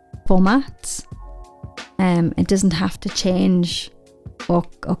different formats. It doesn't have to change or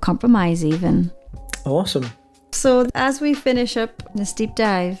compromise even. Awesome. So as we finish up this deep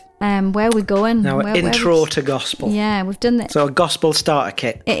dive, where are we going? Now, intro to gospel. Yeah, we've done that. So a gospel starter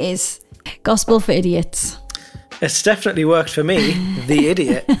kit. It is. Gospel for idiots. It's definitely worked for me, the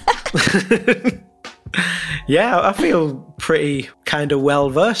idiot. Yeah, I feel pretty kind of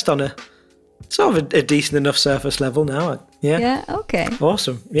well versed on a sort of a decent enough surface level now. Yeah, okay.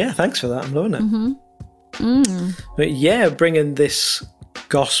 Awesome. Yeah, thanks for that. I'm loving it. But yeah, bringing this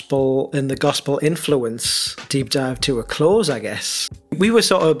gospel and the gospel influence deep dive to a close, I guess. We were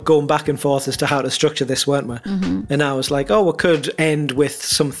sort of going back and forth as to how to structure this, weren't we? And I was like, oh, we could end with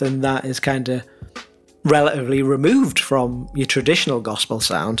something that is kind of relatively removed from your traditional gospel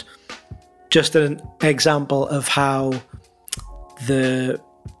sound. Just an example of how the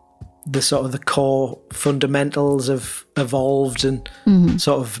sort of the core fundamentals have evolved and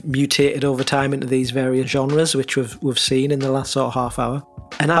sort of mutated over time into these various genres, which we've seen in the last sort of half hour.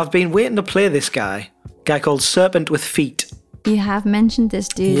 And I've been waiting to play this guy called Serpent with Feet. You have mentioned this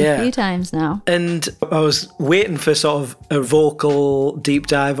dude a few times now. And I was waiting for sort of a vocal deep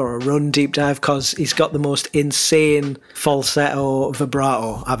dive or a run deep dive because he's got the most insane falsetto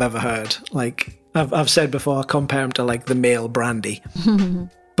vibrato I've ever heard. Like I've said before, I compare him to like the male Brandy.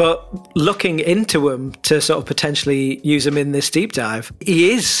 But looking into him to sort of potentially use him in this deep dive,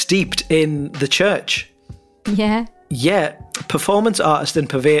 he is steeped in the church. Yeah. Yeah, performance artist and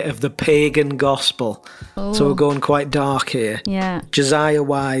purveyor of the pagan gospel. Oh. So we're going quite dark here. Yeah. Josiah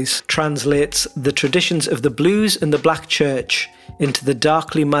Wise translates the traditions of the blues and the black church into the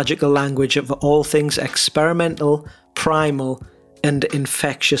darkly magical language of all things experimental, primal, and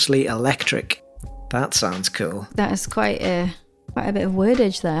infectiously electric. That sounds cool. That is quite a bit of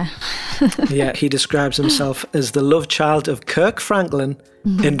wordage there. Yeah, he describes himself as the love child of Kirk Franklin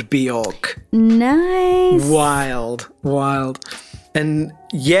and Bjork. Nice. Wild. And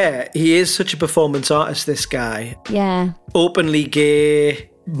yeah, he is such a performance artist, this guy. Yeah. Openly gay,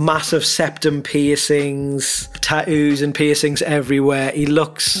 massive septum piercings, tattoos and piercings everywhere. He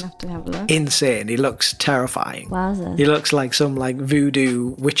looks insane. He looks terrifying. Wowza. He looks like some like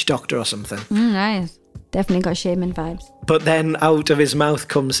voodoo witch doctor or something. Nice. Definitely got shaman vibes. But then out of his mouth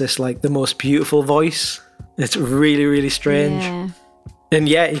comes this like the most beautiful voice. It's really, really strange. Yeah. And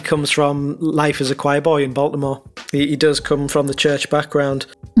yeah, he comes from life as a choir boy in Baltimore. He does come from the church background.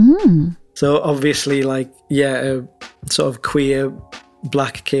 So obviously like, yeah, a sort of queer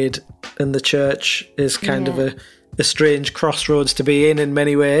black kid and the church is kind of a strange crossroads to be in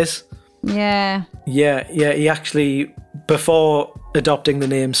many ways. Yeah. Yeah, he actually, before adopting the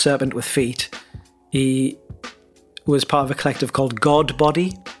name Serpent with Feet, he was part of a collective called God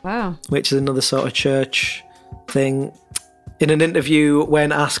Body. Wow. Which is another sort of church thing. In an interview,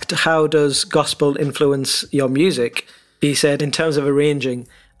 when asked, how does gospel influence your music? He said, in terms of arranging,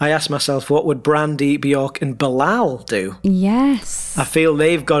 I asked myself, what would Brandy, Bjork and Bilal do? Yes. I feel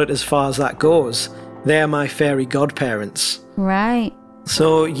they've got it as far as that goes. They're my fairy godparents. Right.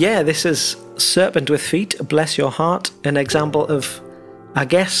 So, yeah, this is Serpent with Feet, Bless Your Heart, an example of, I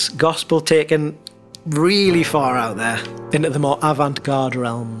guess, gospel taken really far out there into the more avant-garde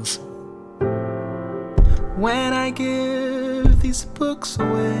realms. When I give these books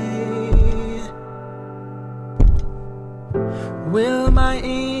away, will my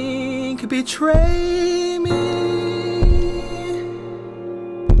ink betray me?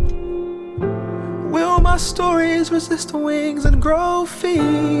 Will my stories resist wings and grow feet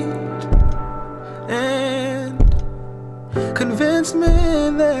and convince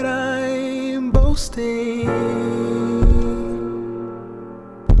men that I'm boasting?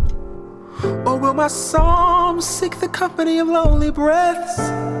 Or will my psalms seek the company of lonely breaths?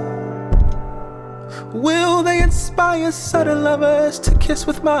 Will they inspire sudden lovers to kiss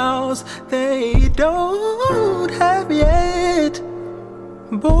with mouths they don't have yet?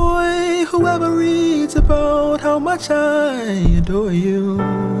 Boy, whoever reads about how much I adore you,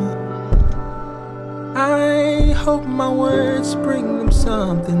 I hope my words bring them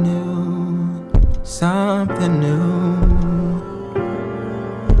something new, something new.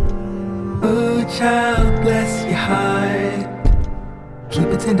 Oh, child, bless your heart, keep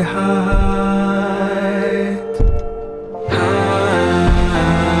a tender heart.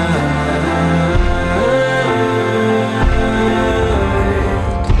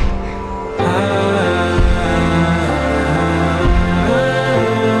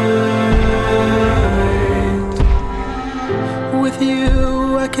 With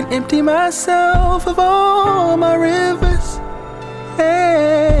you, I can empty myself of all my rivers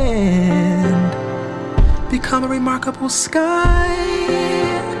and become a remarkable sky.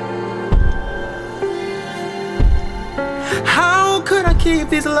 How could I keep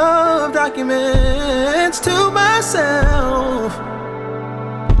these love documents to myself?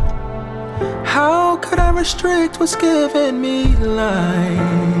 How could I restrict what's given me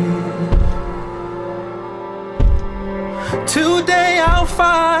life? Today I'll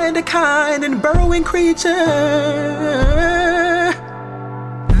find a kind and burrowing creature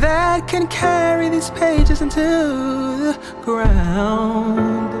that can carry these pages into the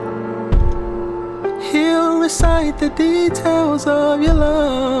ground. He'll recite the details of your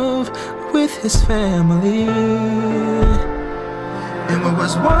love with his family. And what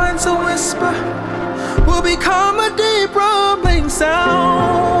was once a whisper will become a deep rumbling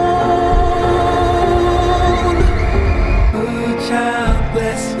sound. Oh, child,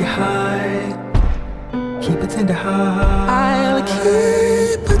 bless your heart, keep a tender heart. I'll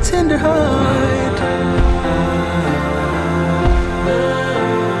keep a tender heart.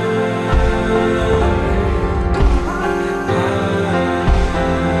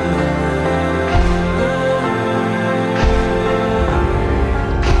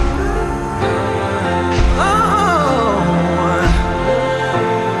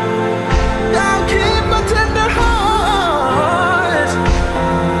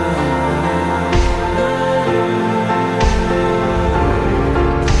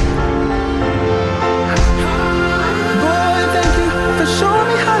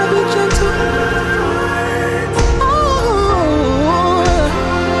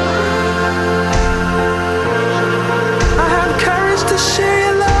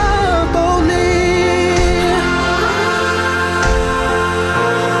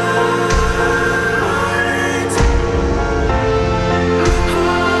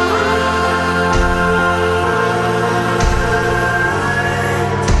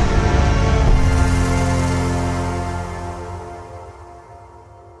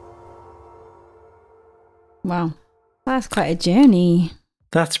 Wow, that's quite a journey.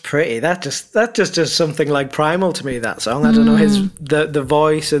 That's pretty. That just does something like primal to me, that song. I don't know, his the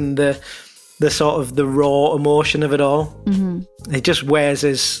voice and the sort of the raw emotion of it all. Mm-hmm. He just wears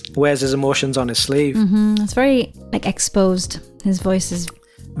his emotions on his sleeve. Mm-hmm. It's very like exposed. His voice is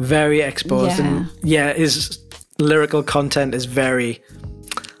very exposed, and his lyrical content is very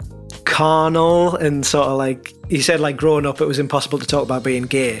carnal and sort of like, he said, like growing up it was impossible to talk about being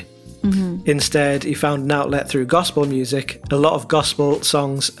gay. Mm-hmm. Instead, he found an outlet through gospel music. A lot of gospel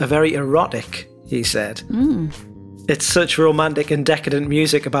songs are very erotic, he said. It's such romantic and decadent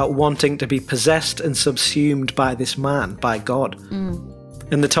music about wanting to be possessed and subsumed by this man, by God.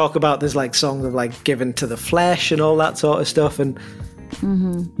 And they talk about there's like songs of like given to the flesh and all that sort of stuff, and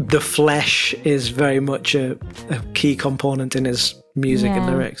the flesh is very much a key component in his music and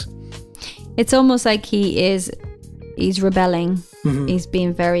lyrics. It's almost like he's rebelling. He's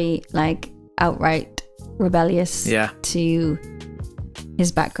being very like outright rebellious to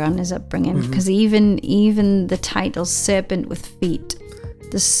his background, his upbringing, because even the title "Serpent with Feet,"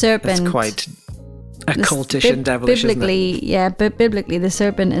 the serpent. It's quite occultish and devilish, biblically, isn't it? But biblically, the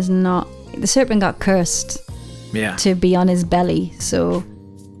serpent is not. The serpent got cursed. To be on his belly, so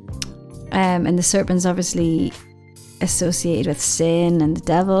and the serpent's obviously associated with sin and the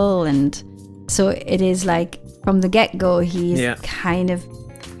devil, and so it is like from the get-go he's kind of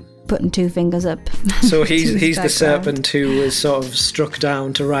putting two fingers up. So he's the serpent who was sort of struck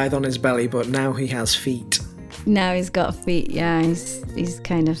down to writhe on his belly, but now he has feet. Now he's got feet. He's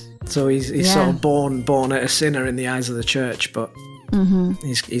kind of, so he's sort of born a sinner in the eyes of the church, but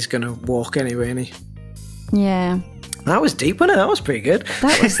he's gonna walk anyway, isn't he? Yeah. That was deep, wasn't it? That was pretty good.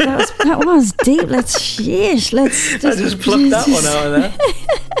 That was deep. Let's I just plucked that one out of there.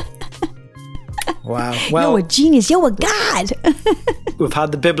 Wow. Well, you're a genius. You're a god. We've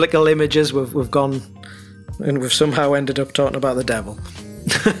had the biblical images. We've gone, and we've somehow ended up talking about the devil.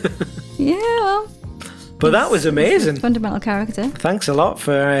 Well, but that was amazing. Fundamental character. Thanks a lot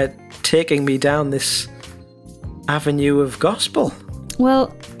for taking me down this avenue of gospel.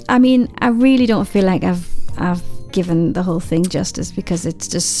 Well, I mean, I really don't feel like I've given the whole thing justice, because it's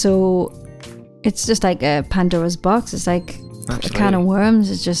just like a Pandora's box. It's like a can of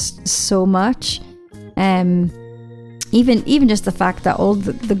worms. It's just so much. Even just the fact that all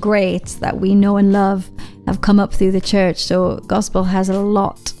the greats that we know and love have come up through the church. So gospel has a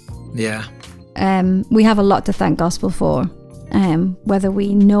lot. Yeah. We have a lot to thank gospel for. Whether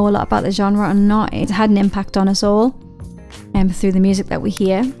we know a lot about the genre or not, it had an impact on us all. Through the music that we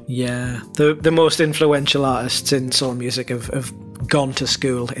hear. Yeah, the most influential artists in soul music have gone to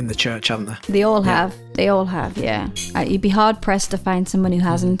school in the church, haven't they? They all have. They all have. Yeah, you'd be hard pressed to find someone who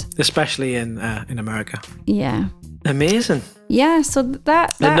hasn't, especially in America. Yeah. Amazing. Yeah. So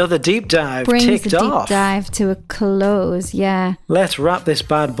that another deep dive brings ticked the off. deep dive to a close. Yeah. Let's wrap this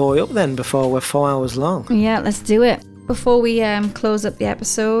bad boy up then before we're 4 hours long. Yeah, let's do it. Before we close up the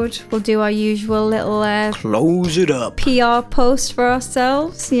episode, we'll do our usual little close it up PR post for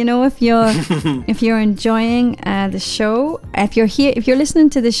ourselves. You know, if you're enjoying the show, if you're listening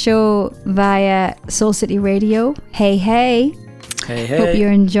to the show via Soul City Radio, hey, hope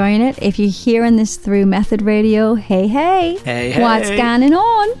you're enjoying it. If you're hearing this through Method Radio, hey, what's going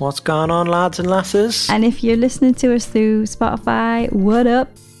on? What's going on, lads and lasses? And if you're listening to us through Spotify, what up?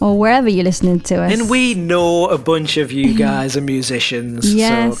 Or wherever you're listening to us. And we know a bunch of you guys are musicians,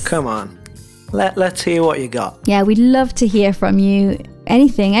 so come on. Let's hear what you got. Yeah, we'd love to hear from you.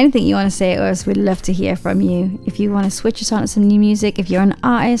 Anything you want to say to us, we'd love to hear from you. If you want to switch us on to some new music, if you're an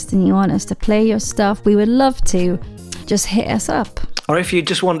artist and you want us to play your stuff, we would love to. Just hit us up. Or if you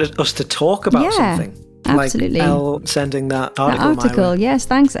just wanted us to talk about something. Absolutely. Like Elle sending that article my way. Yes,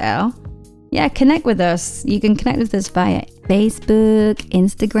 thanks, Elle. Yeah, connect with us. You can connect with us via Facebook,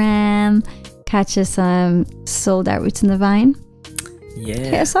 Instagram. Catch us Sold Out Roots in the Vine. Yeah.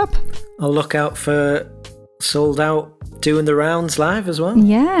 Hit us up. I'll look out for Sold Out doing the rounds live as well.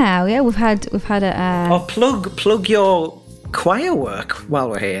 Yeah, we've had a plug your choir work while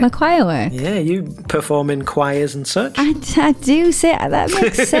we're here. My choir work? Yeah, you perform in choirs and such. I do say that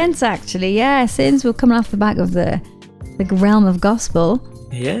makes sense actually. Yeah, since we're coming off the back of the realm of gospel.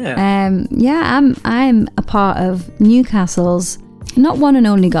 Yeah. I'm a part of Newcastle's not one and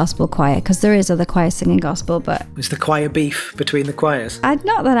only gospel choir, because there is other choirs singing gospel, but is the choir beef between the choirs?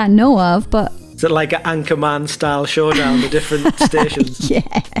 Not that I know of, but is it like an Anchorman style showdown, the different stations? Yeah.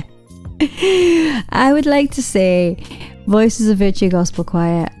 I would like to say Voices of Virtue Gospel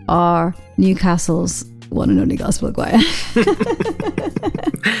Choir are Newcastle's one and only gospel choir.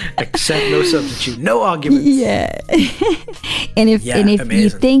 Accept no substitute, no arguments. Yeah. and if you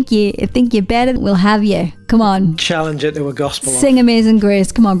think you're better, we'll have you. Come on. Challenge it to a gospel. Sing Amazing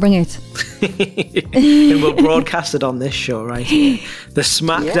Grace. Come on, bring it. And we'll broadcast it on this show right here. The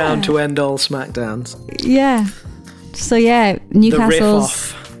Smackdown to end all Smackdowns. Yeah. So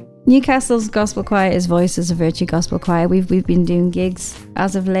Newcastle's gospel choir is Voices of Virtue Gospel Choir. We've been doing gigs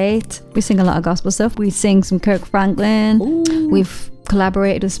as of late. We sing a lot of gospel stuff. We sing some Kirk Franklin. Ooh. We've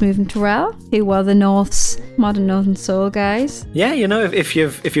collaborated with Smooth and Terrell, who are the North's modern Northern Soul guys. Yeah, you know, if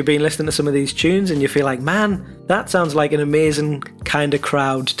you've been listening to some of these tunes and you feel like, man, that sounds like an amazing kind of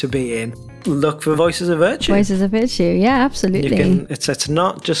crowd to be in, look for Voices of Virtue. Voices of Virtue, yeah, absolutely. It's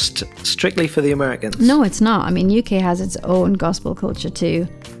not just strictly for the Americans. No, it's not. I mean, UK has its own gospel culture too.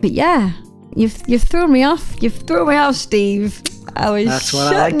 But yeah, you've thrown me off. You've thrown me off, Steve. That's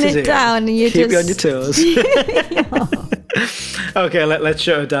what I like to do. Down and you keep you on your toes. Okay, let's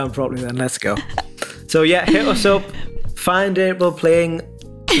shut it down properly then. Let's go. So yeah, hit us up. Find April playing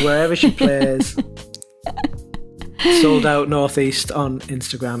wherever she plays. Sold Out Northeast on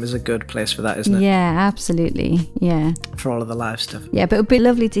Instagram is a good place for that, isn't it? Yeah, absolutely. Yeah. For all of the live stuff. Yeah, but it would be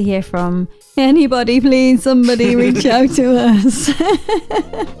lovely to hear from anybody. Please, somebody reach out to us.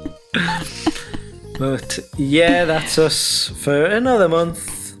 But yeah, that's us for another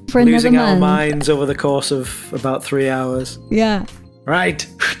month. Losing our minds over the course of about 3 hours. Yeah. Right.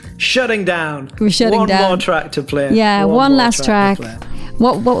 Shutting down. We're shutting down. One more track to play. Yeah, one last track.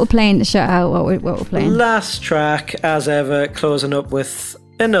 What we're playing to shut out? What we're playing? Last track, as ever, closing up with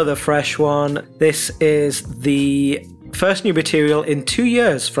another fresh one. This is the first new material in 2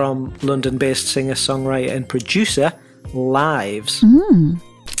 years from London-based singer, songwriter, and producer Lives.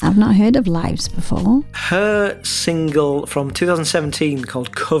 I've not heard of Lives before. Her single from 2017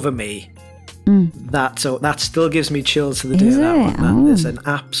 called "Cover Me." That still gives me chills to the day of that one. That is an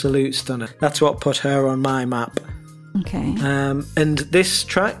absolute stunner. That's what put her on my map. Okay. And this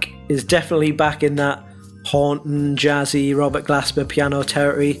track is definitely back in that haunting, jazzy Robert Glasper piano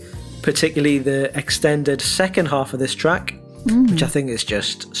territory, particularly the extended second half of this track, which I think is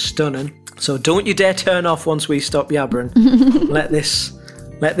just stunning. So don't you dare turn off once we stop yabbering. Let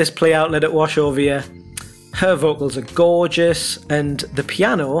this play out, let it wash over you. Her vocals are gorgeous, and the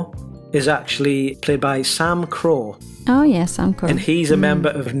piano is actually played by Sam Crow. Oh yeah, Sam Crow. And he's a member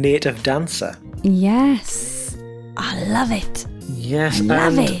of Native Dancer. Yes. I love it. Yes, I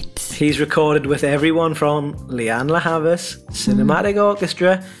love it. He's recorded with everyone from Leanne La Havas, Cinematic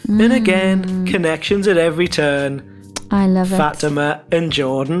Orchestra, and again, connections at every turn. I love Fatima and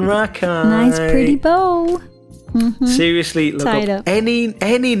Jordan Rakai. Nice pretty bow. Seriously, look up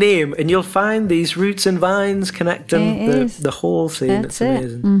any name and you'll find these roots and vines connecting the whole scene. It's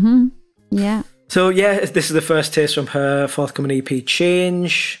amazing. Yeah. So yeah, this is the first taste from her forthcoming EP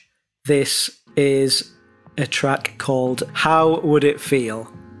Change. This is a track called How Would It Feel?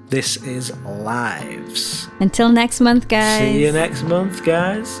 This is Lives. Until next month, guys. See you next month,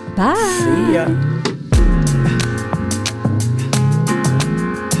 guys. Bye. See ya.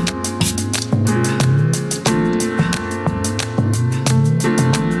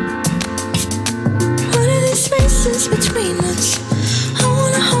 Between us, I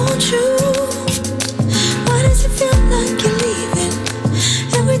wanna hold you. Why does it feel like you're leaving?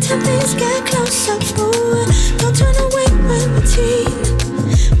 Every time things get close up, boy, don't turn away when we're teen.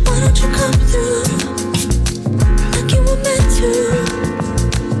 Why don't you come through like you were meant to?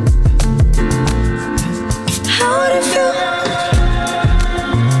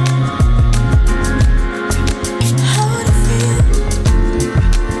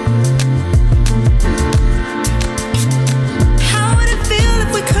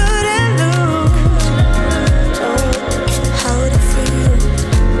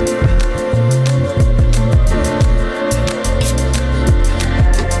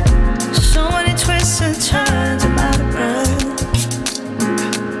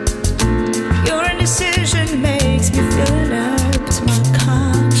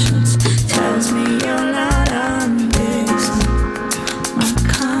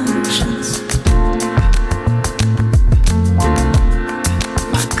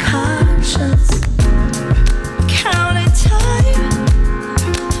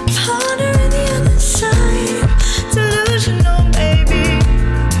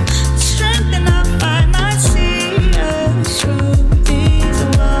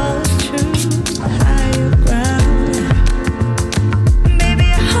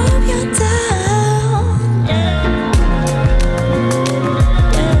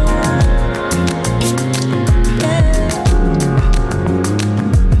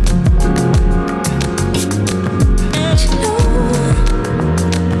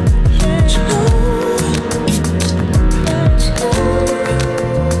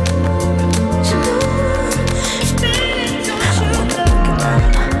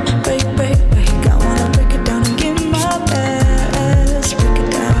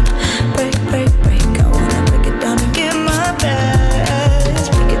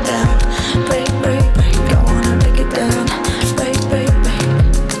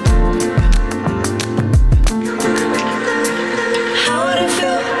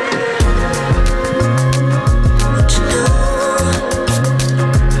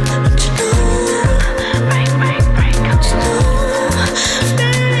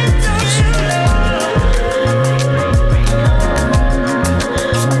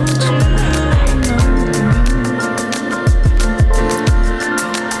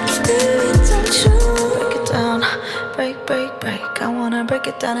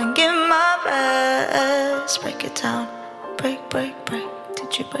 down and give my best. Break it down, break, break, break.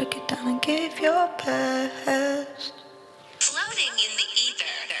 Did you break it down and give your best?